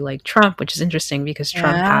somebody like Trump, which is interesting because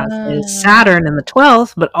Trump has his Yeah. Saturn in the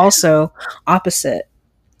 12th, but also opposite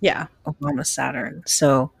Yeah. Obama's Saturn.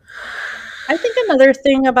 So, I think another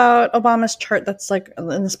thing about Obama's chart that's like,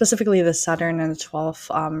 and specifically the Saturn and the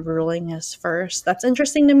 12th ruling his first, that's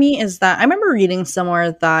interesting to me is that I remember reading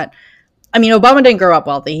somewhere that, I mean, Obama didn't grow up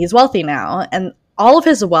wealthy. He's wealthy now. And all of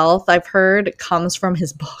his wealth, I've heard, comes from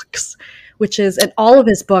his books, which is, and all of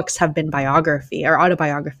his books have been biography or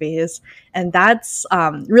autobiographies. And that's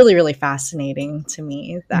really, really fascinating to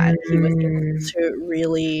me that he was able Mm, to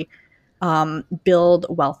really build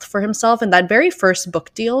wealth for himself. And that very first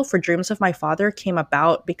book deal for Dreams of My Father came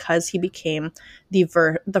about because he became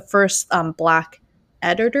the first Black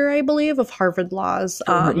editor, I believe, of Harvard Law's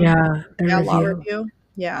yeah, the law review. review.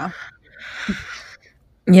 Yeah.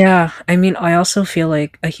 Yeah, I mean, I also feel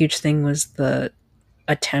like a huge thing was the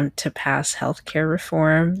attempt to pass healthcare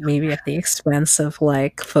reform, maybe at the expense of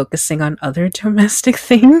like focusing on other domestic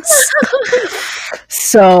things.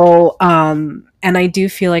 So, and I do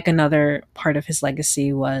feel like another part of his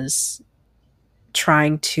legacy was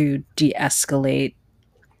trying to de escalate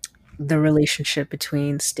the relationship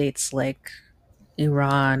between states like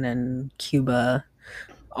Iran and Cuba,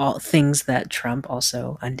 all things that Trump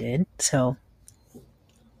also undid. So,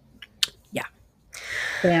 yeah.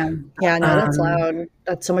 Damn. Yeah, no, that's Um, loud.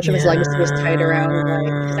 That so much of his legacy was tied around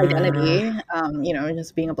like his yeah. identity,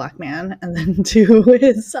 just being a black man, and then to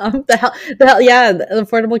his yeah, the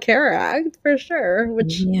Affordable Care Act for sure,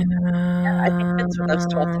 which I think fits with us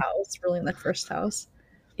 12th Yeah. house, ruling that first house.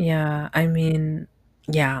 Yeah, I mean,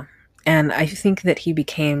 yeah. And I think that he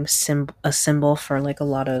became a symbol for like a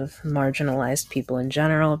lot of marginalized people in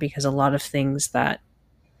general because a lot of things that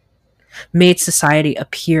made society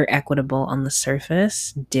appear equitable on the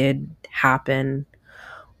surface did happen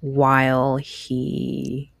while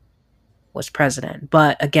he was president.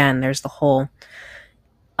 But again, there's the whole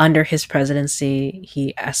under his presidency,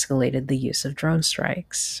 he escalated the use of drone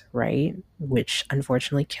strikes, right? Which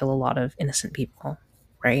unfortunately kill a lot of innocent people,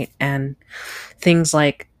 right? And things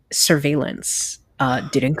like surveillance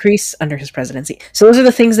did increase under his presidency. So those are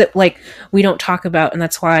the things that like we don't talk about, and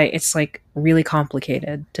that's why it's like really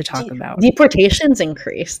complicated to talk about. Deportations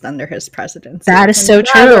increased under his presidency. That is so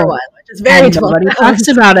Another true, one, which is very and 12th nobody talks house.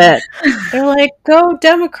 about it. They're like, "Go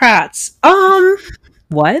Democrats!"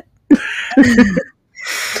 What?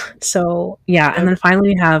 So yeah, and then finally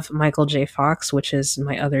we have Michael J. Fox, which is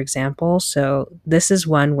my other example. So this is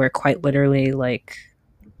one where quite literally, like,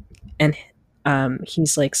 and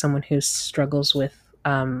he's like someone who struggles with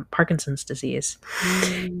Parkinson's disease.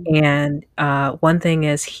 Mm. And one thing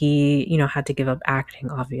is he, had to give up acting,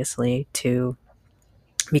 obviously, to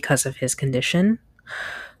because of his condition.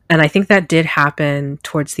 And I think that did happen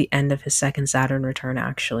towards the end of his second Saturn return.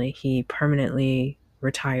 Actually, he permanently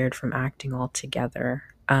retired from acting altogether.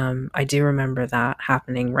 I do remember that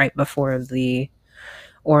happening right before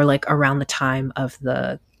or like around the time of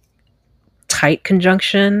the tight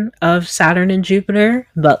conjunction of Saturn and Jupiter,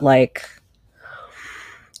 but like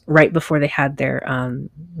right before they had their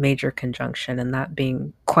major conjunction, and that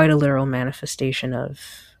being quite a literal manifestation of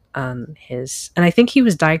his. And I think he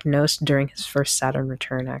was diagnosed during his first Saturn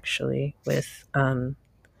return, actually, with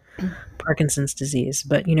Parkinson's disease.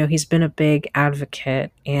 But he's been a big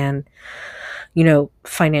advocate and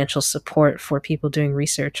financial support for people doing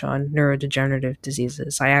research on neurodegenerative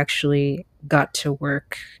diseases. I actually got to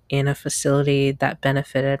work in a facility that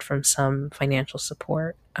benefited from some financial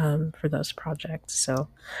support for those projects. So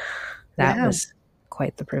that Yeah. was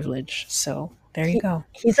quite the privilege. So there you He, go.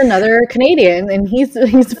 he's another Canadian, and he's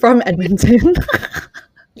from Edmonton.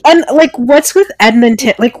 And like, what's with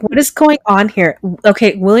Edmonton? Like, what is going on here?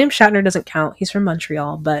 Okay, William Shatner doesn't count. He's from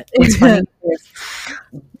Montreal. But what's funny is,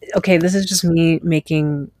 okay, this is just me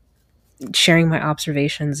sharing my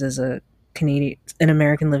observations as a an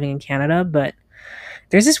American living in Canada. But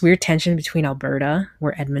there's this weird tension between Alberta,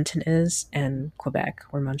 where Edmonton is, and Quebec,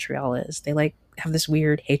 where Montreal is. They like have this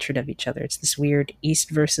weird hatred of each other. It's this weird East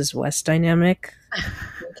versus West dynamic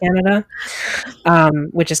in Canada,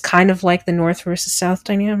 which is kind of like the North versus South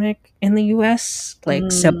dynamic in the U.S. Like,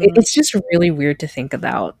 so Mm, it's just really weird to think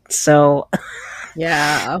about. So,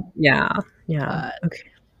 yeah. yeah, yeah, But okay.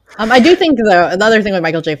 I do think though another thing with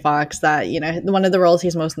Michael J. Fox that one of the roles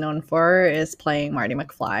he's most known for is playing Marty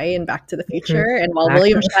McFly in Back to the Mhm. Future. And while Back to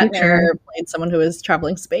William the Shatner Future, played someone who was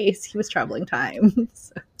traveling space, he was traveling time.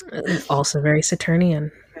 So, also very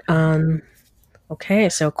Saturnian. Okay,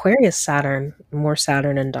 so Aquarius Saturn, more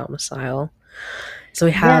Saturn and domicile. So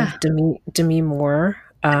we yeah, have Demi Moore.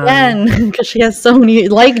 again, because she has so many,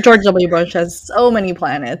 like George W. Bush, has so many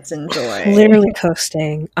planets in Joy. Literally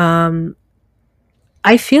coasting.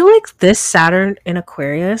 I feel like this Saturn in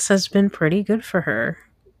Aquarius has been pretty good for her.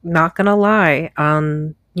 Not gonna lie.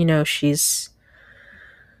 She's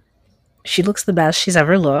She looks the best she's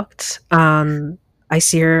ever looked. I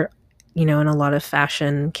see her, in a lot of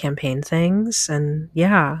fashion campaign things, and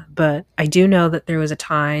yeah, but I do know that there was a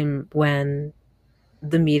time when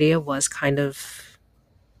the media was kind of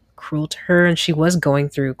cruel to her and she was going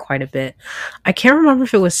through quite a bit. I can't remember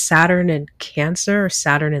if it was Saturn and Cancer or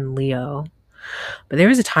Saturn and Leo, but there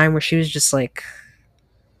was a time where she was just like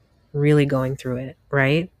really going through it,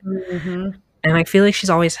 right? Mm-hmm. And I feel like she's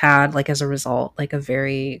always had, like, as a result, like a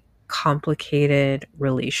very complicated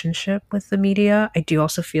relationship with the media. I do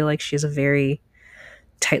also feel like she has a very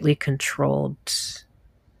tightly controlled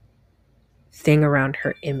thing around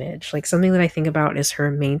her image. Like, something that I think about is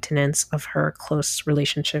her maintenance of her close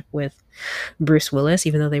relationship with Bruce Willis,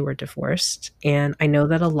 even though they were divorced. And I know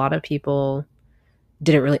that a lot of people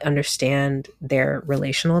didn't really understand their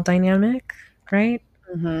relational dynamic, right?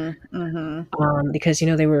 Mm-hmm. Mm-hmm. Because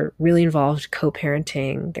they were really involved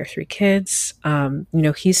co-parenting their three kids.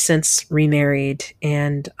 He's since remarried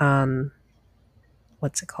and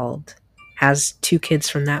what's it called? Has two kids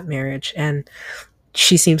from that marriage, and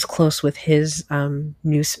she seems close with his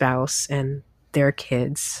new spouse and their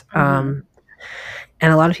kids. Mm-hmm.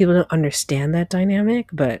 And a lot of people don't understand that dynamic,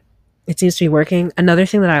 but it seems to be working. Another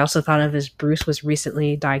thing that I also thought of is Bruce was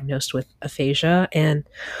recently diagnosed with aphasia, and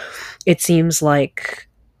it seems like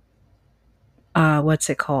what's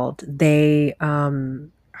it called? They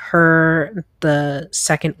her, the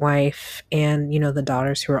second wife, and the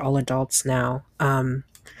daughters who are all adults now,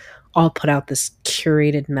 all put out this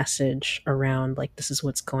curated message around like this is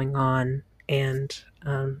what's going on, and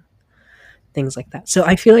things like that. So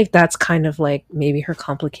I feel like that's kind of like maybe her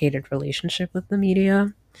complicated relationship with the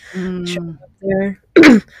media showing up there,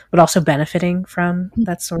 but also benefiting from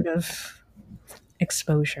that sort of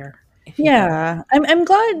exposure, if you will. Yeah, I'm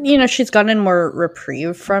glad, she's gotten more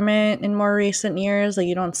reprieve from it in more recent years. Like,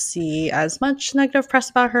 you don't see as much negative press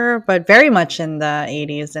about her, but very much in the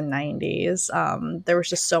 80s and 90s, there was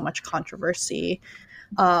just so much controversy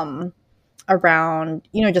um, around,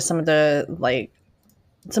 just some of the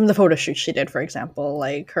photo shoots she did, for example,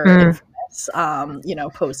 like her Mm. infamous,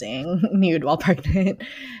 posing nude while pregnant.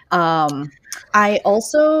 I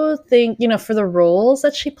also think, for the roles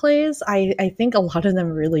that she plays, I think a lot of them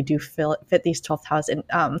really do fit these 12th house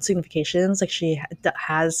significations. Like, she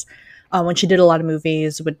has, when she did a lot of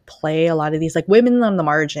movies, would play a lot of these like women on the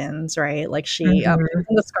margins, right? Like, she Mhm.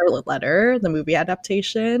 in the Scarlet Letter, the movie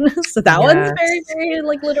adaptation. So that one's very, Yes. very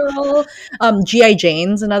like literal. G.I.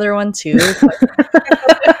 Jane's another one too.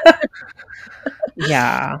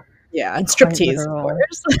 Yeah, Yeah, and quite striptease, of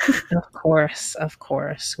literal. course. Of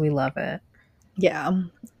course, we love it. Yeah.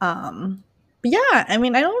 But yeah, I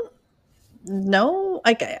mean, I don't know,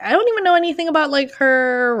 like, I don't even know anything about like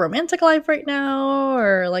her romantic life right now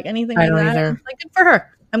or like anything I like don't that. either. Like, good for her.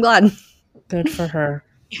 I'm glad. Good for her.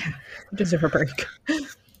 Yeah, deserve a break.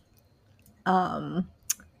 Um,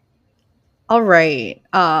 all right.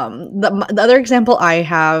 The other example I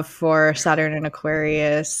have for Saturn and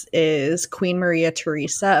Aquarius is Queen Maria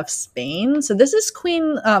Theresa of Spain. So this is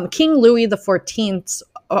King Louis the 14th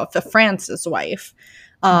of France's wife.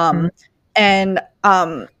 Mhm. Um, and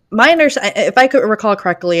my understanding, if I could recall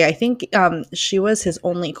correctly, I think she was his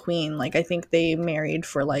only queen. Like, I think they married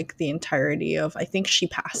for like the entirety of. I think she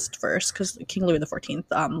passed first because King Louis the 14th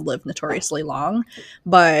lived notoriously long,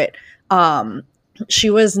 but um she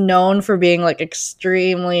was known for being like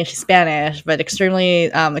extremely, she's Spanish, but extremely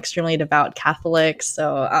devout Catholic.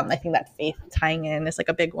 So I think that faith tying in is like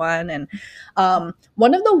a big one. And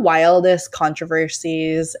one of the wildest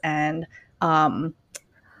controversies, and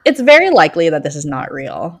it's very likely that this is not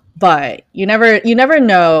real, but you never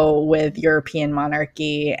know with European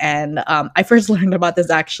monarchy. And I first learned about this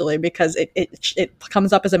actually because it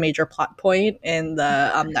comes up as a major plot point in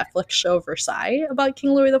the Netflix show Versailles about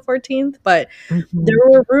King Louis XIV. But there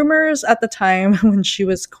Mhm. were rumors at the time when she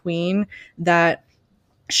was queen that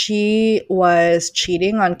she was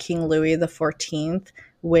cheating on King Louis XIV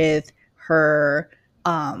with her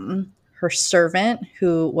her servant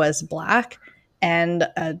who was black, and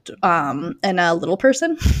a little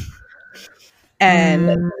person. And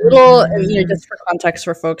little, Mm. just for context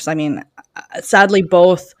for folks, I mean, sadly,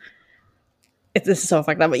 both. This is so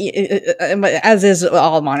fucked up, but as is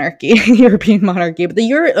all monarchy, European monarchy. But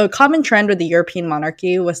a common trend with the European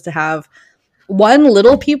monarchy was to have one,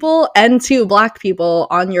 little people, and two, black people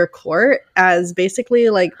on your court as basically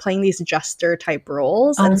like playing these jester type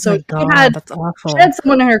roles. And Oh so my god, that's she had awful.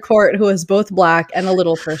 someone in her court who was both black and a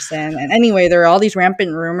little person. And anyway, there are all these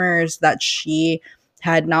rampant rumors that she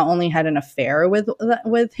had not only had an affair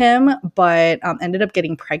with him, but ended up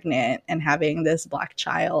getting pregnant and having this black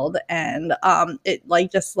child, and it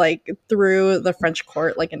like just like threw the French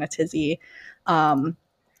court like in a tizzy.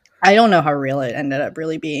 I don't know how real it ended up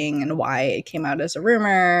really being and why it came out as a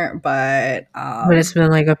rumor, but it's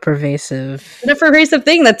been like a pervasive. a pervasive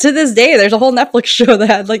thing that to this day there's a whole Netflix show that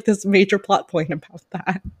had like this major plot point about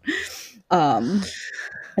that.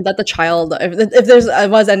 And that the child, if there's it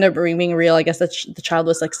was end up being real, I guess that the child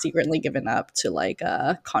was like secretly given up to like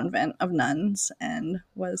a convent of nuns and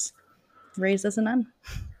was raised as a nun.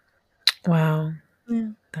 Wow, Yeah.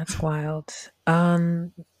 that's wild.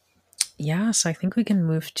 Yeah, so I think we can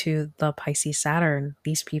move to the Pisces Saturn.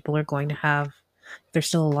 These people are going to have, they're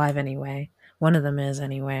still alive anyway. One of them is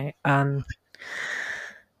anyway.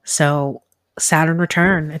 So Saturn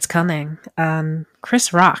return, it's coming.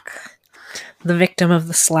 Chris Rock, the victim of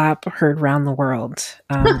the slap heard round the world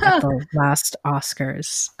at the last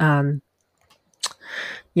Oscars.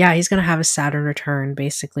 Yeah, he's going to have a Saturn return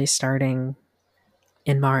basically starting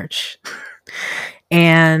in March.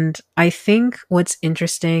 And I think what's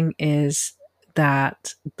interesting is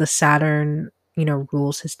that the Saturn,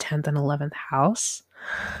 rules his 10th and 11th house.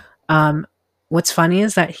 What's funny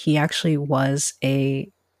is that he actually was a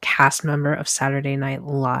cast member of Saturday Night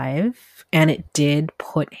Live, and it did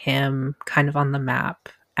put him kind of on the map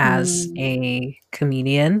as a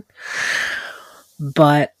comedian.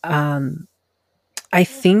 But I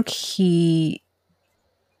think he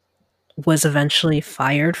was eventually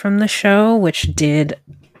fired from the show,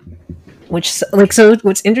 so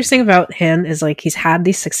what's interesting about him is like he's had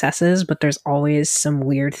these successes, but there's always some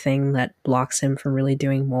weird thing that blocks him from really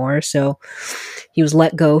doing more. So he was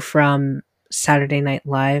let go from Saturday Night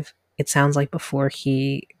Live. It sounds like before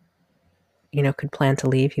he, could plan to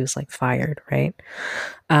leave, he was like fired, right?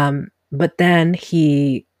 But then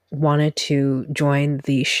he wanted to join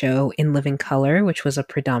the show In Living Color, which was a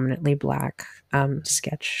predominantly black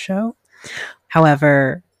sketch show.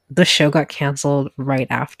 However, the show got canceled right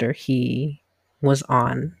after he was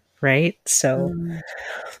on, right? So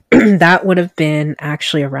that would have been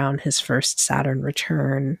actually around his first Saturn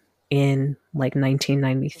return in like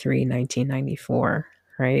 1993, 1994,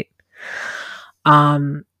 right?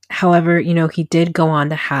 However, he did go on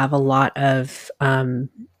to have a lot of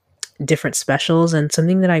different specials, and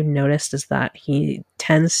something that I've noticed is that he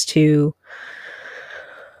tends to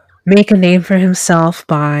make a name for himself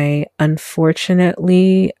by,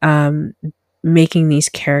 unfortunately, making these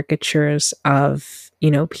caricatures of,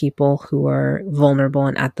 people who are vulnerable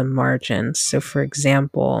and at the margins. So, for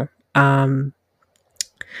example,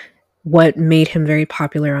 what made him very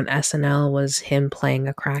popular on SNL was him playing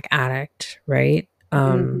a crack addict, right?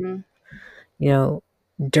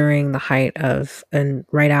 During the height of, and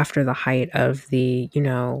right after the height of the,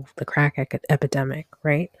 the crack epidemic,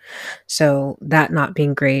 right? So that not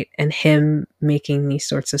being great, and him making these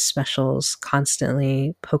sorts of specials,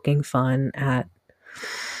 constantly poking fun at,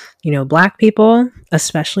 black people,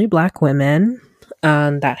 especially black women.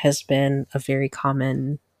 That has been a very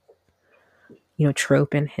common,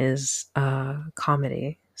 trope in his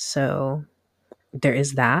comedy. So there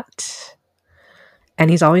is that. And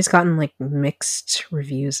he's always gotten like mixed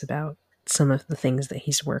reviews about some of the things that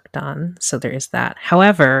he's worked on. So there is that.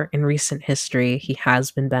 However, in recent history, he has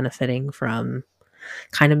been benefiting from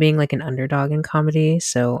kind of being like an underdog in comedy.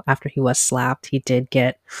 So after he was slapped, he did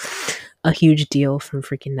get a huge deal from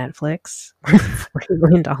freaking Netflix, $40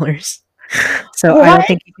 million. So What? I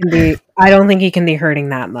don't think he can be hurting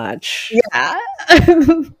that much. Yeah.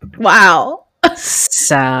 Wow.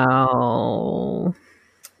 So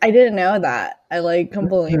I didn't know that. I like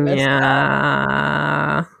completely missed that.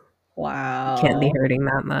 yeah. Wow. Can't be hurting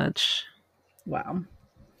that much. Wow.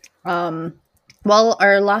 Well,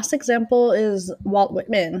 our last example is Walt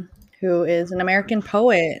Whitman, who is an American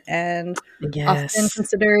poet and often Yes.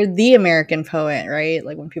 considered the American poet, right?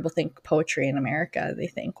 Like when people think poetry in America, they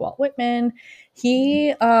think Walt Whitman.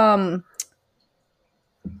 He one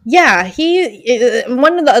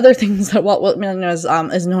of the other things that Walt Whitman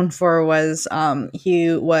is known for was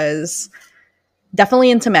he was definitely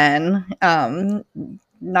into men.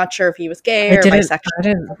 Not sure if he was gay or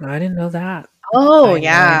bisexual. I didn't know that. Oh I had no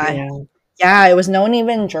yeah. idea. Yeah, it was known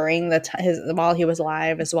even during his while he was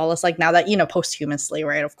alive, as well as like now that posthumously,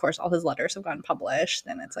 right? Of course, all his letters have gotten published,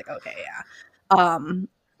 and it's like okay, yeah.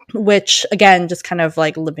 Which again, just kind of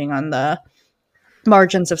like living on the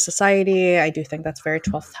margins of society. I do think that's very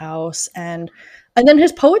 12th house, and then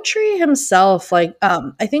his poetry himself, like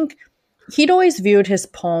I think he'd always viewed his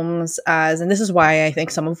poems as, and this is why I think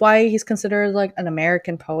some of why he's considered like an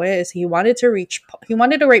American poet, is he wanted to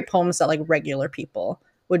write poems that like regular people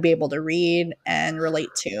would be able to read and relate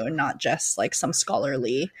to, not just like some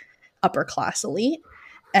scholarly upper class elite.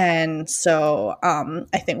 And so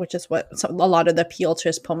I think, which is what a lot of the appeal to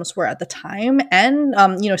his poems were at the time. And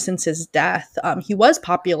since his death, he was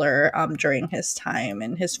popular during his time,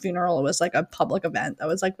 and his funeral was like a public event that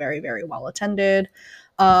was like very, very well attended.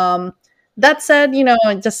 That said,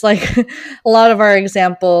 just like a lot of our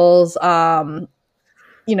examples, also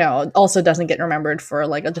doesn't get remembered for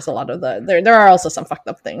like just a lot of there are also some fucked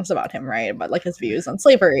up things about him, right? But like his views on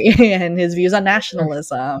slavery and his views on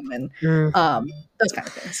nationalism and Mm. those kind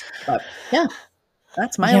of things. But yeah,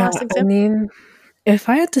 that's my Yeah, last I example. mean, if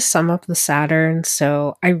I had to sum up the Saturn,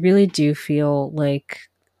 so I really do feel like,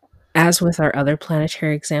 as with our other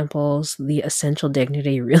planetary examples, the essential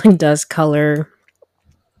dignity really does color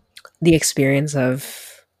the experience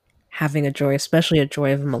of having a joy, especially a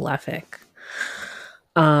joy of a malefic.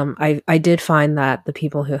 I did find that the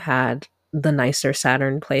people who had the nicer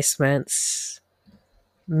Saturn placements,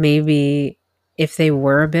 maybe if they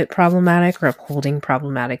were a bit problematic or upholding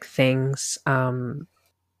problematic things,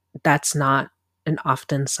 that's not an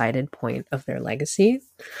often cited point of their legacy.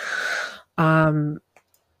 Um,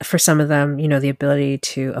 for some of them, the ability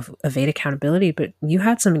to evade accountability, but you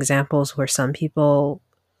had some examples where some people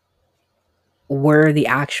were the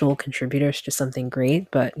actual contributors to something great,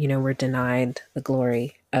 but, were denied the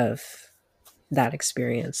glory of that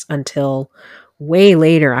experience until way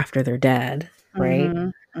later after they're dead, right?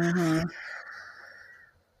 Mm-hmm. Mm-hmm.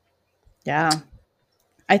 Yeah,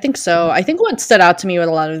 I think so. I think what stood out to me with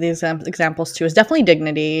a lot of these examples too is definitely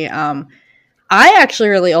dignity. I actually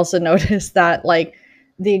really also noticed that like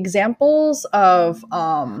the examples of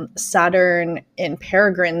Saturn in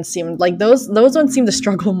Peregrine seemed like those ones seemed to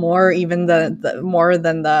struggle more, even the more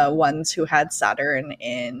than the ones who had Saturn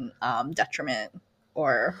in Detriment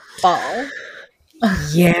or Fall.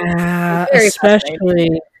 Yeah, Very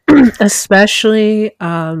fascinating. especially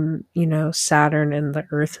Saturn and the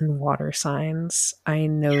earth and water signs, I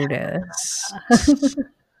noticed.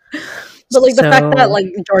 But like the fact that So like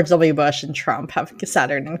George W. Bush and Trump have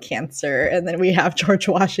Saturn in Cancer, and then we have George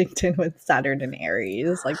Washington with Saturn in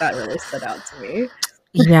Aries, like that really stood out to me.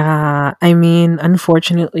 yeah, I mean,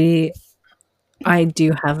 unfortunately, I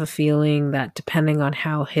do have a feeling that depending on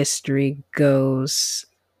how history goes,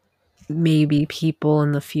 maybe people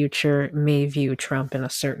in the future may view Trump in a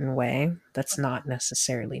certain way that's not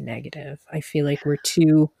necessarily negative. I feel like we're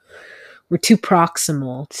too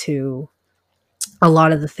proximal to a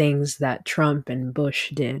lot of the things that Trump and Bush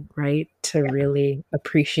did, right? To really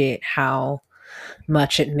appreciate how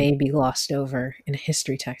much it may be glossed over in a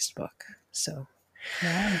history textbook. So,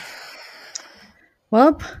 Yeah.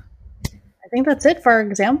 Well, I think that's it for our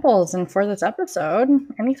examples and for this episode.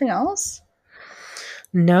 Anything else?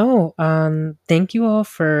 no, thank you all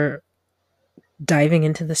for diving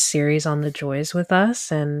into the series on the joys with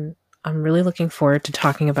us. And I'm really looking forward to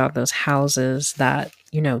talking about those houses that,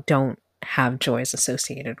 don't have joys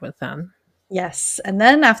associated with them. Yes. And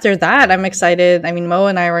then after that, I'm excited. I mean, Mo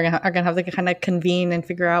and I are gonna have to kind of convene and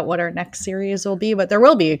figure out what our next series will be, but there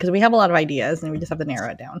will be because we have a lot of ideas and we just have to narrow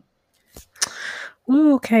it down.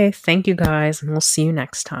 Ooh, okay. Thank you guys. And we'll see you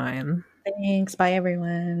next time. Thanks. Bye,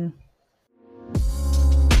 everyone.